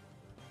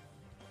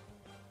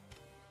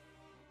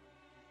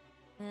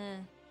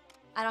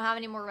 I don't have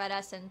any more red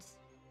essence.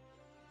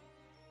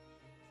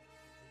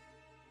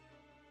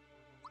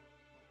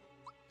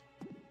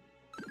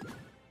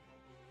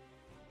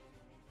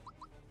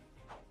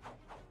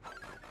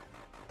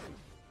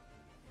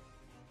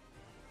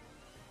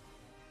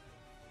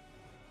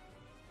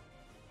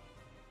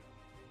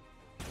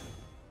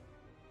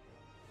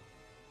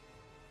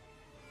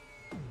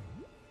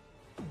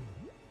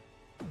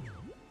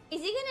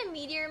 Is he gonna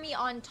meteor me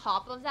on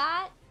top of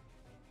that?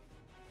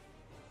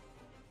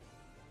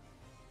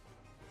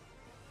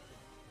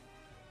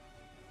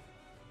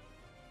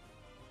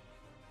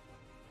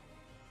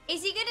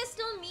 Is he gonna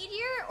still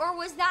meteor, or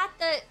was that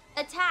the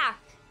attack?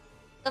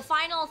 The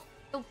final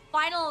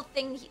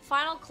thing,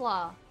 final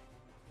claw.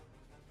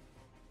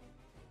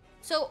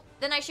 So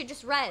then I should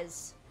just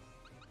res.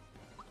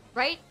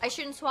 Right? I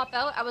shouldn't swap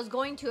out. I was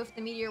going to if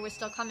the meteor was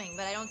still coming,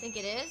 but I don't think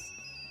it is.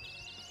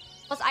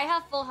 Plus, I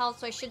have full health,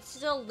 so I should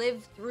still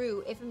live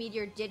through if a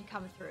meteor did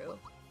come through.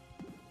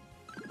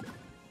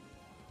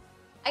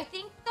 I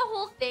think the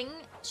whole thing,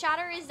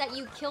 Shatter, is that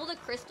you kill the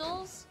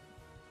crystals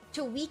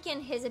to weaken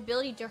his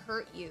ability to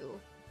hurt you.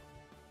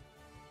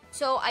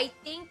 So I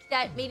think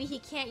that maybe he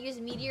can't use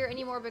meteor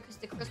anymore because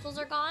the crystals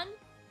are gone.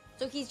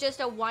 So he's just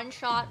a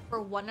one-shot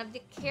for one of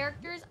the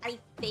characters, I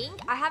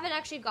think. I haven't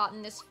actually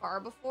gotten this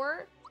far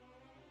before.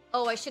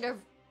 Oh, I should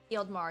have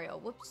healed Mario.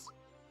 Whoops.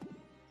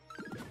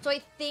 So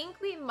I think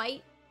we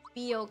might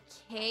be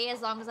okay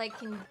as long as I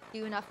can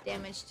do enough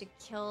damage to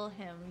kill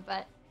him.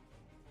 But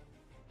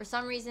for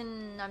some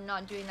reason, I'm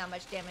not doing that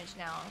much damage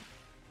now.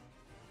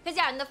 Because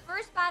yeah, in the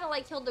first battle,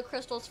 I killed the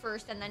crystals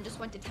first and then just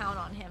went to town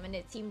on him. And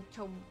it seemed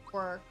to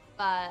work,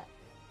 but...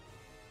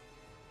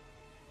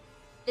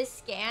 this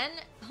scan?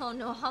 Oh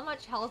no, how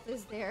much health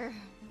is there?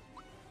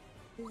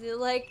 Is it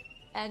like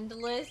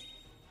endless?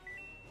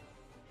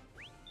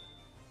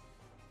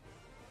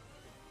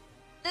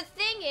 The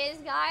thing is,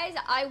 guys,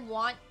 I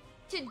want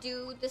to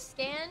do the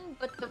scan,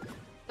 but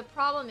the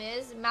problem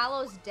is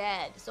Mallow's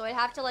dead, so I'd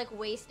have to like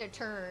waste a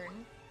turn.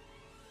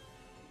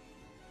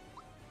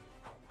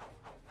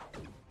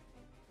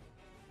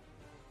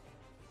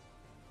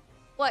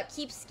 What,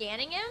 keep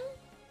scanning him?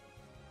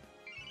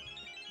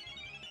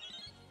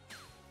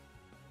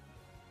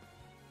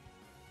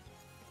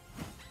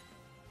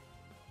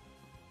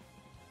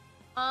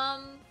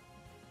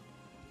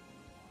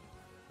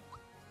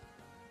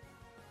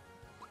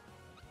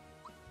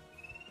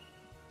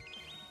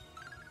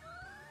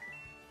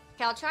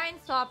 Okay, I'll try and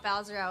swap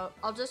Bowser out.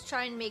 I'll just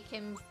try and make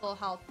him full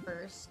health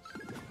first,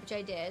 which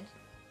I did.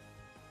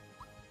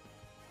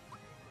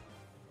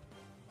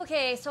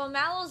 Okay, so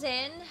Mallow's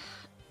in.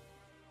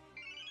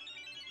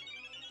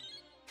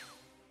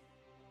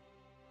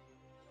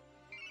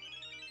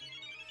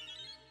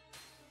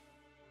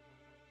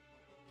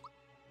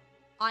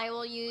 I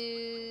will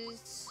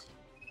use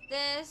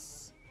this.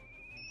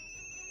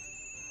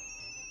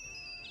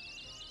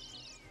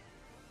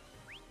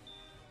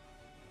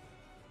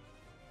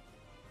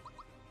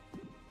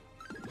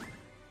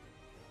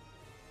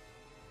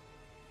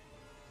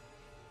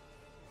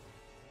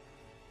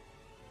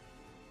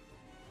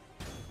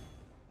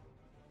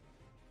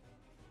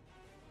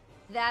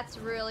 That's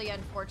really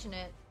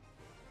unfortunate.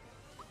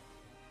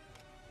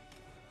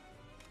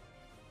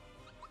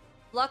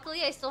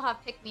 Luckily, I still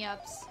have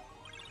pick-me-ups.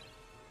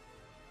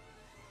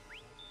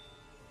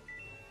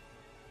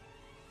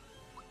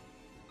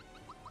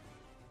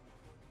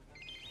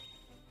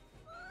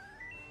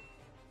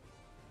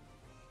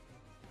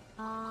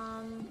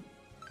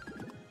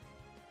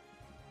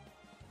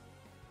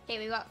 Okay,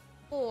 we got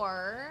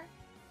 4.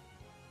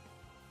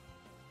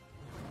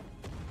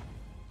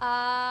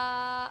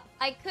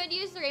 I could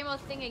use the rainbow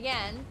thing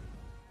again.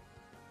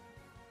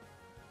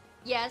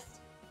 Yes.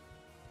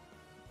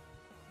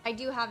 I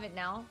do have it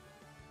now.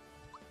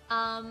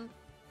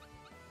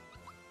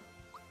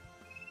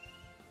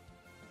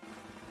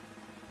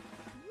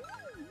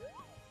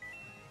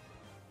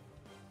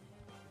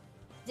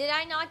 Did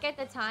I not get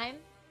the time?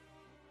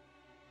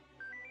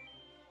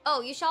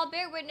 Oh, you shall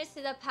bear witness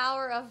to the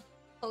power of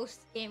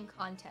post-game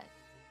content.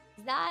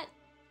 Is that...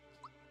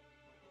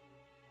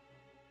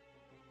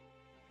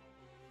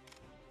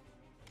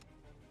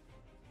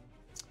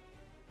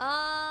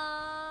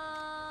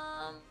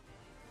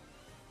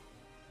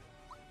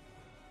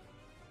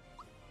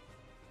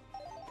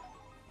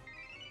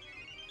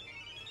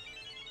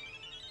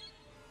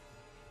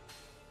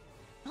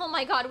 Oh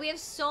my god, we have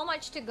so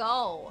much to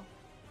go.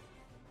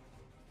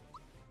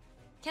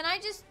 Can I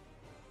just...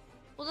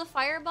 Will the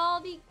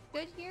fireball be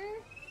good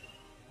here?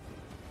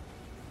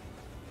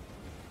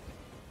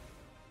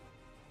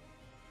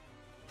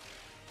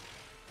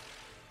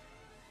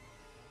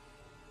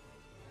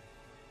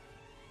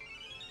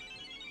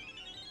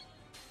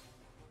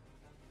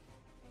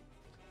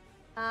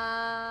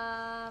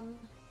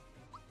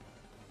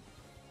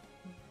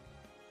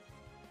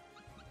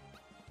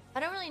 I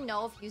don't really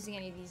know if using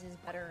any of these is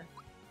better.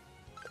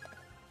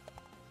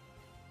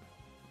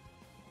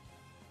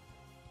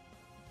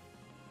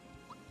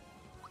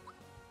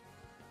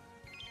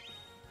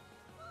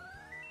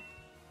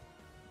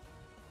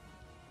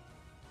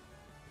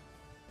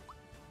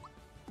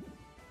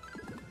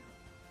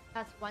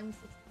 That's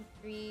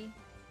 163.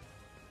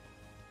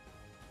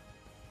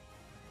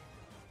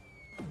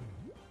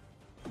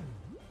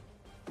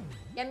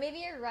 Yeah, maybe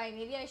you're right.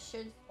 Maybe I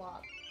should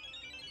swap.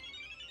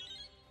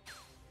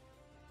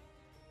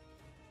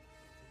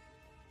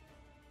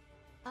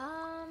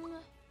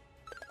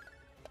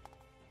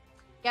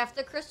 Yeah, if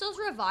the crystals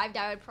revived,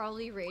 I would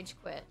probably rage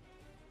quit.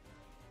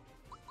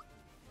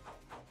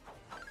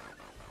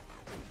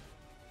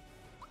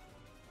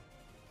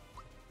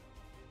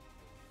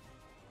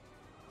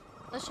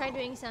 Let's try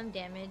doing some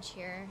damage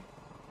here.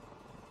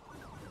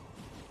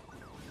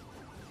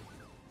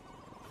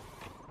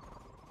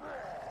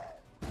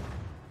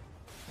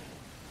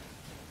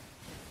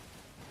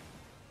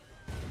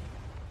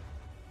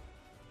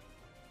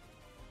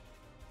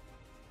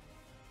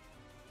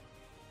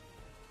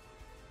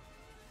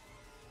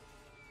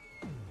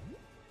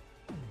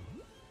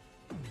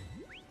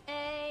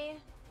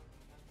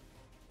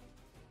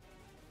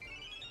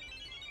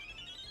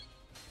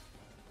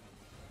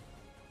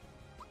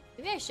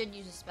 Maybe I should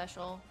use a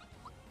special.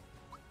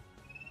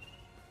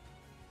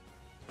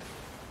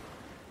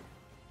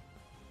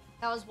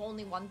 That was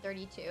only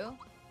 132.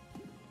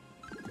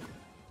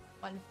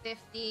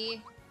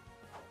 150.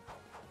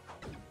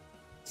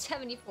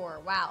 74.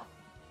 Wow.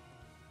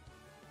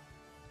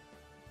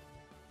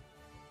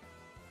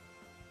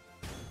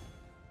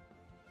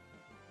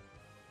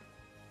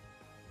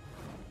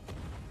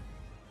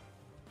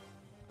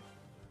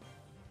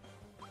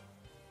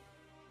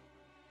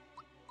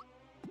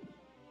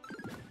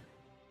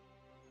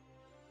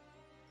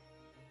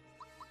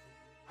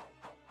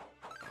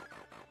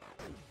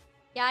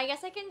 Yeah, I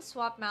guess I can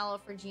swap Mallow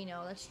for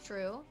Geno. That's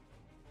true.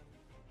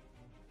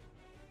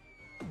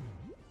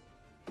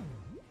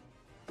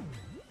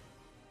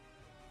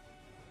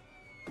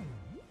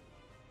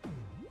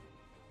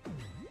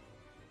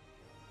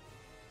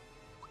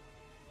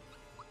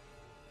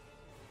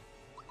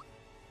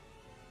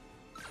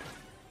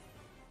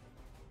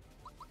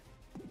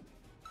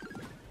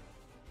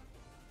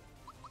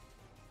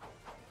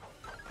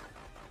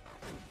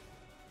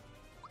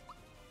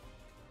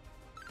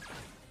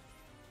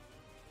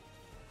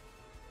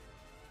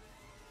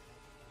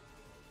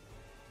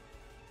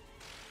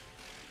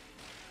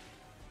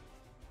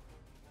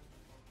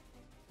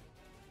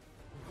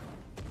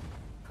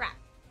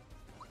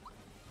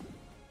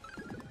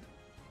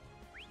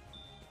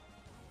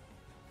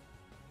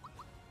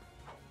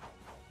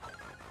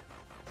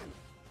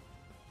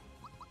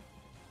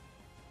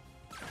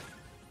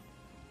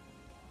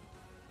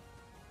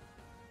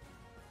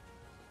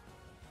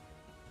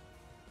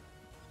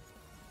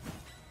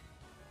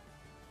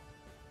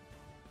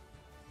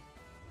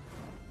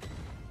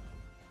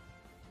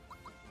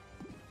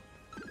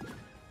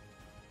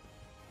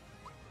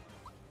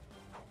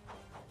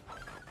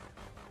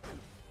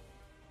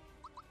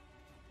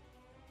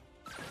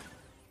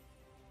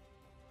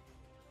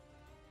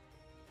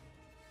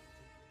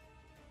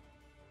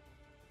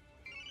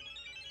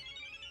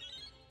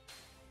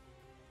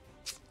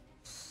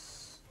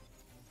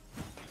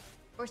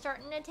 we're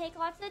starting to take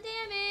lots of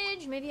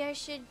damage. Maybe I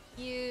should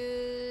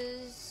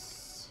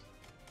use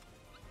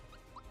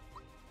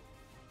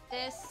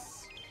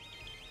this.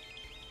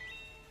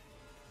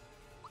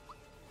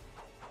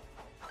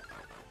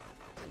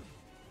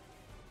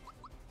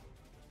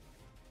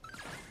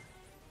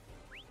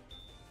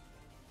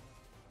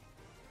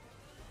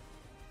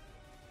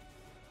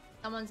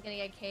 Someone's gonna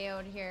get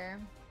KO'd here.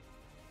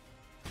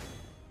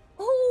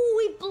 Oh,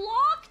 we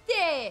blocked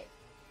it!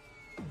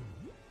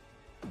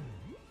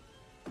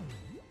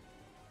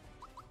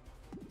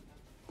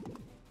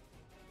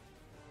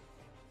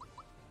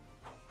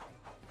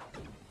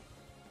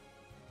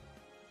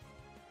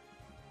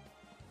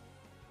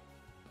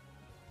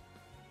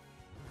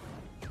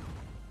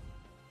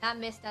 That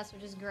missed us,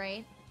 which is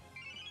great.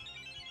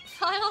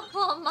 Final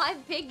call, my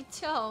big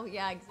toe.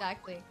 Yeah,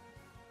 exactly.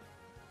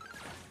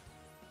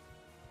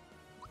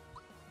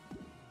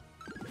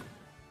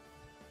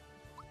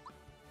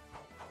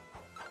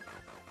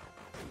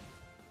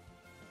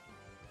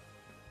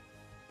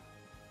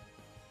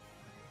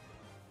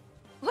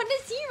 When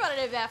does he run out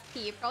of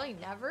FP? Probably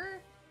never.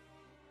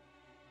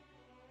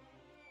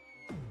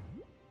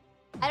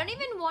 I don't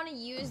even want to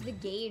use the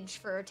gauge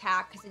for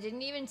attack because it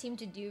didn't even seem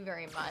to do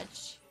very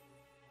much.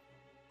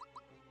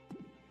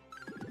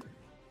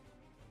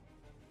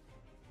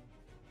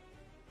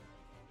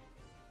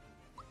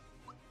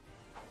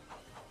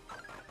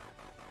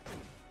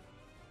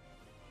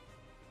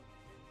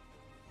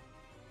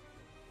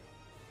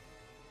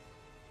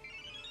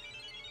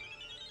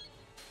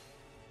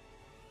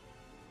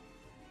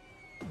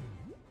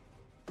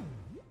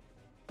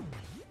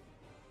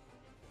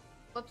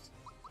 Whoops.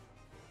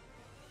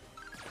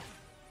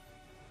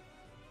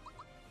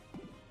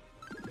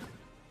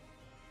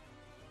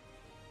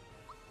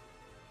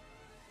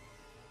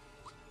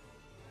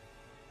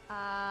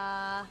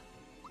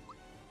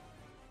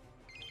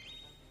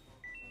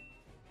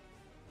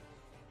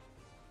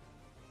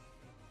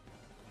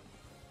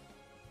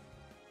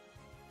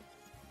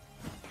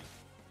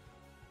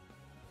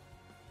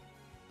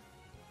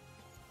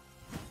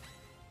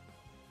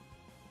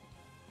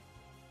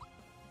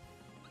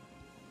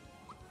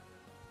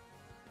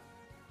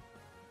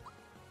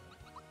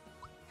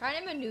 Trying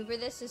to maneuver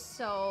this is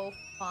so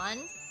fun.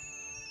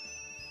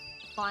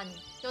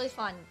 It's really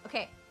fun.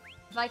 Okay,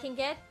 if I can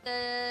get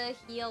the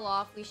heal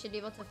off, we should be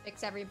able to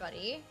fix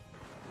everybody.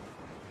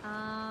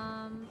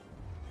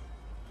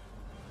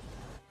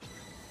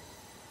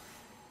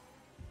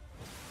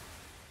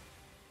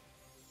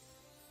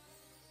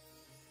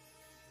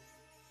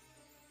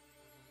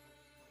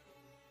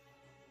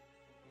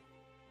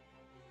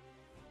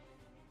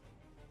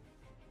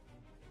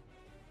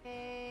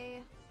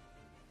 Okay.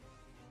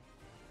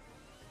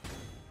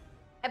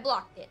 I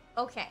blocked it.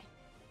 Okay.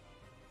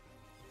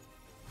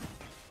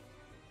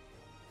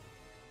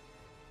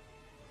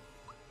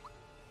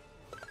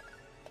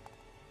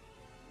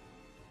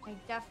 I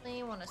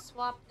definitely want to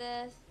swap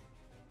this.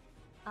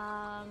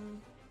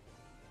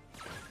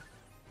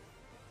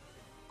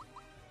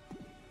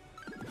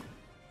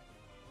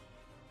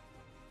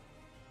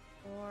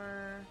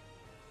 Or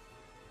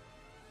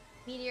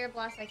Meteor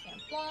Blast I can't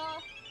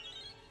block.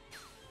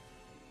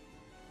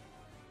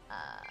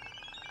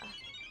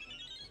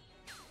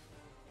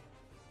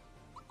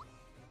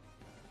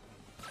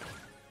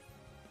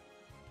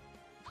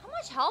 How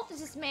much health does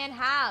this man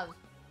have?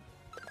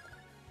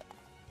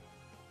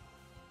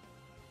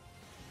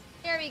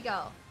 There we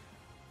go.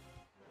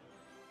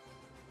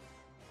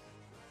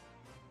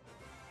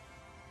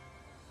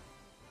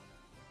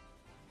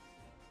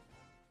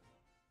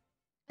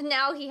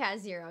 Now he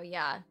has 0,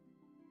 yeah.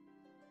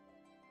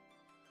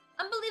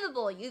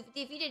 Unbelievable, you've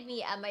defeated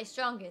me at my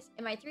strongest,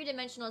 in my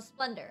three-dimensional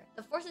splendor.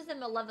 The forces of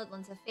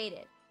malevolence have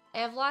faded. I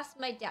have lost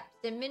my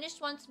depth,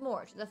 diminished once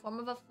more to the form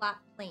of a flat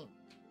plane.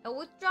 I will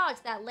withdraw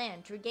to that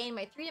land to regain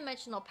my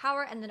three-dimensional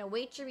power and then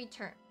await your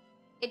return.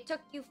 It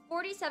took you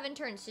 47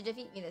 turns to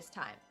defeat me this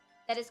time.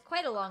 That is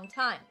quite a long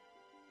time.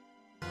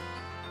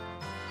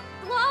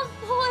 Love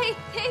Boy,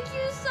 thank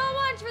you so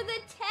much for the 10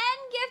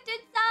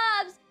 gifted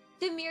subs!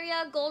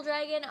 Demiria, Gold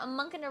Dragon,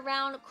 Monkin'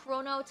 Around,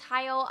 Chrono,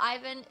 Tayo,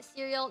 Ivan,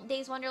 Serial,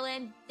 Days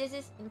Wonderland,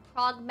 Dizis, and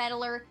Prog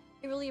Meddler.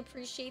 I really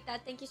appreciate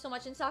that. Thank you so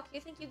much. And Saku,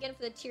 thank you again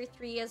for the tier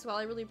 3 as well.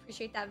 I really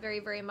appreciate that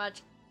very, very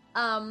much.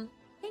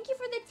 Thank you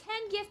for the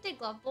 10 gifted,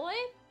 Glove Boy.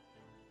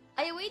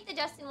 I await the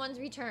Destined One's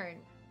return.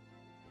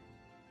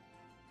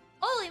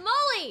 Holy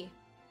moly!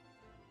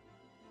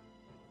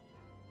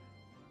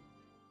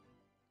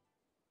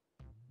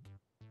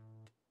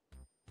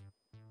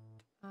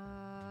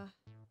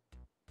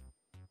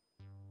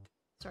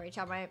 Sorry,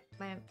 child,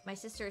 my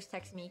sister is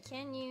texting me.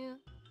 Can you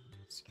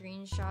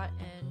screenshot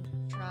and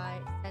try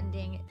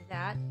sending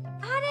that?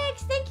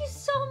 Addix, thank you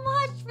so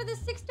much for the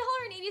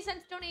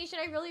 $6.80 donation.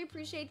 I really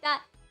appreciate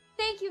that.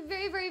 Thank you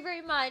very, very,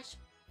 very much.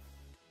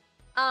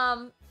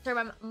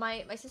 Sorry,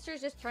 my sister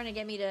is just trying to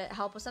get me to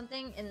help with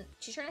something, and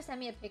she's trying to send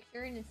me a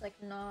picture, and it's like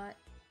not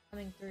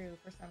coming through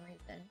for some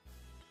reason.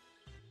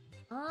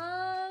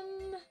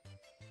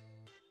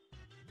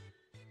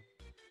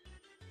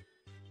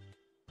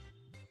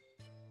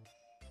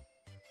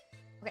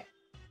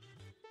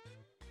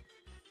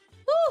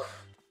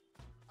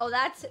 Oh,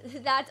 that's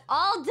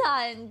all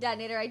done,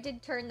 Detonator. I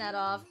did turn that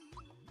off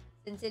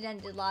since it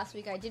ended last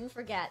week. I didn't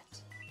forget.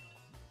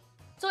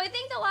 So I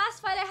think the last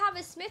fight I have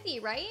is Smithy,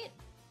 right?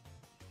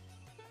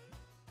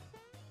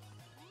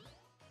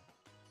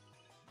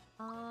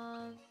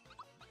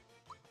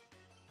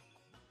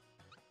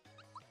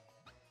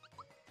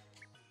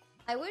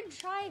 I would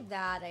try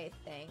that, I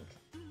think.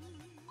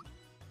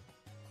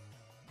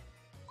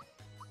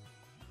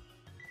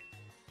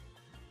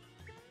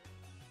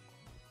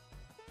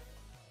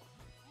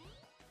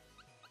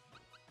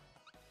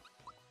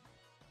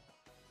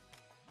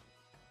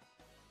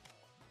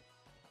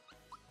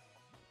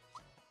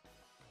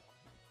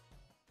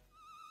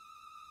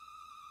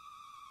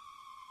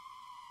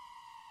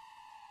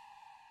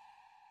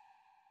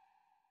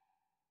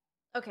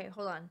 Okay,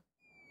 hold on.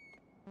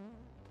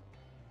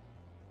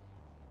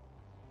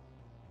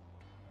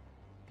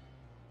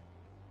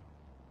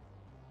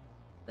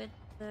 With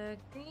the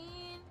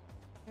green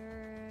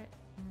shirt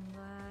and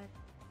black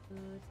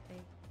boots, I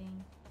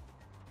think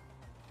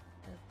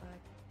the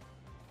black.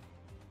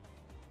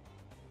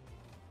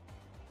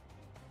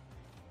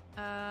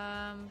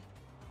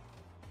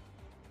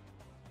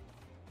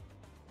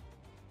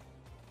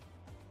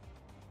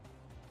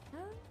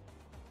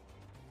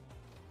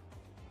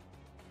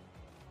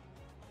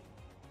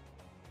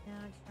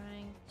 Now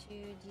trying to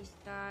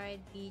decide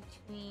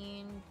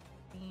between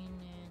green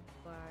and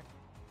black.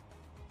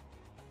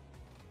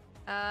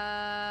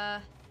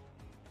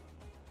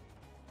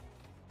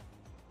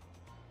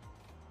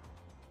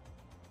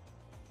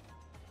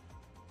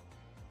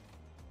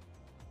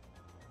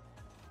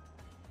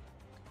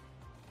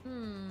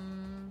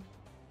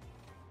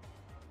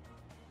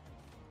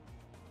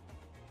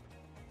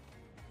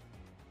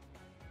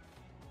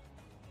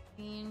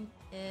 Green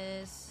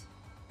is...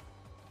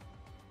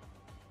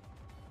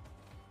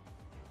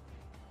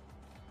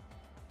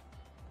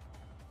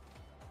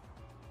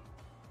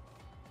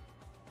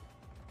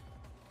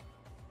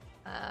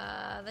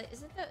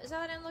 is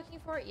that what I'm looking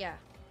for? Yeah.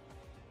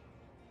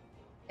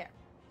 There.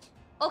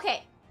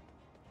 Okay.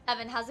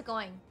 Evan, how's it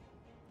going?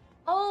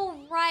 Oh,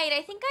 right.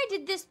 I think I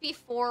did this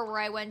before where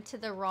I went to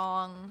the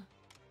wrong...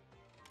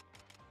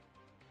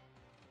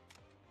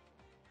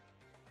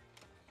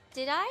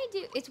 Did I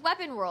do... It's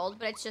Weapon World,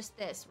 but it's just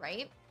this,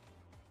 right?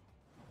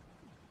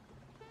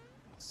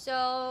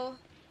 So...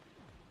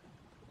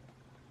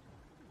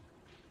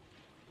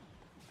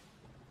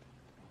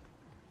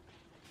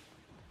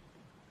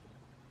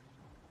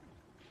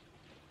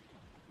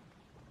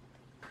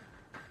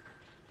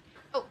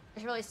 Oh, I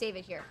should really save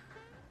it here.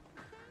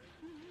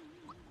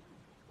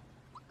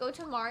 Go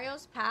to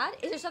Mario's pad?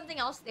 Is there something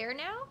else there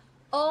now?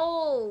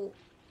 Oh,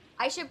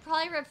 I should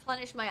probably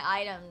replenish my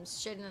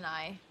items, shouldn't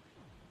I?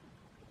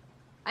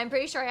 I'm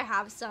pretty sure I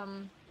have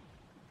some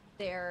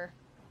there.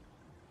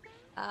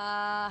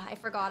 I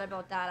forgot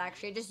about that,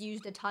 actually. I just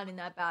used a ton in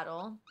that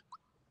battle.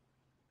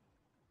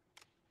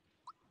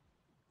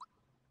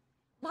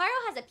 Mario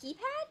has a pee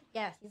pad?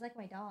 Yes, he's like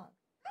my dog.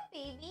 Hi,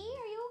 baby.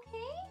 Are you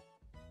okay?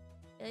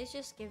 He's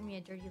just giving me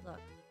a dirty look.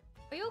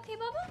 Are you okay,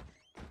 Bubba?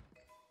 Do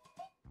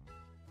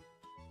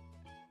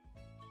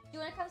you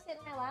want to come sit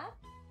in my lap?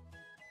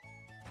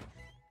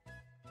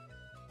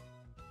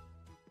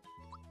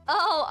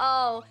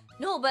 Oh,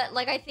 no, but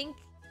like I think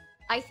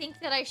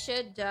that I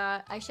should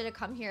have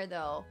come here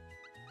though.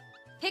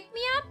 Pick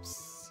me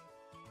ups.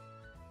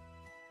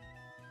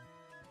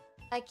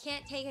 I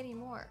can't take any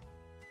more.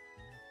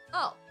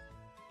 Oh.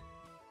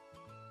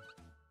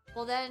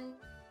 Well then,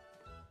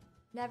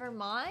 never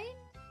mind.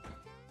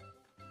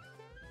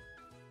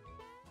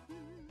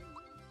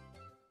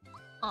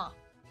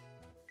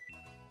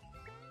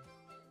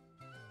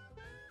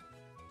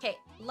 Okay,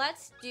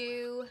 let's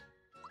do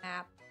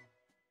map.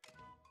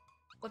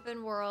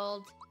 Weapon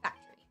World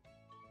Factory.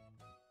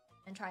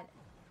 And try this.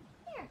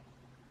 Here.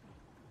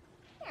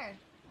 Here.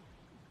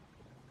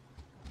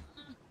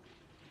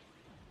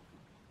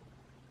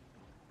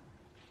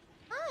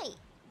 Hi.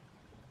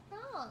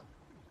 Oh.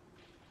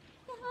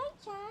 Say hi,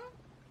 Chad.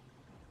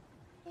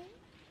 Okay.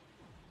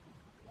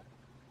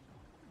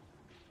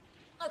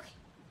 Okay.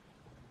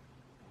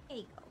 There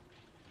you go.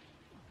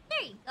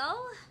 There you go.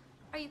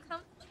 Are you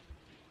comfy?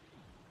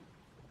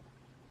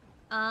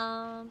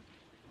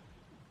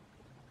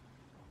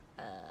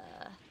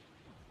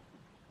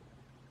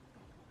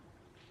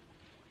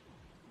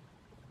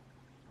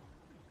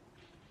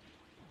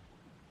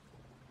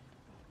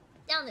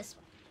 Down this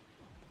way.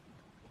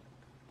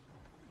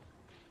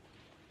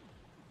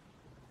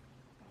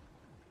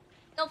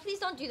 No, please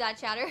don't do that,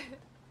 Chatter.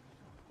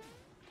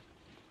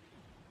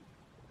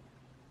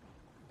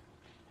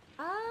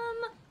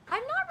 I'm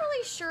not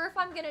really sure if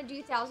I'm gonna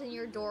do Thousand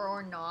Year Door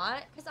or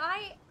not, because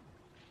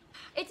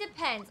it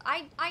depends.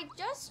 I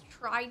just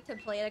tried to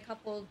play it a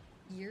couple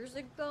years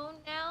ago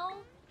now,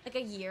 like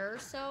a year or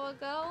so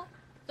ago.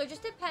 So it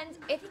just depends.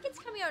 I think it's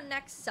coming out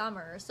next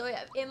summer, so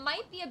it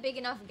might be a big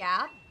enough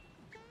gap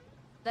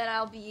that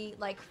I'll be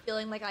like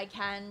feeling like I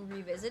can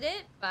revisit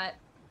it, but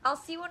I'll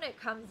see when it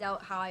comes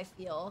out how I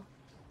feel.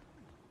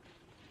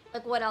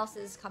 Like what else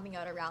is coming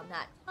out around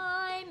that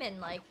time, and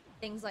like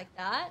things like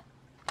that.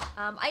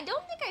 I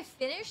don't think I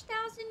finished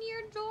Thousand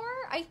Year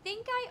Door. I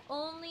think I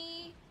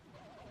only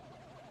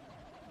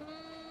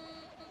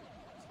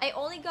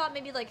got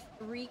maybe like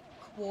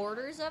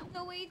 3/4 of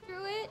the way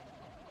through it,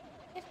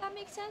 if that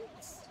makes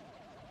sense.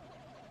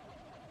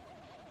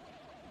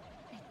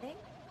 I think.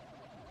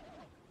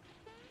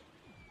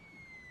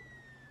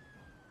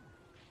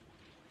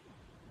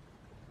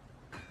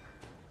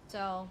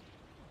 So,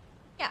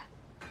 yeah.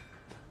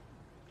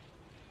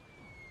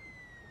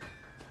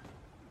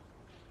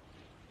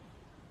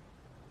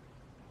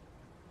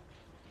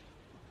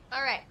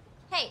 All right.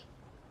 Hey,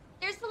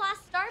 there's the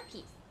last star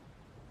piece.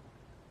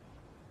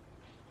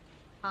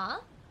 Huh?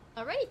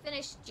 Already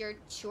finished your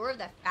tour of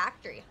the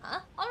factory, huh?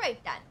 All right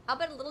then. How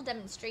about a little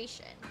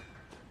demonstration?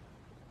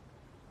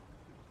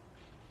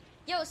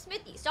 Yo,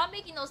 Smithy, stop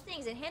making those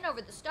things and hand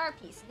over the star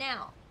piece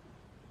now.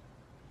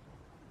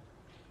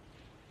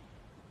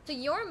 So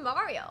you're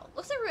Mario.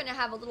 Looks like we're gonna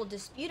have a little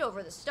dispute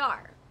over the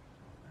star.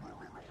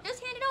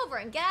 Just hand it over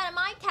and get out of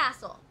my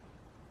castle.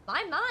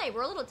 My,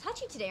 we're a little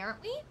touchy today,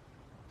 aren't we?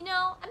 You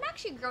know, I'm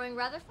actually growing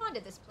rather fond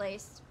of this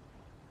place.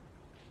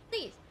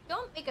 Please,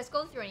 don't make us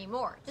go through any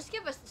more. Just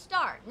give us the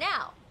star,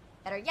 now.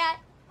 Better yet,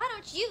 why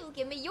don't you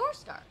give me your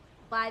star?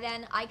 Why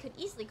then, I could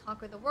easily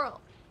conquer the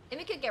world. Then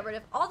we could get rid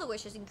of all the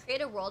wishes and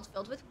create a world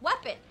filled with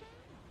weapons.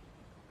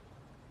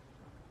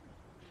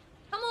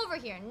 Come over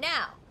here,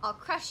 now. I'll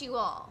crush you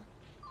all.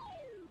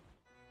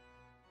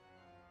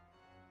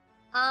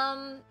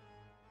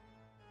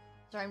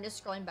 Sorry, I'm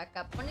just scrolling back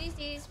up. One of these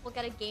days, we'll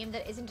get a game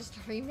that isn't just a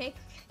remake.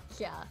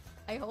 Yeah,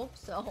 I hope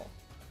so.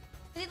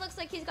 It looks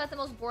like he's got the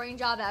most boring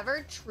job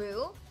ever.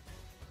 True.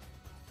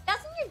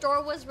 Thousand Year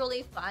Door was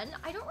really fun.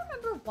 I don't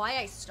remember why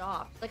I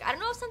stopped. Like, I don't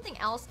know if something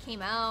else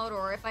came out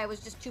or if I was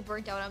just too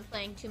burnt out on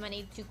playing too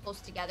many too close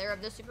together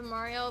of the Super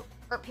Mario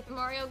or Paper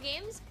Mario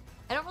games.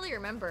 I don't really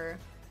remember.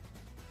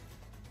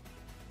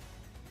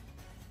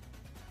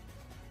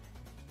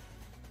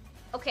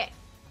 Okay.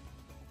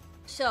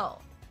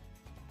 So,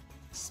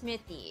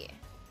 Smithy.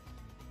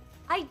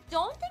 I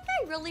don't think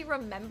I really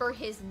remember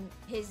his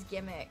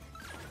gimmick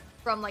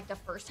from like the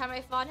first time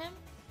I fought him.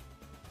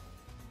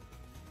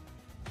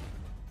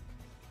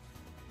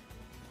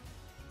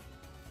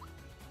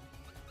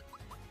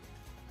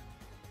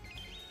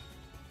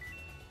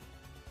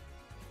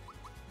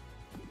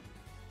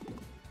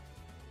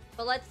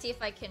 But let's see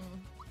if I can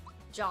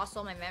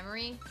jostle my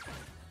memory.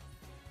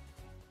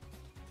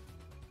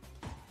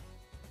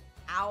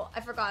 Ow,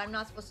 I forgot I'm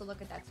not supposed to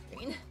look at that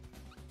screen.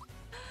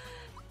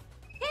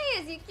 Hey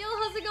Ezekiel,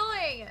 how's it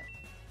going?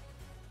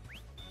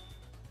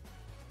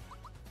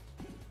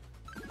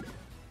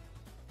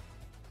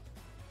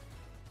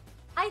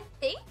 I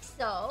think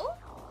so.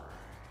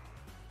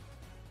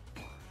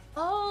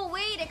 Oh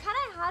wait, it kind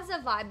of has a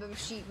vibe of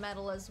sheet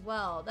metal as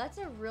well. That's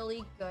a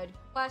really good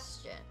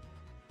question.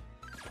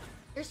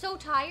 You're so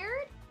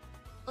tired?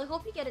 Well, I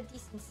hope you get a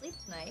decent sleep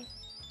tonight.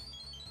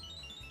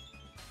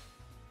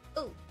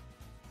 Ooh.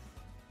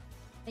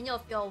 And you'll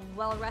feel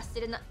well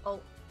rested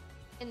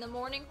in the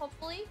morning,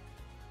 hopefully.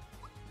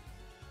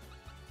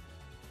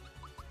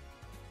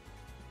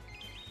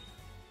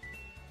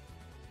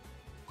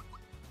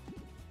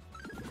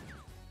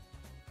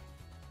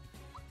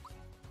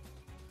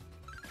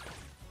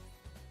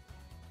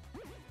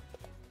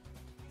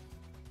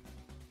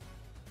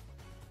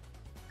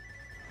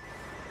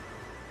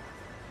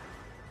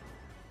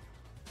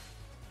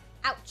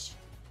 Ouch.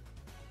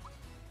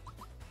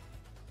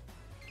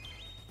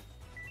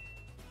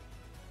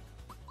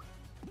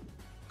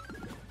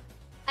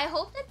 I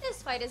hope that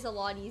this fight is a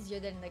lot easier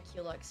than the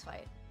Kulux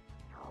fight.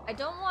 I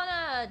don't want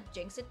to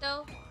jinx it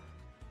though.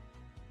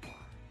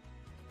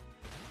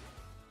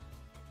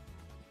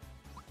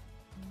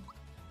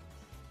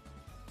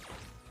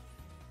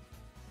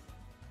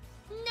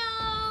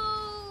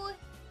 No!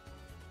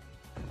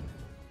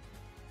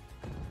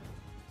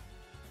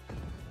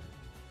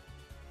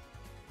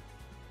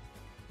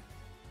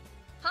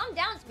 Calm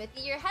down,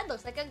 Smithy. Your head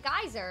looks like a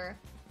geyser.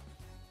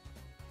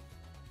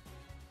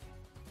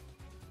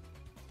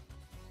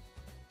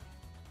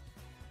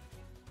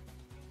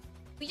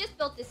 We just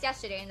built this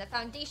yesterday and the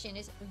foundation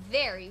is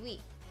very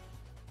weak.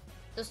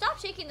 So stop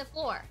shaking the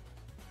floor.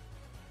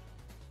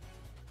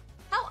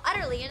 How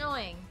utterly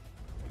annoying.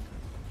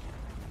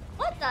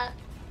 What the?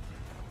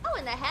 Oh,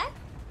 in the heck?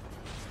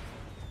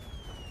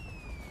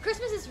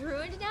 Christmas is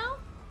ruined now?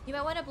 You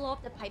might want to blow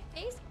up the pipe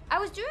face? I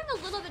was doing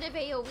a little bit of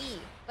AoE,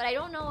 but I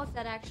don't know if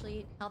that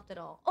actually helped at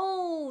all.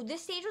 Oh,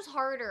 this stage was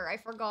harder. I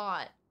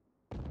forgot.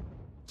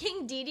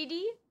 King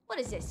Dedede? What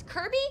is this,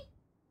 Kirby?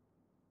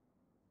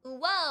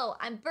 Whoa,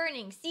 I'm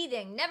burning,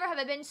 seething. Never have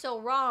I been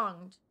so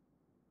wronged.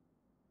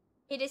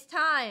 It is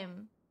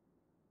time.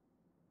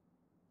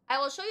 I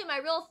will show you my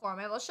real form.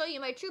 I will show you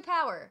my true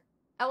power.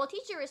 I will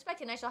teach you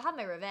respect and I shall have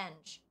my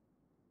revenge.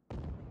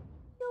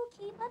 You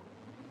okay, bud?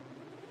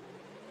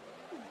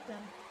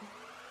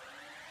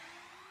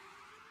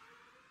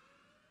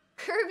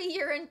 Kirby,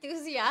 your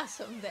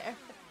enthusiasm there.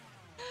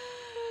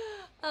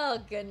 Oh,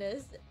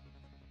 goodness.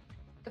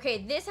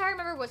 Okay, this I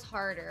remember was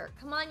harder.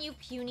 Come on, you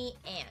puny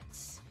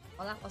ants.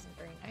 Well, that wasn't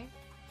very nice.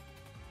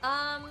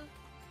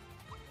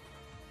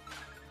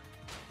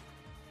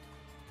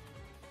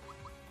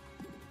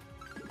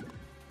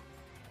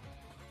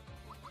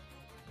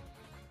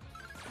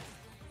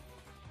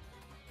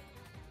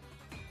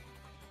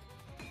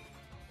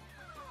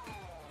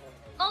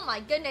 Oh my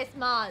goodness,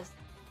 Maz.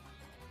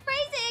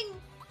 Phrasing!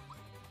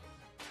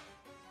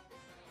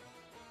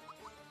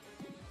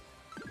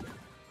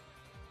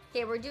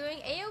 Okay, we're doing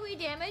AoE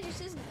damage,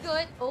 which is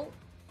good. Oh,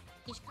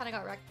 Peach kind of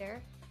got wrecked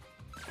there.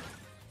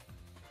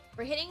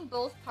 We're hitting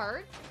both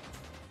parts.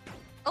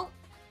 Oh.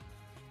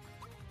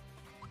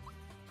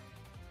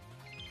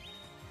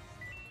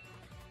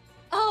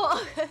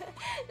 Oh,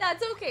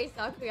 that's okay,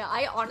 Sakuya.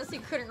 I honestly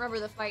couldn't remember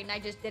the fight, and I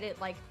just did it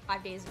like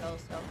 5 days ago,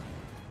 so.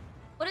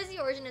 What is the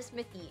origin of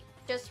Smithy?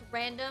 Just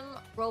random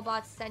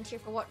robots sent here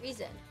for what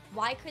reason?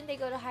 Why couldn't they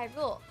go to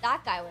Hyrule?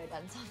 That guy would have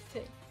done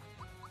something.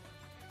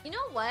 You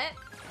know what?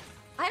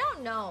 I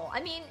don't know. I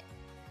mean,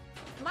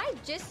 my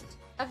gist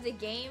of the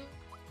game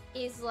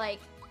is like,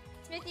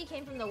 Smithy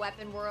came from the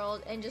weapon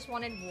world and just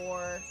wanted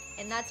war,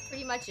 and that's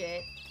pretty much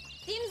it.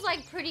 Seems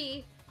like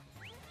pretty,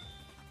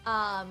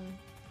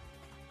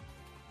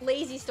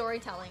 lazy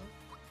storytelling.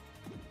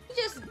 He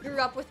just grew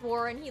up with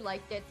war and he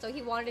liked it, so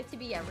he wanted it to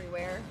be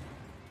everywhere.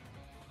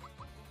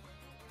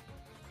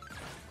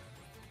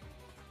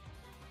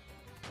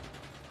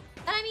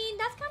 And I mean,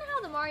 that's kind of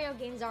how the Mario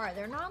games are.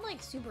 They're not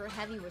like super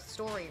heavy with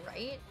story,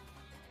 right?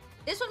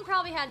 This one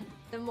probably had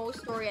the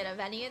most story out of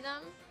any of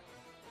them.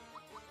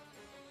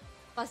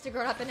 Must have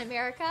grown up in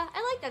America.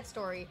 I like that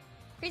story.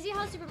 Crazy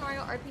how Super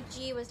Mario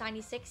RPG was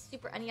 96,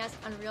 Super NES,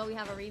 Unreal, we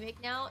have a remake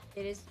now.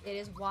 It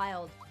is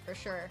wild, for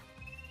sure.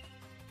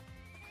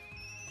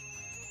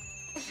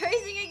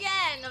 Phrasing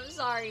again, I'm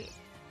sorry.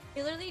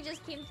 He literally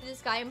just came to the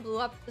sky and blew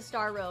up the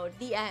Star Road.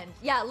 The end.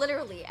 Yeah,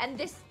 literally. And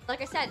this,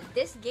 like I said,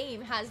 this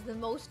game has the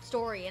most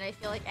story, and I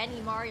feel like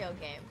any Mario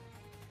game.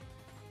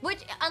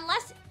 Which,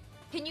 unless...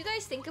 Can you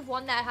guys think of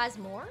one that has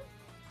more?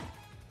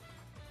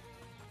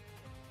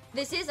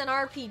 This is an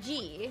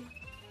RPG.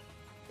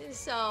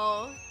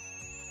 So...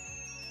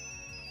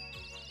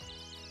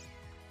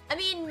 I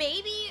mean,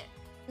 maybe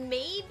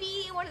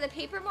one of the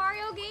Paper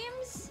Mario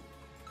games?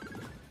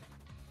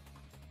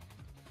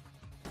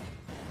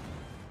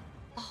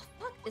 Oh,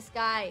 fuck this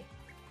guy.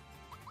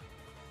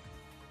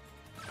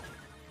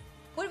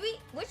 Which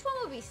one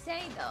would we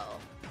say, though?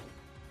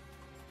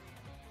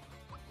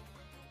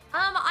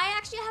 I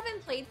actually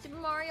haven't played Super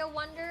Mario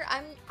Wonder.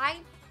 I'm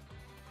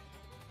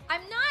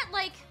not,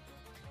 like...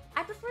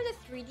 I prefer the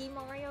 3D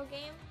Mario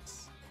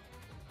games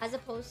as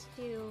opposed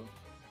to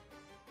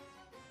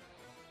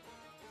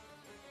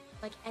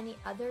like any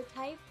other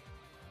type.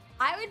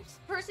 I would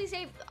personally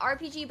say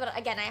RPG, but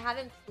again, I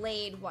haven't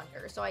played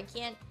Wonder, so I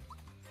can't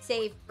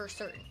say for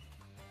certain.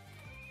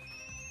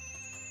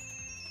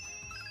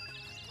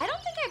 I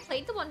don't think I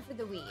played the one for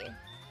the Wii.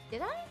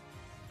 Did I?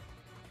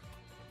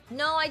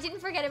 No, I didn't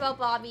forget about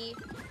Bobby.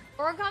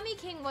 Origami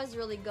King was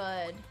really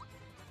good.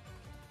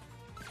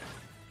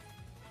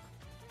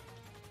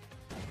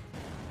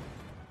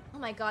 Oh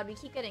my god, we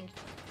keep getting...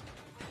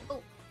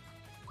 Oh.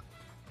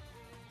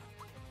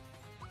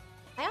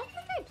 I don't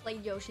think I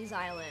played Yoshi's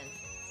Island.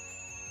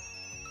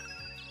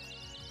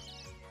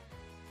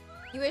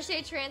 You wish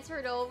they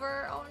transferred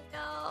over? Oh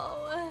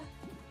no.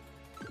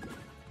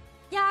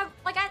 Yeah,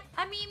 like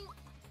I mean...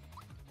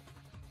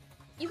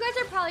 You guys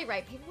are probably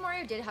right. Paper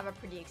Mario did have a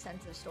pretty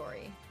extensive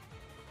story.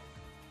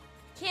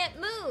 Can't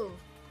move!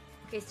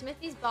 Okay,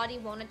 Smithy's body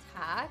won't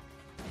attack.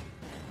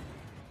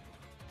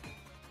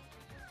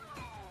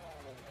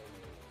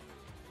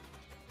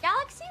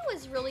 Galaxy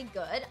was really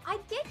good. I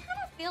did kind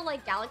of feel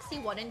like Galaxy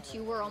 1 and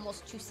 2 were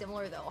almost too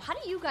similar, though. How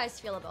do you guys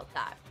feel about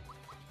that?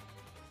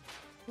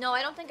 No,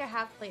 I don't think I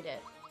have played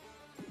it.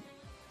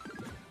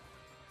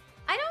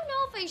 I don't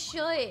know if I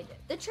should.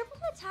 The triple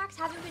attacks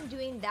haven't been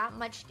doing that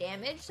much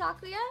damage,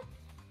 Sakuya.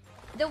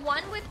 The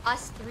one with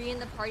us 3 in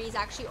the party is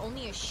actually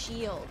only a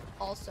shield,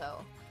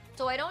 also.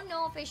 So I don't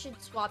know if I should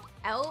swap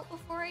out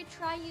before I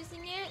try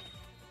using it.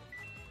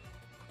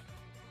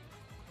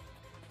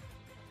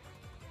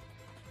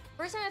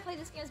 First time I played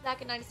this game was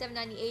back in 97,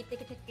 98. They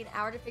could take me an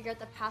hour to figure out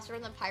the password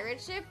on the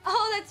pirate ship.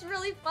 Oh, that's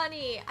really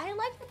funny. I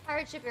like the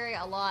pirate ship area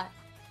a lot.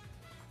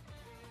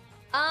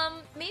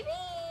 Maybe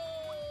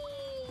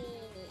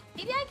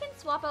I can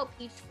swap out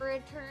Peach for a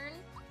turn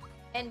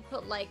and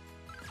put, like,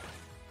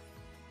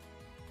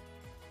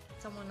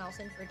 someone else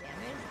in for damage.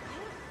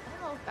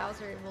 I don't know if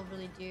Bowser will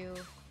really do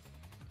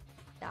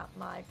that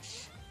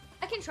much.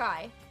 I can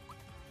try.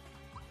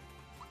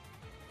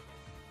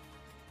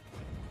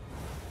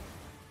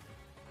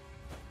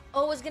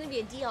 Oh, it was gonna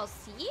be a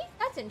DLC?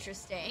 That's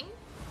interesting.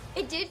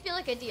 It did feel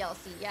like a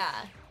DLC,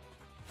 yeah.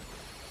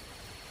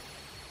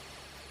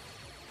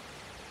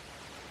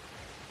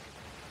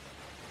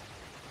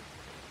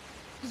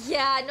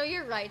 Yeah, no,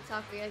 you're right,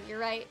 Sakuya. You're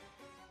right.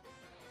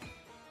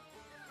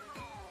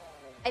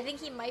 I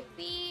think he might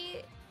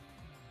be...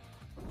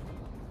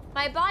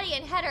 My body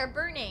and head are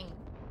burning.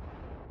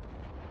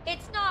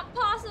 It's not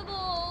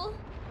possible.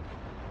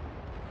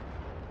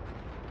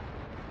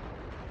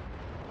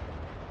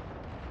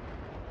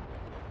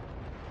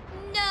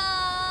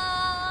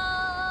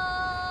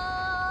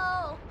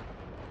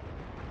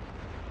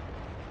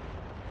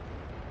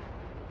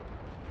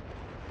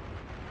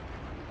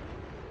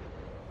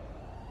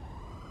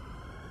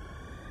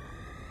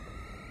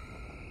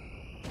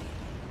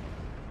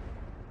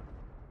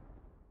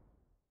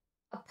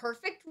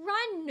 perfect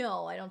run?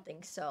 No, I don't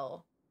think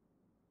so.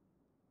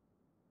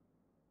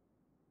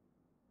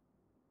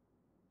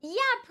 Yeah,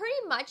 pretty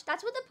much.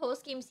 That's what the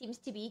post game seems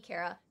to be,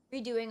 Kara.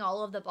 Redoing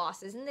all of the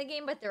bosses in the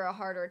game, but they're a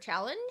harder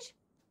challenge.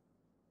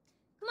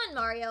 Come on,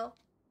 Mario.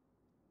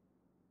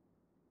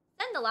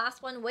 Send the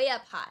last one way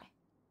up high.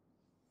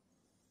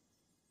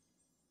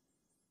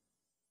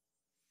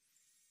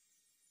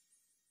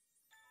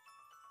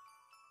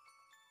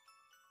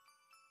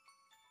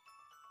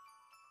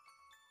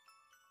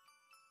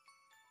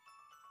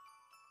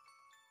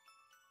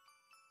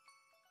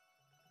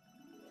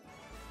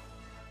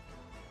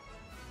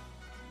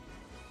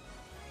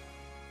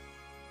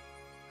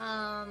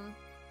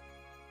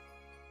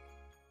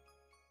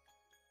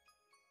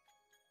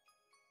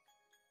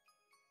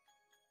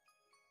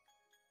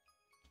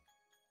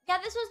 Yeah,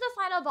 this was the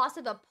final boss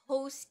of the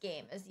post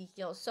game,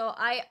 Ezekiel. So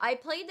I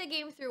played the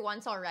game through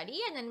once already,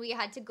 and then we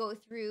had to go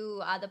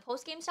through the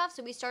post game stuff.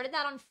 So we started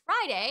that on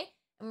Friday,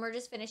 and we're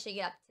just finishing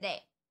it up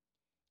today.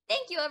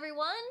 Thank you,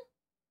 everyone.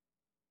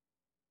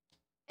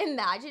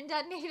 Imagine,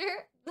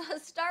 Detonator, the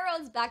Star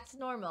Road's back to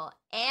normal,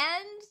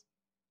 and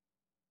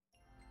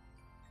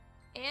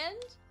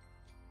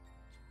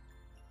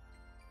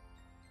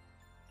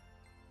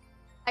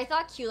I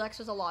thought Culex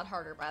was a lot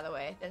harder, by the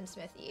way, than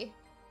Smithy.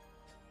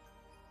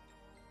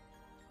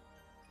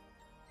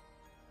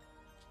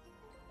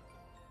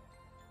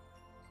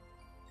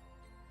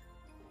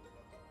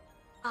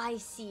 I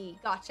see.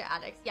 Gotcha,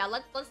 Addicts. Yeah,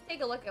 let's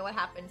take a look at what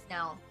happens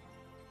now.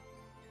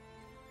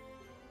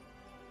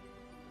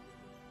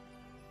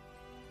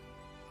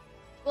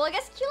 Well, I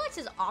guess Culex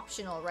is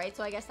optional, right?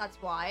 So I guess that's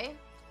why.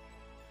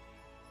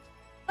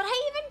 But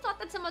I even thought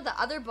that some of the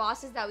other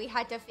bosses that we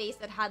had to face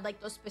that had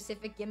like those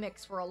specific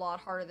gimmicks were a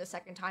lot harder the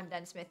second time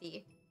than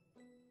Smithy.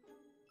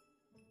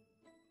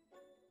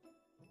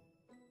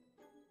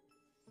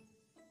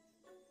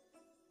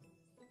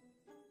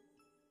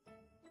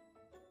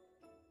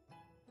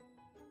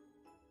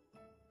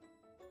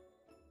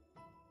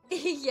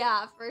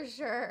 Yeah, for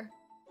sure.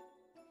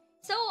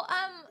 So,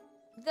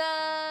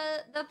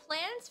 the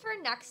plans for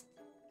next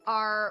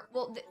are,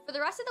 well, for the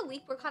rest of the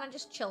week, we're kind of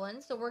just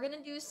chilling. So we're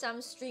gonna do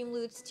some stream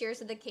loots,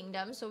 Tears of the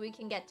Kingdom, so we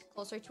can get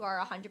closer to our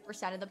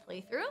 100% of the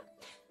playthrough.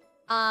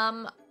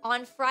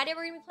 On Friday,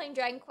 we're gonna be playing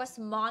Dragon Quest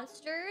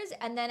Monsters,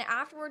 and then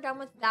after we're done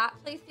with that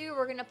playthrough,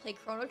 we're gonna play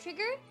Chrono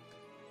Trigger.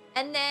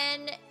 And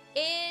then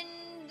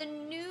in the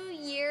new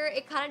year,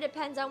 it kind of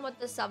depends on what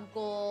the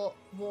sub-goal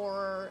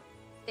war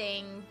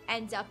thing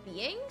ends up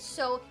being.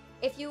 So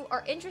if you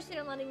are interested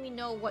in letting me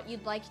know what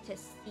you'd like to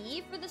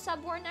see for the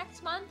sub war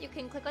next month, you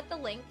can click on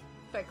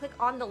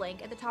the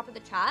link at the top of the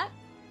chat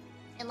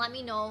and let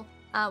me know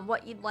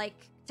what you'd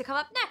like to come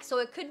up next. So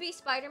it could be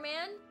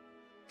Spider-Man,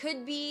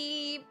 could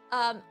be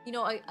you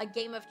know, a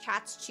game of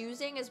chat's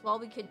choosing as well.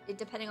 We could,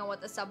 depending on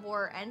what the sub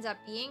war ends up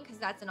being, because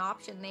that's an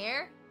option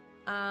there.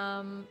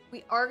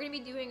 We are going to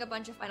be doing a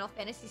bunch of Final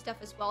Fantasy stuff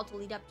as well to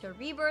lead up to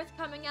Rebirth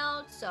coming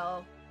out.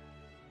 So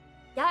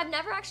yeah, I've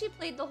never actually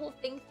played the whole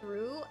thing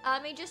through,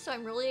 Aegis, so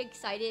I'm really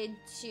excited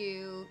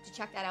to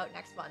check that out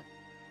next month.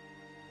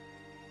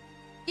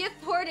 You have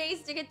 4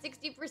 days to get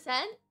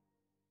 60%?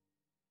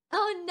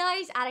 Oh,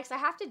 nice, Addicts. I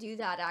have to do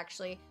that,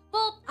 actually.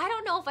 Well, I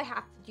don't know if I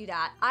have to do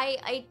that.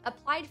 I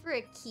applied for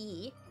a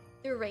key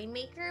through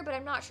Rainmaker, but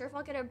I'm not sure if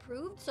I'll get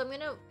approved, so I'm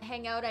gonna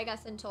hang out, I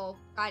guess, until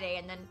Friday,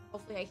 and then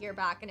hopefully I hear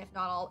back, and if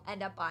not, I'll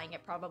end up buying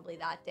it probably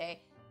that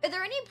day. Are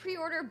there any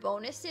pre-order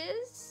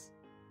bonuses?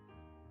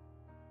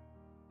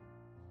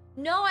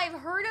 No, I've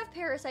heard of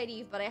Parasite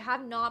Eve, but I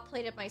have not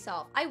played it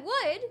myself. I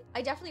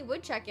definitely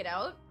would check it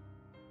out.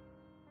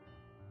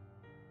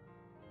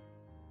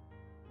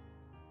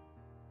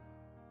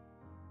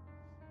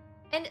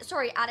 And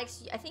sorry,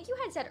 Addicts, I think you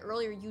had said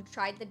earlier you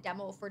tried the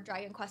demo for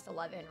Dragon Quest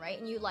XI, right?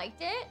 And you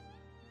liked it?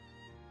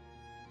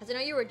 Because I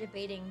know you were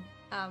debating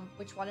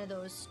which one of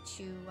those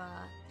to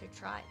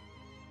try.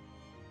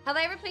 Have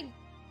I ever played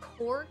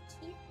Core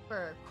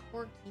Keeper?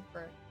 Core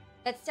Keeper.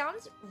 That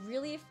sounds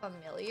really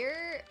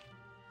familiar.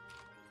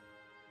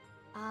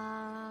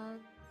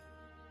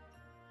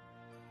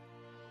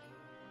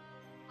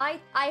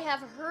 I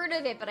have heard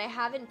of it, but I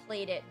haven't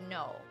played it.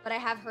 No, but I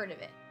have heard of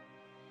it.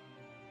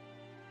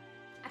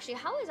 Actually,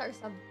 how is our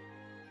sub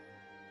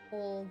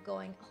poll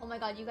going? Oh my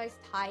god, you guys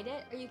tied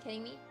it? Are you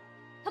kidding me?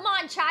 Come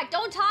on, chat,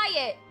 don't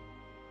tie it!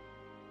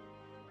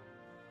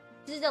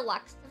 This is the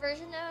deluxe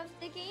version of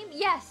the game?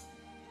 Yes!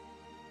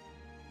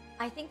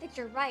 I think that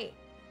you're right.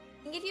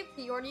 I think if you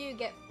pre-order, you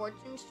get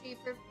Fortune Street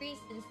for free,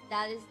 since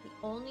that is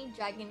the only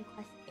Dragon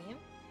Quest game.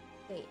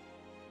 Wait,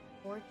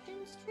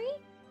 Fortune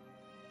Street?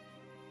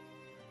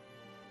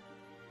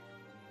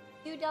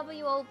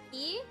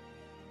 QWOP?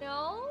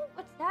 No?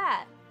 What's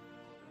that?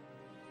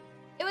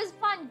 It was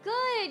fun.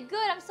 Good,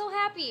 good. I'm so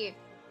happy.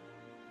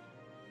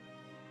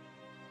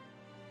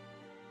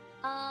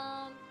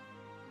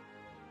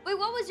 Wait,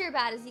 what was your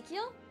bad,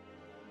 Ezekiel?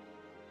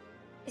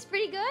 It's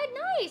pretty good?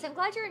 Nice. I'm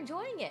glad you're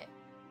enjoying it.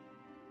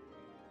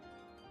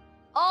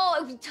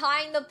 Oh,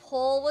 tying the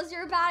poll was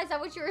your bad? Is that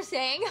what you were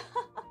saying?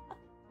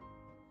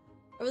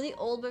 A really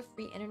old but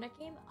free internet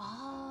game?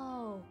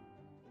 Oh.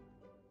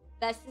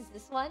 Best is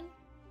this one.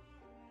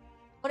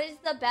 What is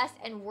the best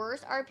and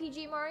worst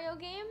RPG Mario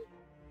game?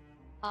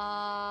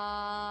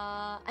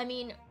 I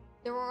mean,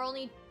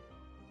 weren't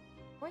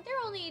there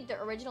only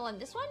the original and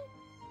this one?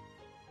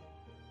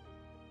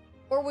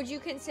 Or would you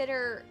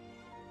consider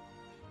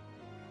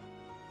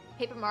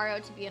Paper Mario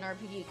to be an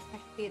RPG? Because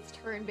technically it's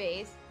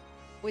turn-based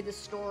with a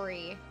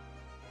story.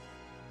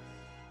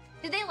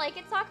 Did they like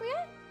it,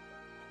 Sakuya?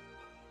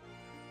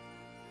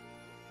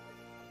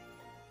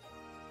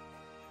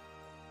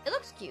 It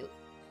looks cute.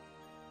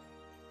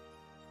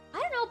 I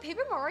don't know,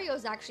 Paper Mario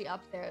is actually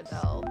up there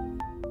though.